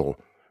Crest Hill.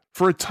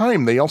 For a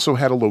time, they also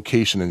had a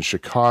location in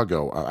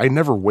Chicago. I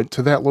never went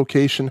to that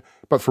location,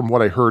 but from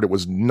what I heard, it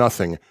was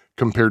nothing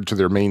compared to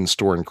their main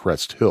store in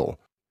Crest Hill.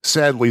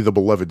 Sadly, the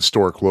beloved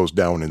store closed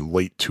down in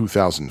late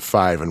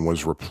 2005 and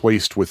was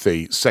replaced with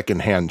a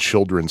secondhand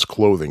children's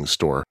clothing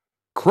store.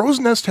 Crow's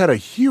Nest had a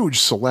huge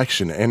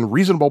selection and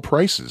reasonable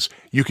prices.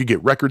 You could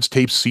get records,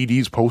 tapes,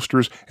 CDs,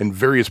 posters, and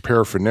various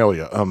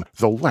paraphernalia,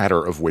 the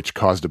latter of which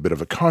caused a bit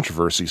of a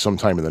controversy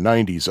sometime in the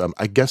 90s.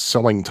 I guess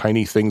selling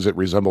tiny things that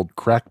resembled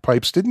crack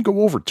pipes didn't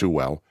go over too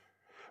well.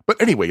 But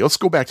anyway, let's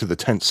go back to the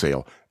tent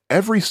sale.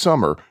 Every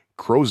summer,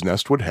 Crow's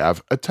Nest would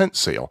have a tent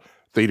sale.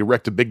 They'd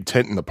erect a big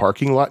tent in the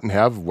parking lot and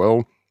have,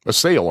 well, a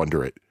sale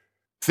under it.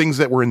 Things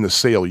that were in the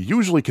sale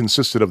usually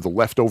consisted of the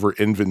leftover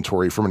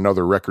inventory from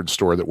another record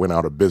store that went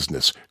out of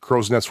business.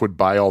 Crow's Nest would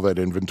buy all that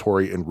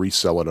inventory and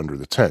resell it under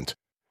the tent.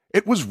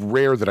 It was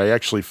rare that I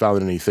actually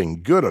found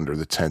anything good under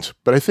the tent,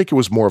 but I think it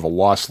was more of a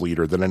loss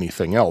leader than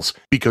anything else,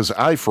 because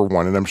I, for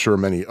one, and I'm sure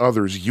many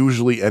others,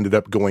 usually ended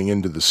up going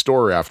into the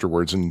store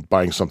afterwards and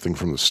buying something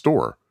from the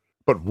store.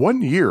 But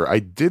one year, I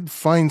did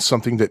find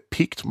something that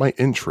piqued my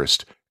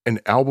interest. An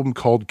album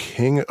called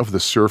King of the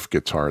Surf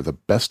Guitar, the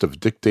best of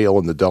Dick Dale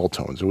and the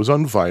Deltones. It was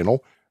on vinyl,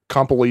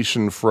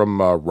 compilation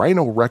from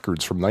Rhino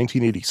Records from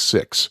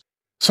 1986.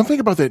 Something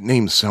about that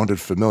name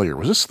sounded familiar.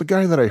 Was this the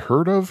guy that I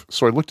heard of?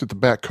 So I looked at the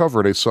back cover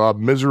and I saw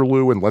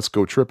Miserlou and Let's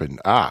Go Trippin'.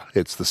 Ah,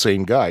 it's the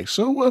same guy,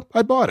 so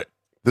I bought it.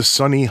 The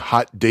sunny,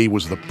 hot day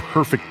was the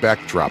perfect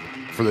backdrop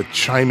for the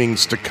chiming,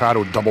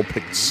 staccato,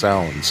 double-picked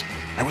sounds.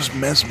 I was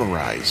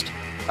mesmerized.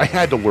 I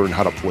had to learn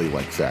how to play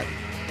like that.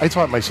 I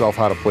taught myself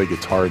how to play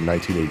guitar in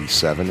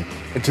 1987,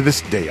 and to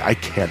this day, I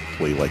can't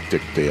play like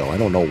Dick Dale. I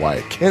don't know why.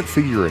 I can't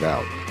figure it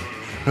out.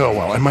 Oh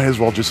well, I might as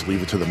well just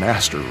leave it to the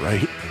master,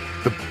 right?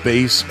 The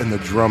bass and the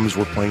drums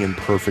were playing in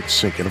perfect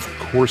sync, and of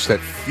course that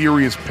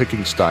furious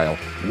picking style.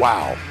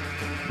 Wow.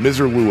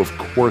 Miserlou, of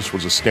course,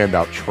 was a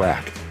standout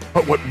track.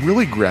 But what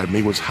really grabbed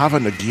me was Hava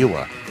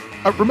Nagila.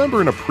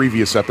 Remember in a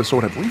previous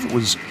episode, I believe it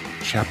was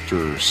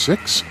Chapter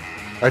 6?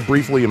 I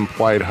briefly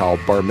implied how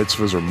bar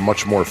mitzvahs are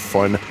much more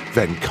fun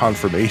than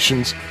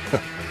confirmations.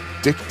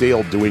 Dick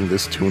Dale doing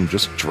this tune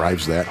just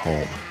drives that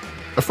home.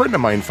 A friend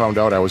of mine found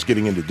out I was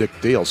getting into Dick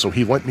Dale, so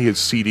he lent me his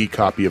CD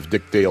copy of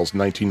Dick Dale's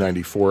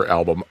 1994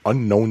 album,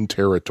 Unknown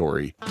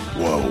Territory.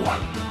 Whoa,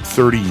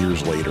 30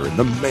 years later, and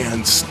the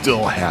man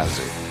still has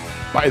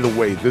it. By the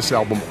way, this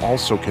album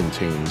also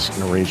contains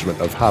an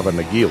arrangement of Hava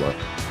Nagila,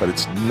 but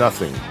it's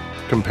nothing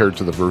compared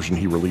to the version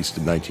he released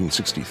in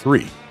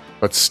 1963.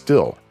 But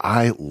still,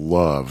 I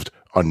loved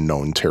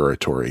Unknown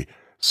Territory.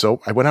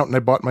 So I went out and I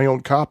bought my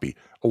own copy,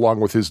 along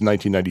with his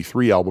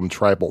 1993 album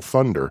Tribal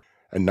Thunder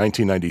and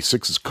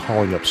 1996's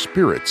Calling Up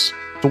Spirits,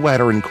 the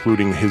latter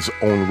including his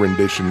own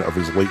rendition of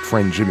his late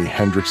friend Jimi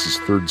Hendrix's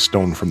Third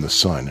Stone from the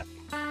Sun.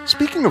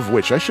 Speaking of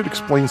which, I should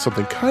explain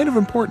something kind of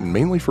important,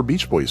 mainly for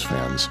Beach Boys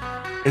fans.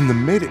 In the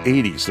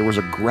mid-'80s, there was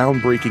a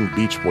groundbreaking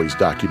Beach Boys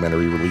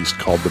documentary released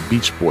called The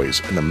Beach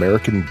Boys, an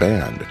American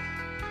Band.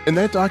 In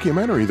that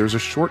documentary, there's a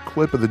short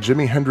clip of the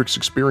Jimi Hendrix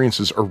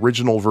Experience's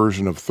original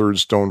version of Third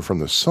Stone from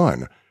the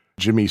Sun.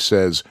 Jimi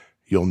says,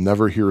 "You'll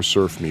never hear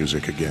surf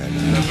music again."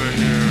 Never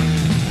hear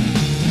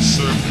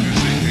surf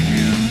music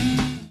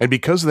again. And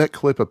because that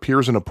clip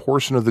appears in a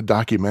portion of the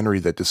documentary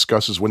that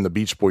discusses when the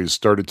Beach Boys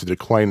started to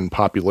decline in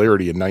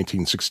popularity in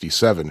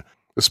 1967,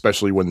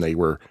 especially when they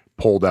were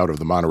pulled out of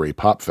the Monterey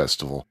Pop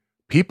Festival,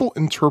 people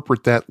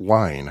interpret that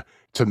line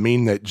to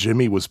mean that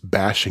Jimi was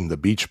bashing the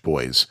Beach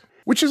Boys.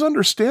 Which is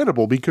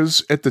understandable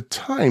because at the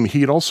time he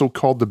had also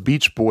called the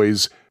Beach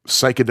Boys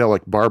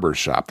Psychedelic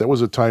Barbershop. That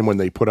was a time when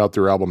they put out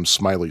their album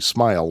Smiley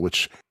Smile,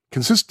 which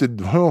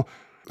consisted, well,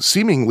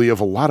 seemingly of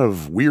a lot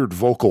of weird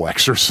vocal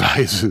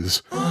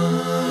exercises.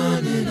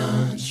 On and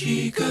on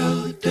she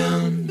go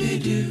down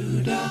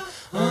be-doo-da.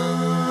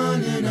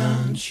 On and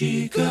on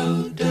she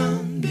go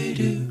down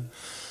be-doo.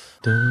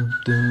 Dum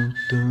dum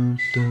dum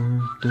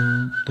dum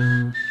dum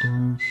dum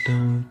dum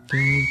dum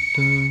dum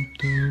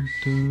dum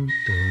dum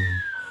dum.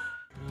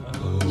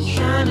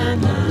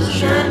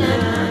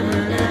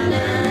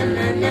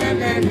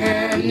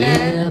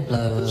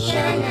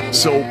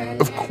 So,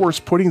 of course,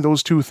 putting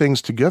those two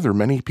things together,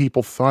 many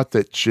people thought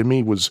that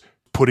Jimi was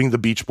putting the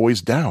Beach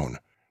Boys down.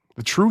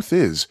 The truth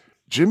is,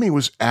 Jimi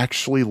was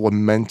actually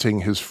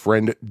lamenting his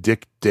friend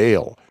Dick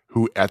Dale,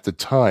 who at the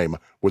time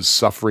was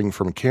suffering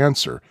from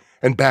cancer.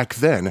 And back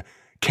then,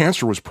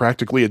 cancer was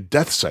practically a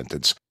death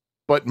sentence.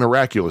 But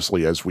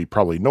miraculously, as we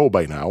probably know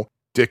by now,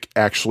 Dick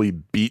actually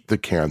beat the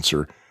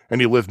cancer, and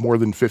he lived more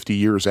than 50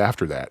 years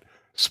after that,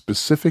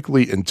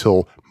 specifically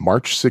until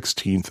March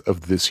 16th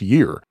of this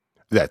year.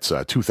 That's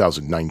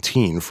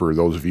 2019 for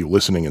those of you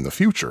listening in the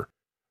future.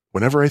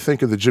 Whenever I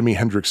think of the Jimi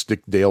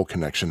Hendrix-Dick Dale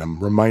connection, I'm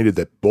reminded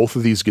that both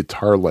of these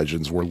guitar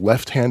legends were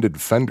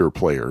left-handed Fender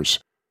players.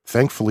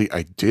 Thankfully,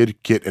 I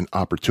did get an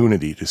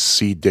opportunity to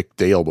see Dick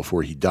Dale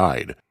before he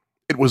died.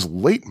 It was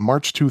late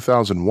March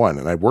 2001,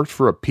 and I worked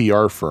for a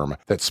PR firm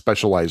that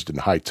specialized in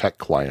high-tech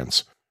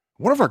clients.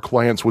 One of our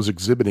clients was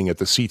exhibiting at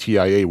the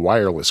CTIA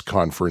Wireless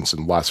Conference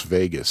in Las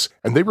Vegas,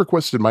 and they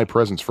requested my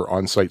presence for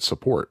on-site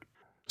support.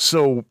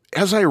 So,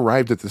 as I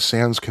arrived at the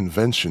Sands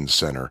Convention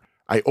Center,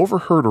 I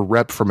overheard a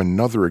rep from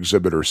another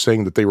exhibitor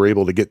saying that they were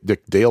able to get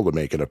Dick Dale to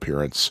make an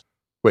appearance.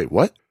 "Wait,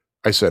 what?"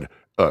 I said,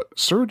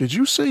 "Sir, did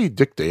you say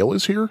Dick Dale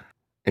is here?"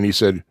 And he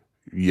said,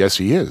 "Yes,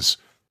 he is."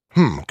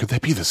 Could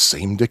that be the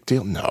same Dick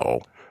Dale?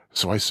 No.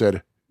 So I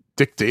said,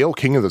 Dick Dale,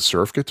 King of the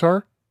Surf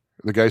Guitar?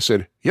 The guy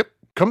said, yep,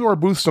 come to our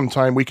booth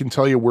sometime, we can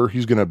tell you where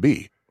he's going to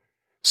be.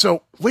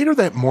 So later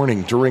that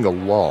morning during a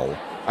lull,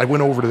 I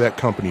went over to that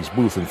company's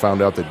booth and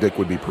found out that Dick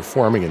would be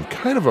performing in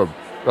kind of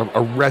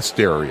a rest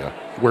area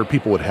where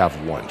people would have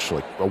lunch,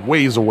 like a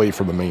ways away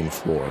from the main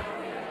floor.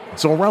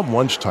 So around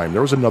lunchtime,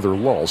 there was another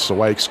lull,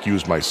 so I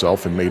excused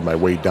myself and made my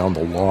way down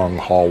the long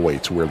hallway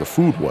to where the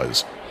food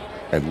was.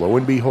 And lo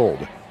and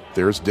behold,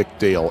 there's Dick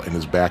Dale and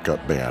his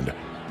backup band,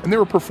 and they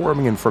were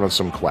performing in front of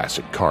some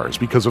classic cars,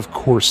 because of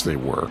course they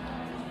were.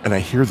 And I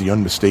hear the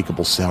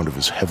unmistakable sound of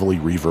his heavily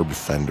reverbed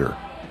Fender.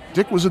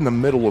 Dick was in the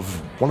middle of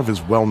one of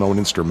his well-known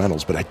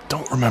instrumentals, but I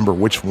don't remember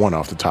which one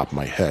off the top of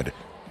my head.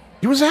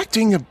 He was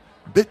acting a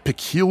bit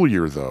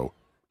peculiar, though.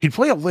 He'd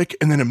play a lick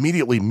and then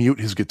immediately mute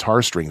his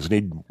guitar strings, and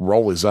he'd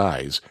roll his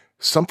eyes.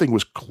 Something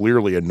was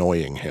clearly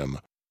annoying him.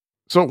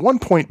 So at one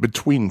point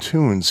between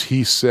tunes,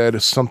 he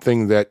said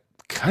something that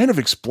kind of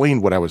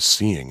explained what I was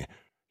seeing.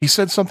 He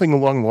said something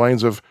along the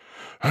lines of,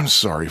 I'm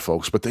sorry,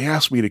 folks, but they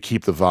asked me to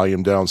keep the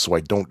volume down so I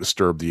don't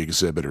disturb the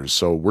exhibitors,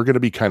 so we're going to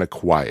be kind of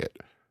quiet.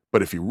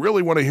 But if you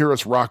really want to hear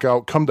us rock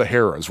out, come to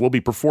Harrah's. We'll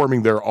be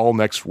performing there all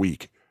next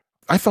week.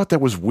 I thought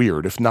that was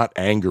weird, if not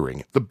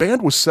angering. The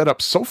band was set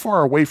up so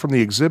far away from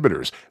the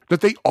exhibitors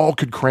that they all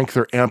could crank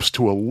their amps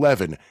to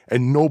 11,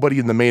 and nobody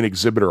in the main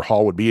exhibitor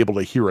hall would be able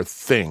to hear a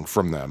thing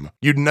from them.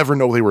 You'd never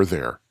know they were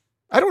there.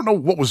 I don't know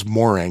what was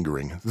more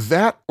angering,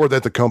 that or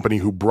that the company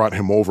who brought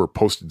him over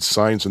posted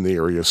signs in the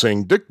area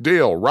saying, Dick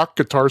Dale, rock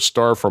guitar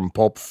star from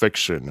Pulp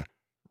Fiction.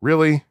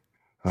 Really?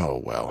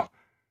 Oh well.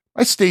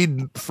 I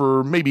stayed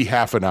for maybe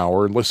half an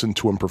hour and listened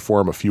to him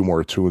perform a few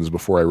more tunes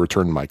before I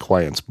returned to my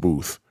client's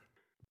booth.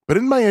 But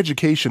in my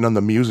education on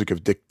the music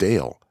of Dick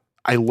Dale,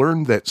 I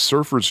learned that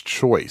Surfer's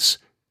Choice,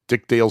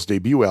 Dick Dale's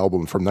debut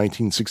album from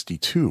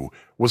 1962,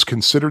 was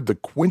considered the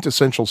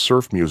quintessential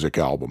surf music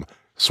album,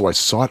 so I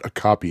sought a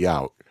copy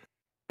out.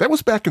 That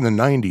was back in the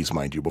 90s,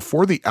 mind you,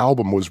 before the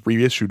album was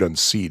reissued on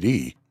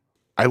CD.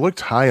 I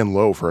looked high and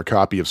low for a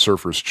copy of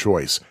Surfer's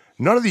Choice.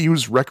 None of the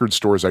used record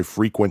stores I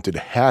frequented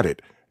had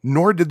it,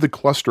 nor did the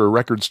cluster of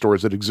record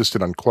stores that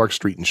existed on Clark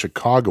Street in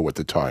Chicago at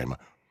the time.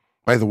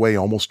 By the way,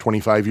 almost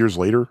 25 years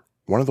later,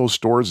 one of those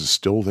stores is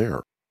still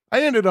there.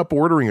 I ended up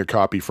ordering a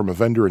copy from a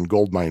vendor in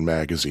Goldmine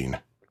magazine.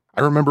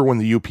 I remember when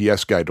the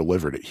UPS guy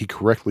delivered it, he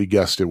correctly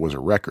guessed it was a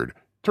record.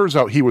 Turns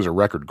out he was a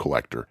record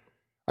collector.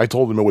 I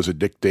told him it was a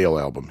Dick Dale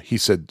album. He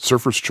said,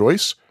 Surfer's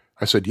Choice?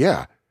 I said,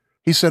 yeah.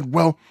 He said,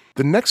 well,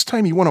 the next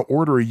time you want to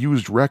order a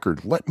used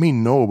record, let me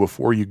know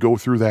before you go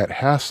through that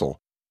hassle.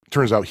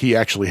 Turns out he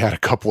actually had a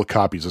couple of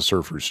copies of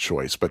Surfer's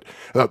Choice, but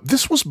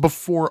this was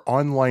before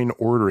online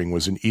ordering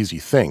was an easy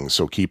thing,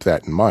 so keep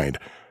that in mind.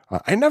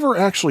 I never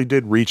actually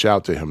did reach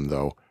out to him,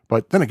 though,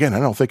 but then again, I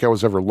don't think I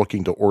was ever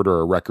looking to order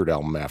a record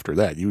album after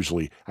that.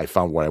 Usually I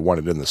found what I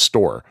wanted in the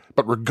store.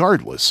 But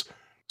regardless,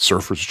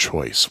 Surfer's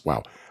Choice,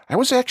 wow. I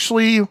was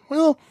actually,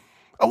 well,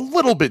 a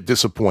little bit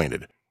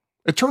disappointed.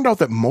 It turned out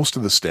that most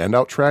of the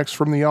standout tracks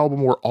from the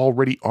album were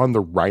already on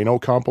the Rhino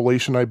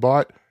compilation I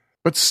bought,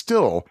 but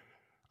still,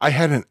 I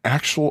had an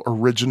actual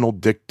original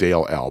Dick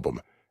Dale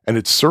album, and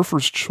it's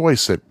Surfer's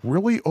Choice that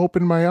really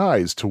opened my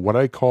eyes to what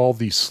I call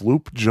the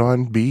Sloop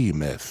John B.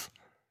 myth.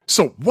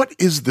 So what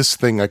is this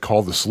thing I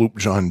call the Sloop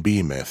John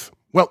B. myth?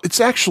 Well,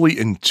 it's actually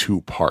in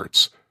two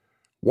parts.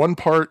 One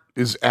part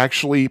is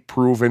actually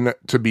proven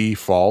to be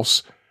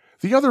false.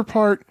 The other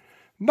part,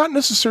 not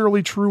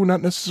necessarily true,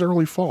 not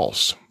necessarily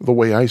false, the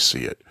way I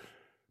see it.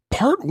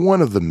 Part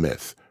one of the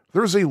myth.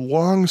 There's a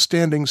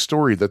long-standing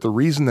story that the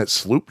reason that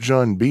Sloop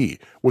John B.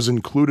 was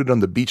included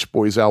on the Beach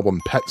Boys album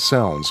Pet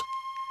Sounds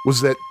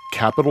was that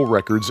Capitol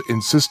Records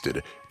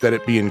insisted that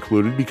it be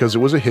included because it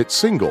was a hit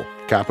single.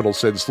 Capitol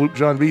said, Sloop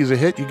John B. is a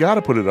hit, you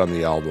gotta put it on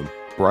the album.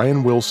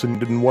 Brian Wilson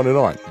didn't want it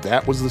on.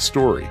 That was the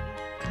story.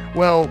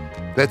 Well,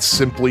 that's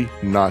simply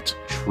not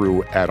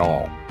true at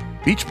all.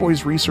 Beach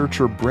Boys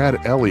researcher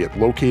Brad Elliott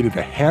located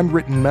a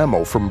handwritten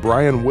memo from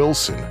Brian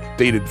Wilson,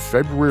 dated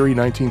February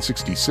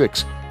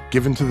 1966,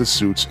 given to the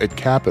Suits at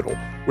Capitol,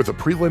 with a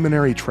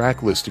preliminary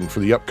track listing for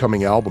the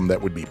upcoming album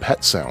that would be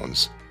Pet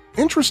Sounds.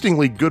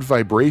 Interestingly, Good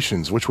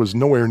Vibrations, which was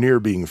nowhere near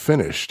being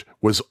finished,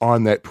 was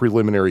on that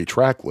preliminary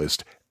track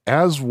list,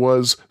 as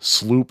was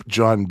Sloop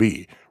John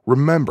B.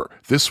 Remember,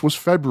 this was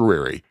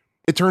February.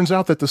 It turns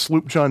out that the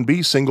Sloop John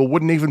B. single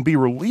wouldn't even be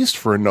released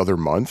for another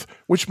month,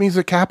 which means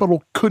that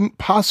Capitol couldn't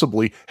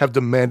possibly have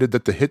demanded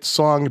that the hit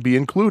song be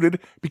included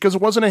because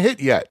it wasn't a hit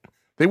yet.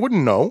 They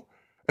wouldn't know.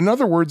 In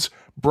other words,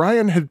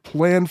 Brian had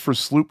planned for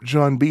Sloop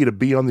John B. to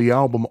be on the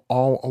album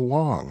all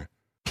along.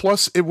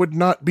 Plus, it would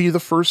not be the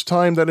first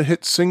time that a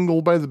hit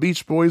single by the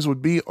Beach Boys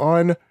would be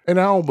on an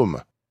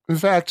album. In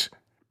fact,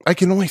 I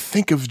can only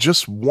think of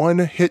just one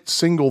hit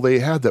single they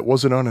had that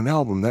wasn't on an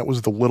album. That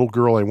was The Little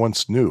Girl I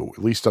Once Knew,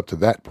 at least up to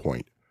that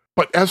point.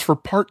 But as for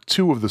part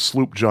two of the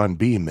Sloop John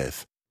B.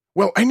 myth,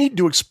 well, I need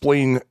to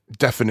explain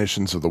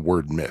definitions of the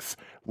word myth.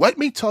 Let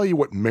me tell you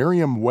what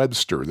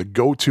Merriam-Webster, the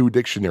go-to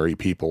dictionary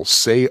people,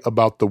 say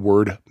about the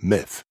word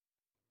myth.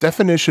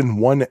 Definition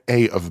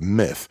 1A of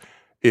myth.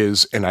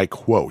 is, and I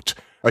quote,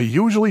 a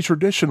usually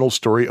traditional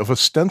story of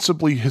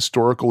ostensibly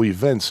historical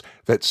events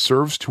that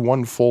serves to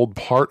unfold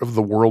part of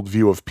the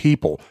worldview of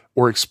people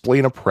or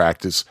explain a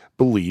practice,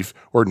 belief,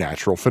 or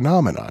natural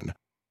phenomenon.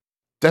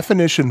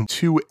 Definition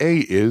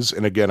 2A is,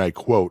 and again I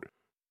quote,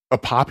 a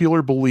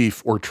popular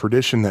belief or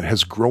tradition that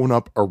has grown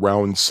up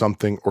around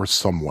something or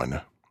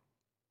someone.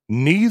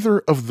 Neither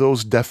of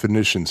those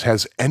definitions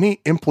has any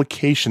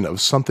implication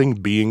of something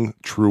being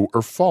true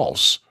or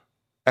false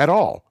at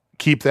all.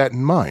 Keep that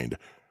in mind.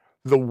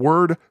 The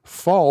word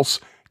false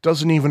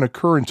doesn't even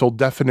occur until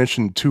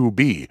definition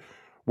 2B,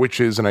 which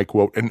is, and I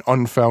quote, an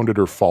unfounded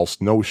or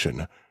false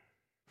notion.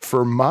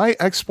 For my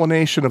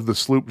explanation of the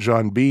Sloop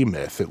John B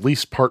myth, at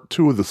least part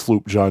 2 of the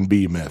Sloop John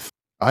B myth,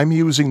 I'm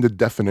using the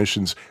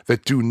definitions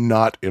that do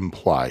not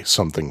imply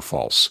something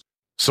false.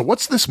 So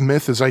what's this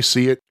myth as I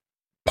see it?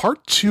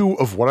 Part 2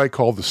 of what I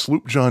call the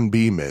Sloop John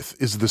B myth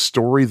is the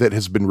story that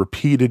has been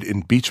repeated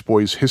in Beach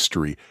Boys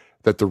history,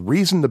 that the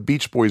reason the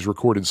Beach Boys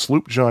recorded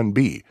Sloop John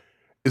B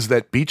is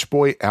that Beach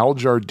Boy Al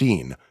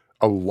Jardine,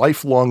 a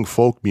lifelong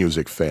folk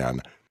music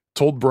fan,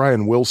 told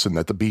Brian Wilson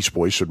that the Beach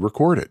Boys should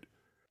record it.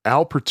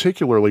 Al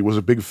particularly was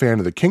a big fan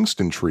of the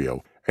Kingston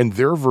Trio, and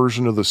their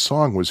version of the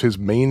song was his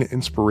main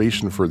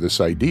inspiration for this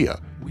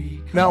idea.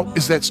 Now,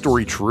 is that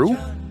story true?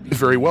 It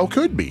very well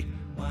could be.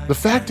 The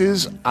fact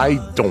is, I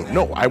don't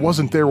know. I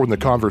wasn't there when the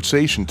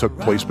conversation took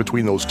place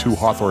between those two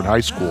Hawthorne High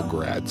School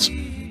grads.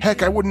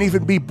 Heck, I wouldn't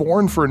even be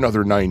born for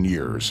another 9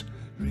 years.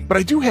 But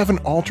I do have an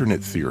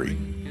alternate theory.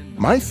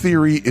 My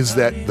theory is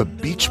that the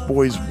Beach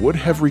Boys would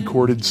have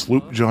recorded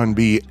Sloop John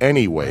B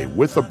anyway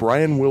with a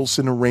Brian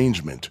Wilson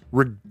arrangement,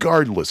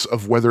 regardless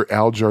of whether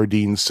Al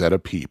Jardine said a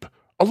peep.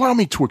 Allow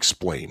me to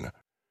explain.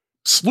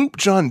 Sloop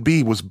John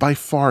B was by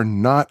far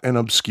not an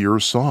obscure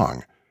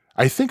song.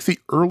 I think the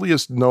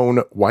earliest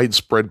known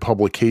widespread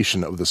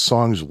publication of the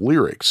song's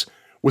lyrics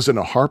was in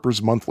a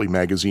Harper's Monthly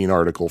magazine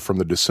article from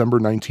the December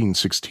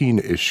 1916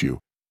 issue.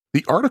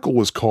 The article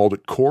was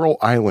called Coral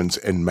Islands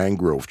and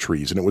Mangrove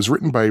Trees, and it was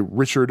written by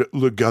Richard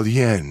Le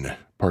Gallien,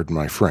 pardon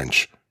my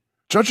French.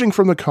 Judging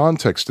from the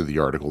context of the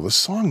article, the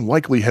song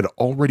likely had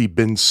already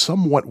been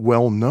somewhat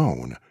well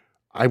known.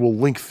 I will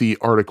link the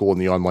article in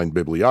the online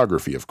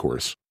bibliography, of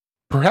course.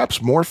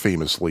 Perhaps more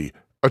famously,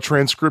 a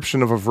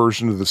transcription of a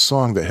version of the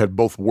song that had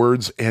both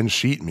words and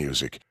sheet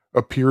music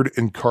appeared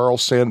in Carl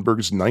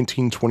Sandburg's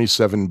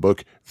 1927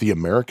 book, The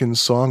American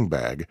Song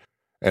Bag,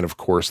 and of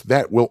course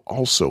that will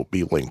also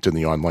be linked in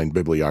the online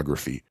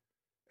bibliography.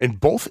 In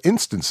both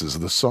instances,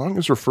 the song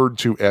is referred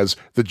to as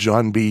the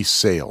John B.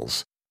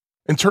 Sails.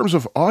 In terms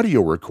of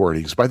audio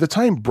recordings, by the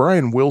time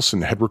Brian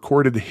Wilson had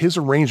recorded his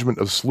arrangement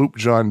of Sloop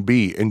John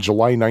B in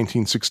July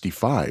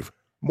 1965,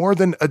 more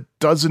than a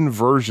dozen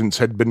versions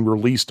had been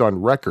released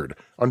on record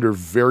under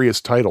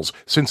various titles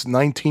since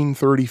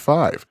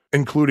 1935,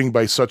 including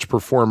by such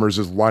performers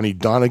as Lonnie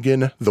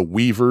Donegan, The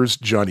Weavers,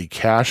 Johnny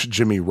Cash,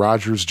 Jimmy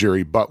Rogers,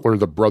 Jerry Butler,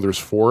 The Brothers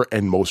Four,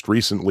 and most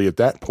recently at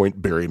that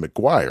point, Barry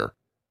McGuire.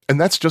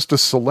 And that's just a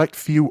select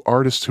few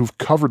artists who've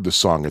covered the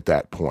song at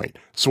that point,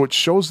 so it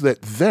shows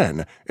that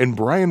then, in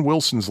Brian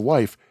Wilson's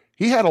life,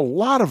 he had a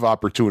lot of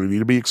opportunity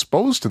to be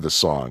exposed to the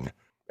song.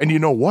 And you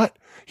know what?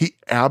 He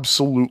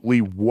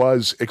absolutely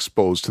was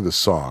exposed to the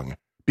song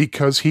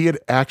because he had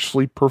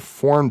actually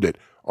performed it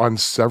on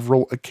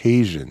several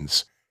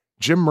occasions.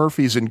 Jim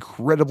Murphy's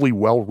incredibly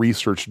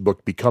well-researched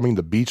book, Becoming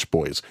the Beach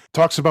Boys,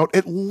 talks about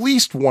at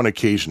least one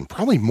occasion,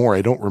 probably more,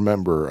 I don't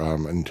remember,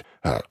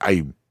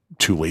 I'm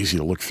too lazy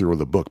to look through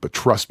the book, but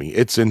trust me,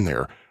 it's in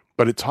there.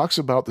 But it talks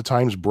about the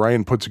times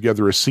Brian put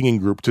together a singing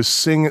group to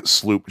sing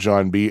Sloop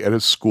John B at a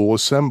school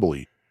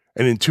assembly.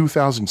 And in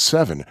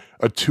 2007,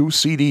 a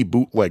 2-CD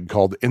bootleg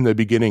called In the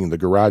Beginning, the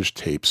Garage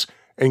Tapes,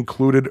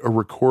 included a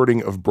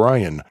recording of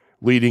Brian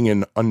leading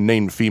an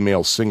unnamed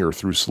female singer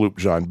through Sloop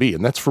John B,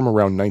 and that's from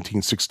around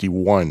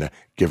 1961,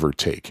 give or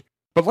take.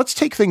 But let's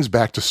take things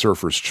back to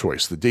Surfer's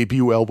Choice, the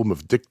debut album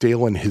of Dick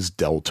Dale and his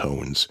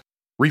Deltones.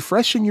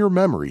 Refreshing your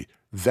memory,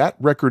 that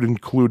record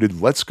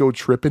included Let's Go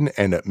Trippin'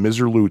 and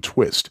Miserlou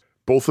Twist,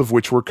 both of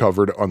which were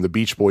covered on the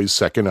Beach Boys'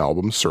 second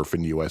album,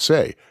 Surfin'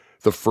 USA,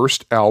 the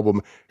first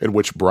album in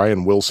which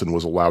Brian Wilson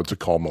was allowed to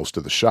call most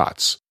of the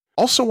shots.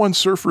 Also on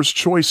Surfer's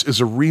Choice is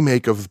a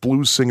remake of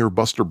blues singer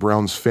Buster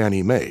Brown's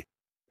Fannie Mae.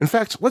 In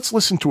fact, let's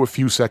listen to a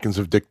few seconds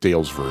of Dick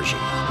Dale's version.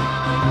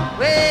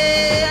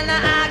 Well,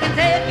 now I can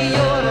take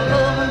your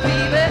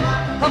loving, baby,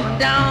 coming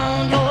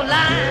down your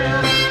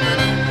line.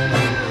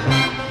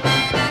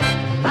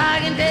 I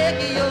can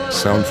take your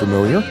Sound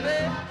familiar?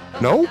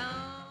 No?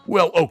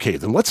 Well, okay,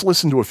 then let's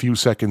listen to a few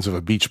seconds of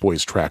a Beach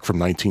Boys track from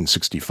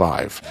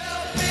 1965.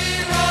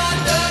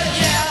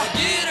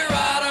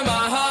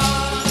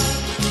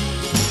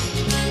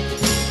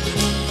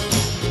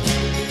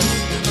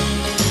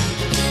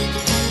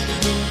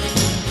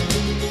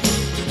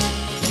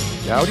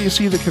 Now do you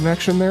see the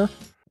connection there?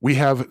 We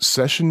have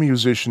session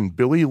musician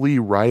Billy Lee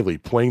Riley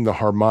playing the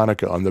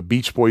harmonica on the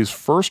Beach Boys'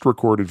 first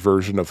recorded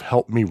version of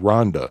Help Me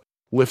Rhonda,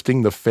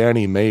 lifting the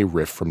Fannie Mae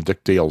riff from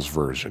Dick Dale's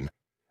version.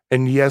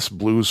 And yes,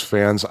 blues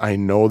fans, I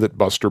know that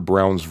Buster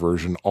Brown's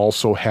version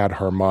also had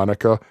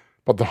harmonica,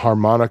 but the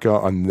harmonica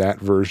on that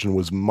version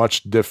was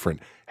much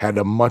different, had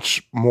a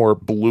much more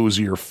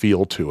bluesier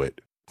feel to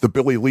it. The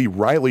Billy Lee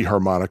Riley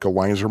harmonica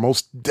lines are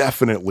most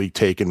definitely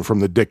taken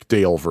from the Dick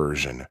Dale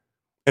version.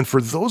 And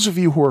for those of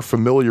you who are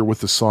familiar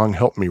with the song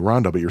Help Me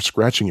Rhonda, but you're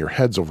scratching your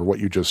heads over what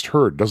you just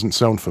heard, doesn't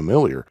sound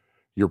familiar,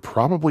 you're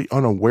probably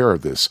unaware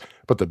of this,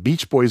 but the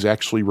Beach Boys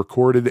actually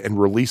recorded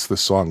and released the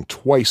song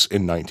twice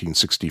in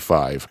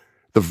 1965.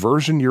 The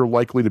version you're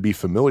likely to be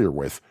familiar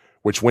with,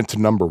 which went to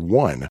number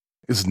 1,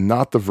 is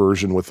not the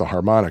version with the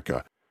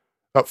harmonica.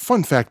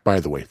 Fun fact, by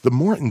the way, the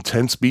more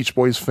intense Beach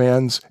Boys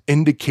fans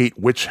indicate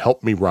which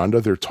Help Me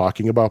Rhonda they're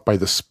talking about by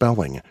the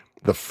spelling.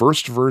 The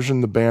first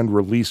version the band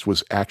released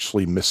was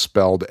actually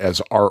misspelled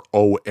as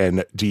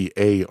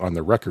R-O-N-D-A on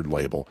the record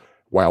label,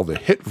 while the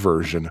hit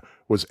version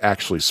was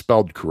actually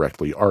spelled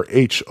correctly,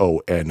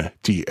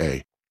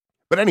 R-H-O-N-D-A.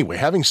 But anyway,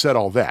 having said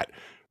all that,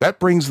 that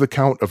brings the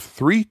count of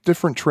 3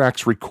 different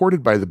tracks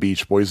recorded by the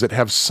Beach Boys that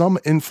have some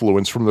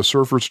influence from the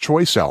Surfer's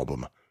Choice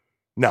album.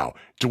 Now,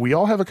 do we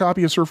all have a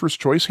copy of Surfer's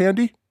Choice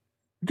handy?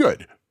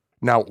 Good.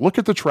 Now, look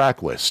at the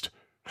track list.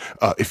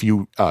 If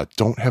you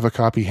don't have a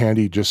copy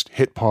handy, just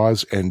hit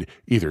pause and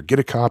either get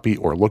a copy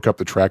or look up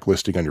the track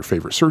listing on your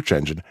favorite search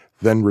engine,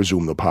 then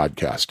resume the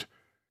podcast.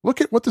 Look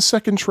at what the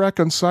second track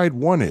on side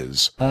 1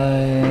 is.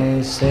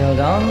 I sailed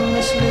on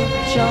the sloop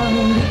John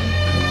B,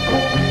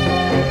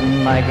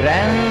 my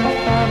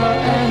grandfather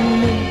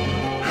and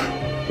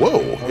me.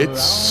 Whoa,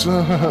 it's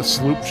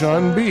Sloop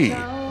John B.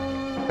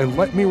 And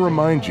let me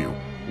remind you,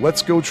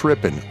 Let's Go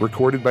Trippin',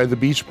 recorded by the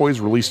Beach Boys,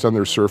 released on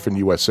their Surfin'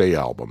 USA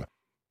album.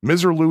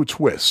 Miserlou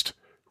Twist,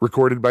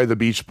 recorded by the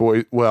Beach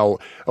Boys.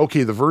 Well,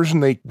 okay, the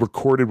version they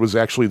recorded was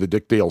actually the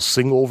Dick Dale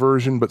single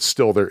version, but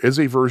still, there is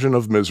a version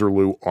of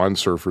Miserlou on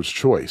Surfer's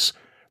Choice.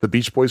 The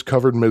Beach Boys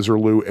covered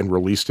Miserlou and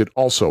released it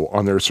also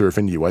on their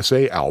Surfin'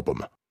 USA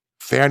album.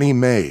 Fannie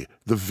Mae,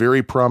 the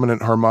very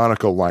prominent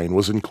harmonica line,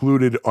 was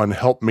included on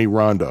Help Me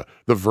Rhonda,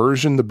 the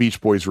version the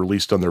Beach Boys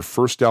released on their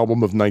first album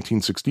of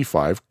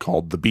 1965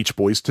 called The Beach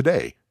Boys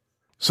Today.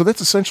 So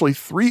that's essentially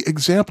 3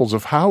 examples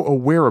of how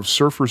aware of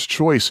Surfer's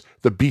Choice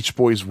the Beach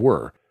Boys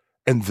were.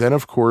 And then,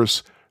 of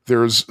course,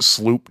 there's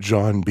Sloop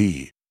John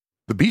B.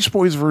 The Beach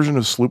Boys version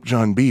of Sloop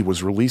John B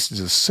was released as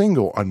a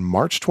single on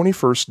March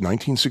 21st,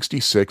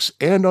 1966,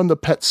 and on the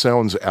Pet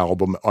Sounds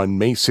album on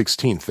May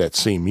 16th that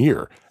same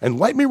year. And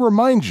let me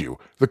remind you,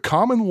 the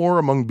common lore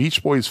among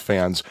Beach Boys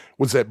fans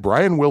was that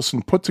Brian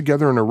Wilson put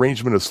together an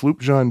arrangement of Sloop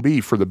John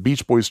B for the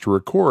Beach Boys to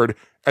record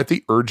at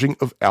the urging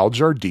of Al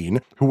Jardine,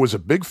 who was a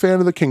big fan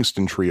of the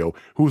Kingston Trio,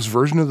 whose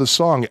version of the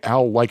song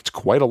Al liked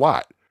quite a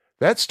lot.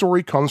 That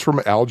story comes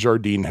from Al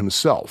Jardine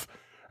himself,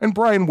 and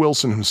Brian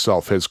Wilson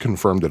himself has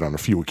confirmed it on a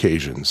few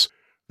occasions.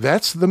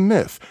 That's the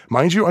myth.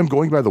 Mind you, I'm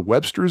going by the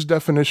Webster's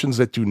definitions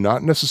that do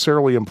not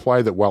necessarily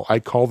imply that while I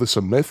call this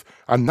a myth,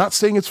 I'm not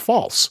saying it's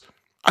false.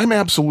 I'm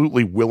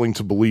absolutely willing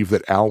to believe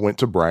that Al went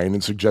to Brian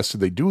and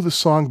suggested they do the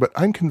song, but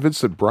I'm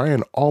convinced that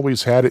Brian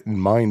always had it in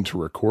mind to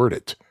record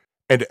it.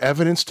 And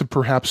evidence to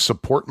perhaps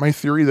support my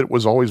theory that it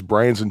was always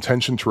Brian's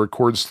intention to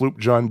record Sloop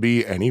John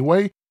B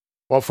anyway?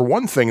 Well, for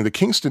one thing, the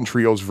Kingston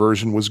Trio's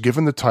version was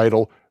given the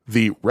title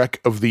The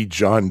Wreck of the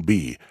John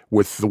B,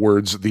 with the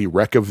words The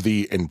Wreck of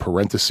the in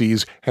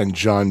parentheses and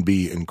John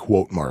B in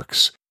quote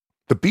marks.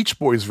 The Beach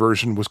Boys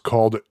version was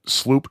called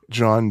Sloop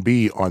John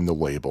B on the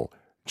label,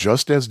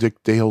 just as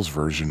Dick Dale's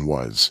version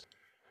was.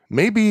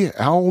 Maybe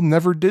Al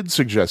never did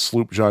suggest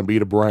Sloop John B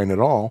to Brian at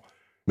all.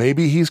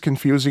 Maybe he's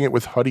confusing it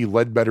with Huddy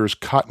Ledbetter's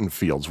Cotton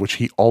Fields, which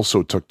he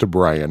also took to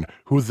Brian,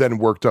 who then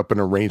worked up an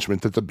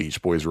arrangement that the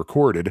Beach Boys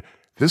recorded,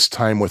 this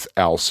time with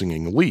Al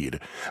singing lead.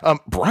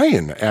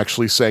 Brian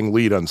actually sang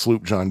lead on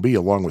Sloop John B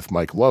along with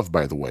Mike Love,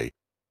 by the way.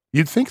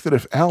 You'd think that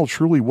if Al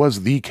truly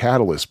was the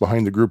catalyst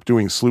behind the group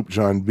doing Sloop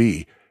John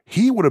B,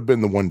 he would have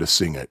been the one to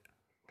sing it.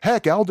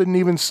 Heck, Al didn't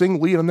even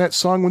sing lead on that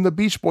song when the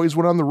Beach Boys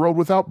went on the road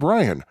without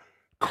Brian.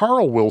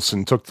 Carl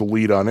Wilson took the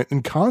lead on it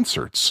in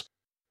concerts.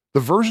 The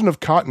version of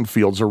Cotton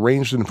Fields,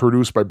 arranged and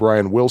produced by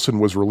Brian Wilson,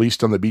 was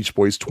released on the Beach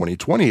Boys'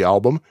 2020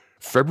 album,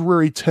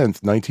 February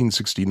 10th,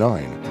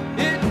 1969.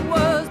 It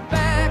was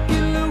back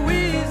in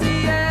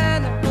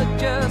Louisiana, but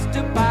just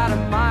about a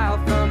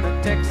mile from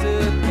the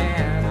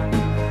Texarkana,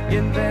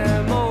 in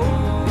them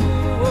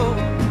old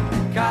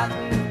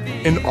cotton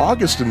fields. In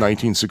August of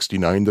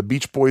 1969, the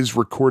Beach Boys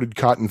recorded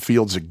Cotton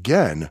Fields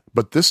again,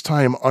 but this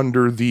time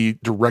under the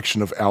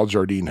direction of Al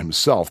Jardine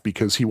himself,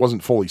 because he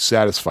wasn't fully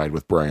satisfied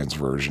with Brian's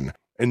version.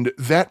 And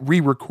that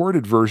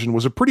re-recorded version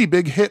was a pretty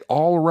big hit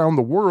all around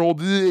the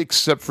world,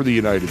 except for the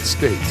United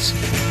States.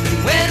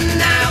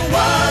 When I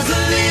was a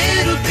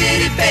little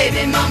bitty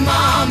baby, my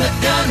mama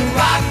done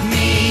rocked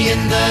me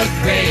in the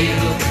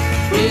cradle,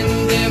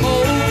 in them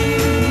old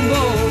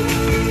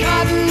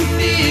cotton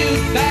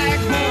fields back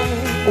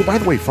home. Oh, by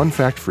the way, fun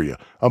fact for you.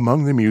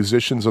 Among the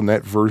musicians on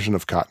that version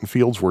of Cotton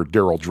Fields were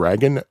Daryl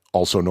Dragon,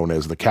 also known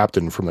as the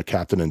Captain from The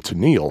Captain and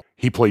Tennille.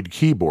 He played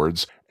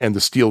keyboards, and the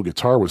steel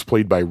guitar was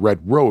played by Red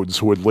Rhodes,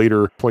 who would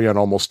later play on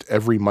almost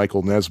every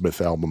Michael Nesmith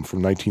album from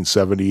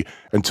 1970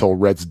 until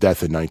Red's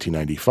death in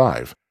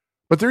 1995.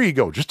 But there you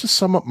go, just to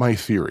sum up my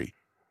theory.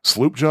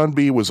 Sloop John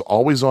B. was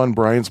always on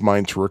Brian's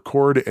mind to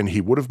record, and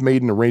he would have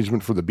made an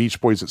arrangement for the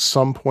Beach Boys at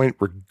some point,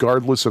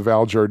 regardless of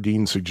Al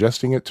Jardine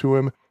suggesting it to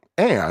him,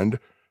 and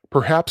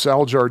perhaps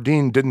Al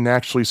Jardine didn't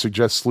actually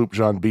suggest Sloop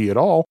John B. at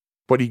all,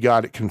 but he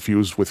got it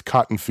confused with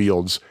Cotton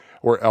Fields,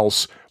 or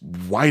else,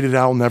 why did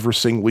Al never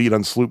sing lead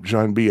on Sloop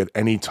John B. at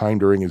any time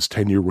during his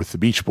tenure with the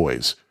Beach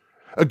Boys?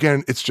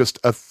 Again, it's just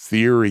a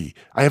theory.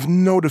 I have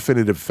no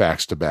definitive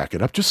facts to back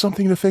it up, just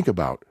something to think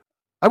about.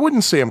 I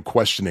wouldn't say I'm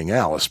questioning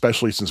Al,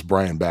 especially since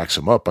Brian backs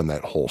him up on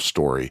that whole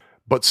story,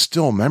 but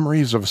still,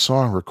 memories of a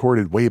song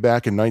recorded way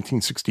back in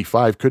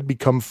 1965 could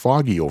become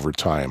foggy over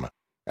time.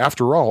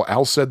 After all,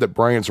 Al said that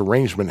Brian's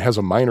arrangement has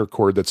a minor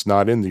chord that's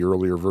not in the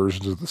earlier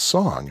versions of the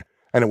song.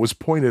 And it was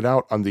pointed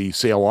out on the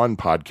Sail On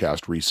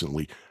podcast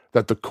recently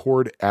that the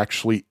chord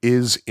actually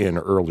is in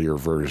earlier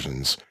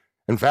versions.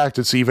 In fact,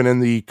 it's even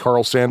in the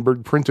Carl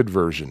Sandburg printed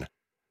version.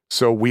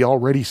 So we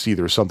already see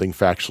there's something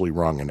factually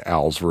wrong in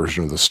Al's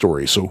version of the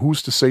story, so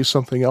who's to say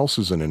something else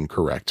isn't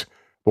incorrect?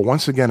 But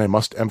once again, I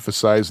must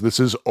emphasize this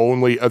is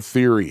only a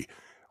theory.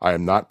 I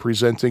am not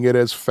presenting it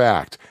as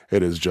fact.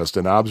 It is just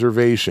an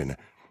observation.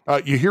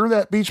 You hear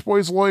that, Beach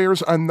Boys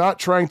lawyers? I'm not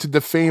trying to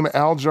defame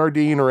Al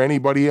Jardine or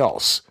anybody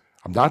else.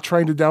 I'm not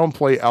trying to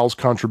downplay Al's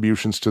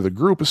contributions to the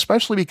group,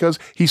 especially because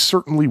he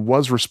certainly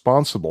was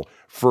responsible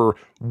for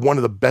one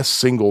of the best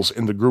singles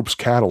in the group's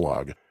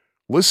catalog.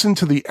 Listen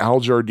to the Al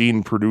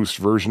Jardine-produced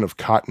version of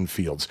Cotton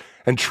Fields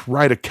and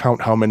try to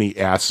count how many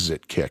asses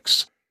it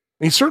kicks.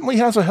 And he certainly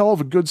has a hell of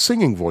a good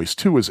singing voice,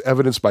 too, as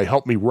evidenced by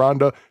Help Me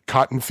Rhonda,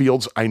 Cotton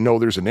Fields, I Know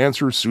There's an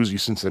Answer, Susie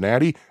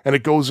Cincinnati, and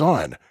it goes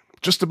on.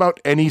 Just about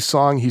any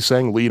song he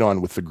sang lead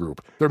on with the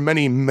group. There are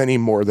many, many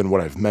more than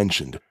what I've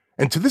mentioned.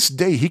 And to this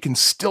day, he can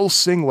still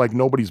sing like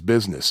nobody's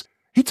business.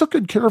 He took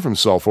good care of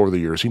himself over the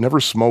years. He never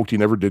smoked, he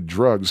never did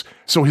drugs,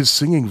 so his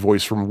singing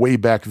voice from way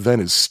back then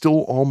is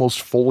still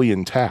almost fully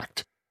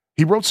intact.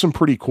 He wrote some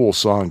pretty cool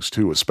songs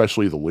too,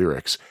 especially the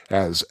lyrics,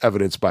 as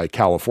evidenced by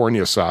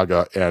California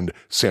Saga and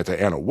Santa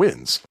Ana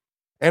Winds.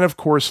 And of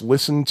course,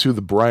 listen to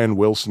the Brian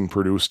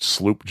Wilson-produced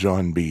Sloop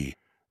John B.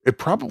 It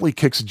probably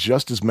kicks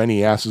just as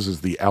many asses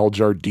as the Al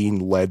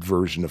Jardine-led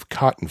version of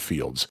Cotton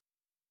Fields,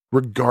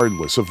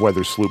 regardless of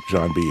whether Sloop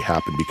John B.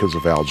 happened because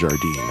of Al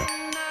Jardine.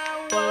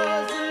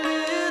 I was a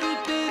little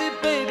bitty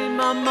baby,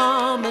 my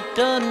mama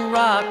done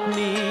rocked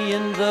me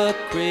in the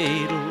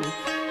cradle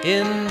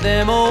in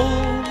them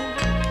old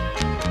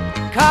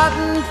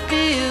cotton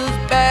fields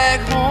back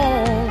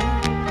home.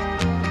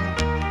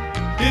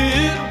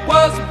 It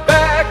was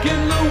back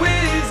in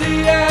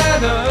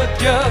Louisiana,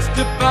 just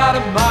about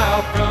a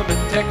mile from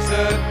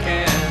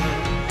Texarkana,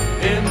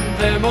 in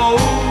them old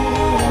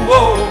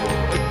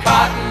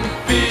cotton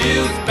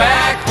fields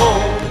back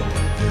home.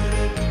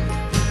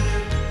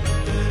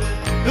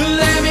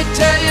 Let me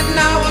tell you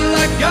now, well,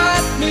 I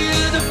got me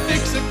to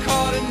fix a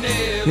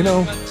cardinal. You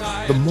know,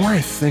 the more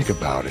I think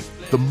about it,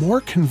 the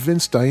more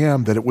convinced I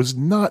am that it was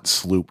not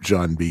Sloop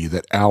John B.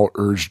 that Al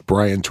urged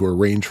Brian to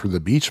arrange for the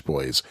Beach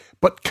Boys,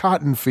 but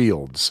Cotton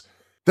Fields.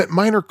 That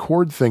minor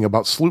chord thing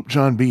about Sloop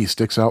John B.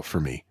 sticks out for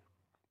me.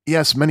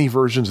 Yes, many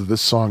versions of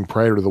this song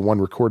prior to the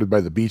one recorded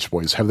by the Beach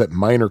Boys have that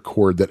minor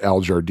chord that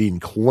Al Jardine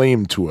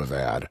claimed to have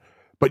had.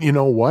 But you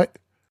know what?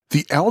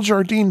 The Al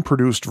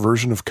Jardine-produced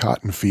version of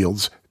Cotton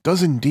Fields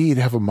does indeed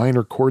have a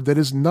minor chord that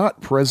is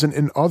not present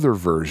in other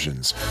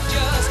versions,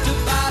 Just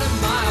about a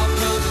mile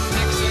from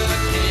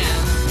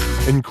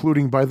Texarkana,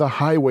 including by the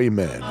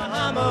Highwaymen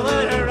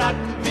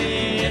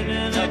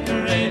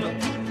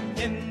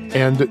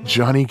and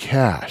Johnny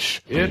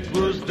Cash. It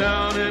was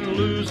down in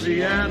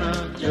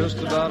Louisiana, just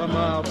about a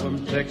mile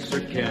from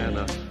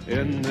Texarkana,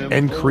 in them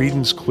And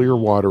Creedence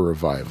Clearwater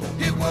Revival.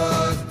 It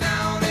was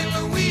down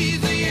in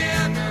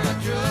Louisiana,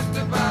 just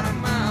about a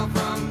mile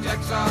from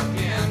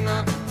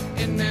Texarkana,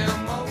 in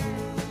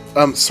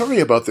them Sorry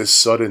about this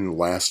sudden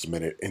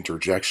last-minute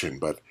interjection,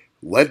 but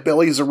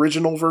Leadbelly's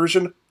original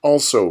version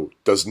also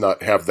does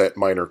not have that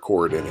minor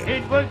chord in it.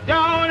 It was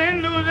down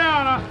in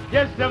Louisiana,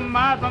 just a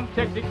mile from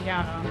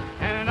Texarkana,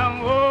 and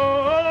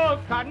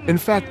cotton. In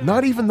fact,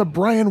 not even the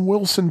Brian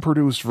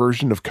Wilson-produced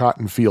version of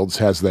Cotton Fields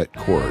has that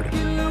chord.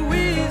 in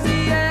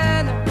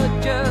Louisiana,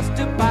 but just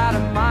about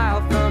a mile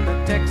from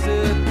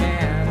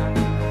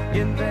Texarkana,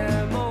 in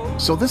them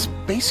old. So this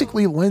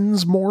basically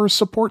lends more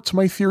support to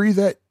my theory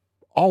that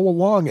all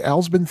along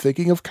Al's been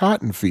thinking of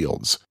Cotton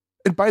Fields.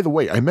 And by the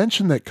way, I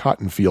mentioned that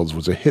Cotton Fields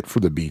was a hit for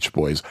the Beach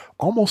Boys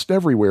almost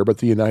everywhere but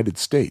the United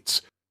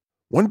States.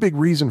 One big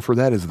reason for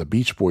that is the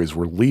Beach Boys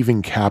were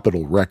leaving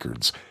Capitol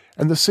Records,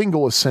 and the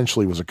single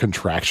essentially was a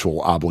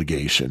contractual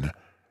obligation.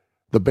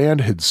 The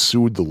band had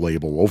sued the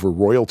label over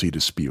royalty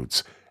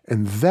disputes,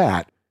 and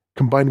that,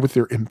 combined with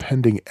their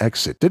impending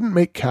exit, didn't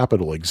make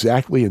Capitol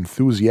exactly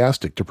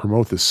enthusiastic to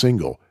promote the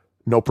single.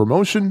 No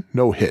promotion,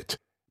 no hit.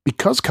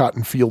 Because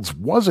Cotton Fields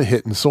was a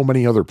hit in so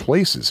many other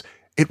places,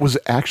 It was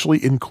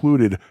actually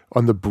included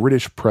on the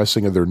British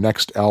pressing of their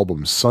next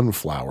album,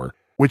 Sunflower,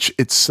 which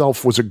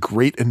itself was a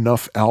great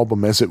enough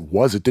album as it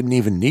was. It didn't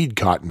even need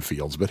Cotton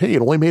Fields, but hey,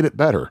 it only made it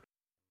better.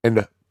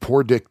 And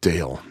poor Dick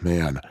Dale,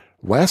 man.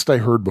 Last I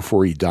heard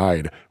before he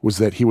died was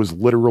that he was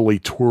literally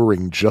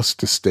touring just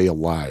to stay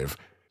alive,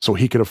 so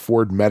he could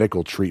afford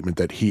medical treatment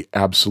that he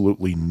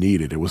absolutely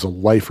needed. It was a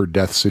life or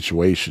death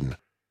situation.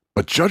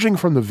 But judging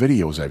from the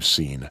videos I've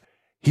seen,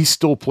 he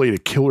still played a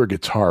killer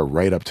guitar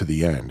right up to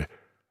the end.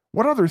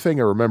 One other thing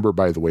I remember,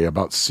 by the way,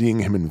 about seeing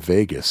him in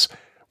Vegas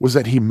was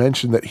that he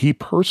mentioned that he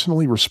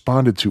personally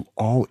responded to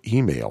all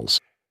emails.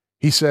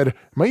 He said,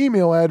 "My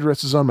email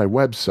address is on my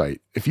website.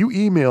 If you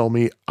email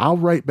me, I'll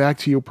write back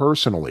to you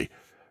personally.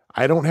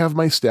 I don't have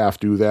my staff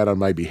do that on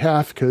my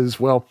behalf because,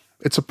 well,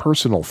 it's a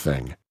personal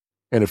thing.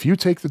 And if you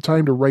take the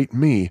time to write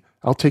me,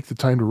 I'll take the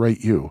time to write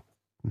you."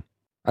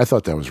 I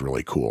thought that was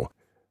really cool.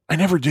 I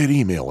never did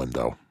email him,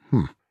 though.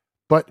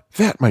 But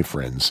that, my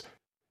friends,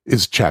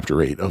 is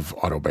Chapter 8 of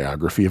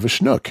Autobiography of a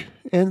Schnook.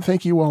 And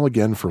thank you all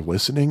again for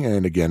listening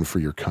and again for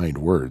your kind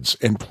words.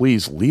 And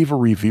please leave a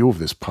review of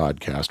this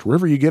podcast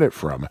wherever you get it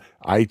from,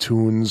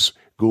 iTunes,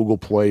 Google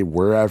Play,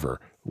 wherever.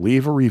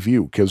 Leave a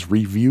review because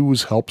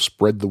reviews help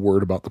spread the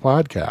word about the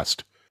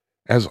podcast.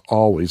 As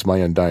always, my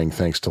undying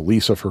thanks to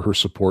Lisa for her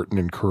support and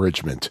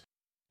encouragement.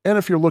 And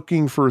if you're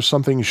looking for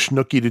something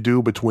schnooky to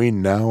do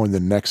between now and the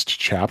next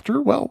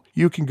chapter, well,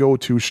 you can go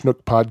to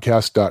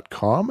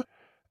schnookpodcast.com.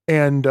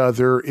 And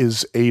there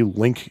is a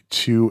link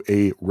to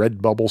a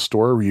Redbubble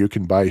store where you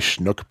can buy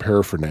Schnook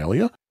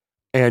paraphernalia.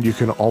 And you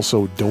can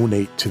also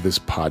donate to this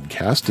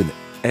podcast, and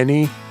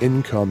any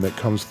income that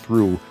comes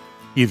through,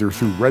 either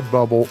through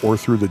Redbubble or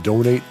through the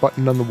donate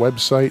button on the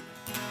website,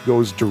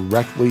 goes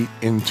directly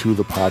into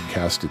the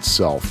podcast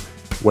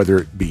itself, whether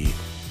it be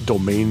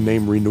domain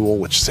name renewal,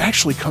 which is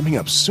actually coming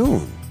up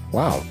soon.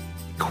 Wow.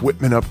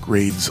 Equipment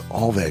upgrades,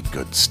 all that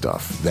good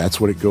stuff.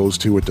 That's what it goes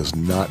to. It does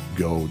not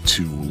go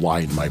to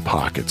line my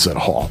pockets at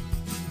all.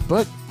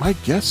 But I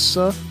guess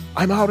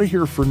I'm out of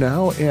here for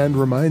now, and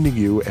reminding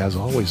you, as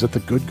always, that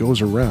the good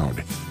goes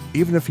around.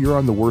 Even if you're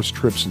on the worst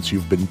trip since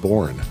you've been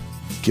born.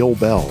 Gil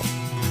Bell.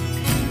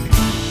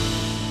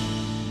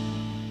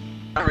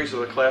 Memories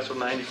of the class of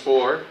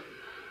 94.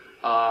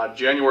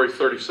 January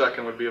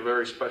 32nd would be a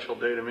very special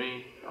day to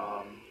me.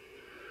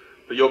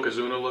 The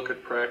Yokozuna look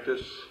at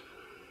practice.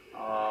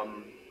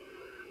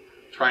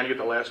 Trying to get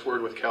the last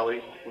word with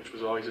Kelly, which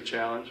was always a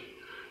challenge.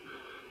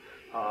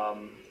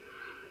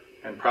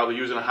 And probably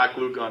using a hot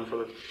glue gun for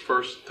the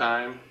first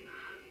time,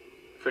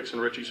 fixing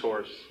Richie's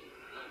horse.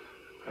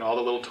 And all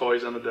the little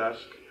toys on the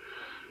desk.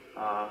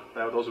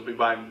 Those would be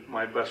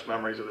my best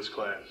memories of this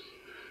class.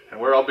 And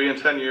where I'll be in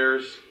 10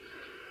 years,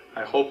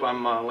 I hope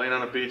I'm laying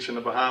on a beach in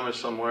the Bahamas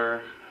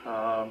somewhere,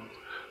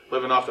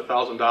 living off the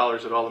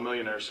 $1,000 that all the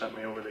millionaires sent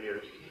me over the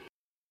years.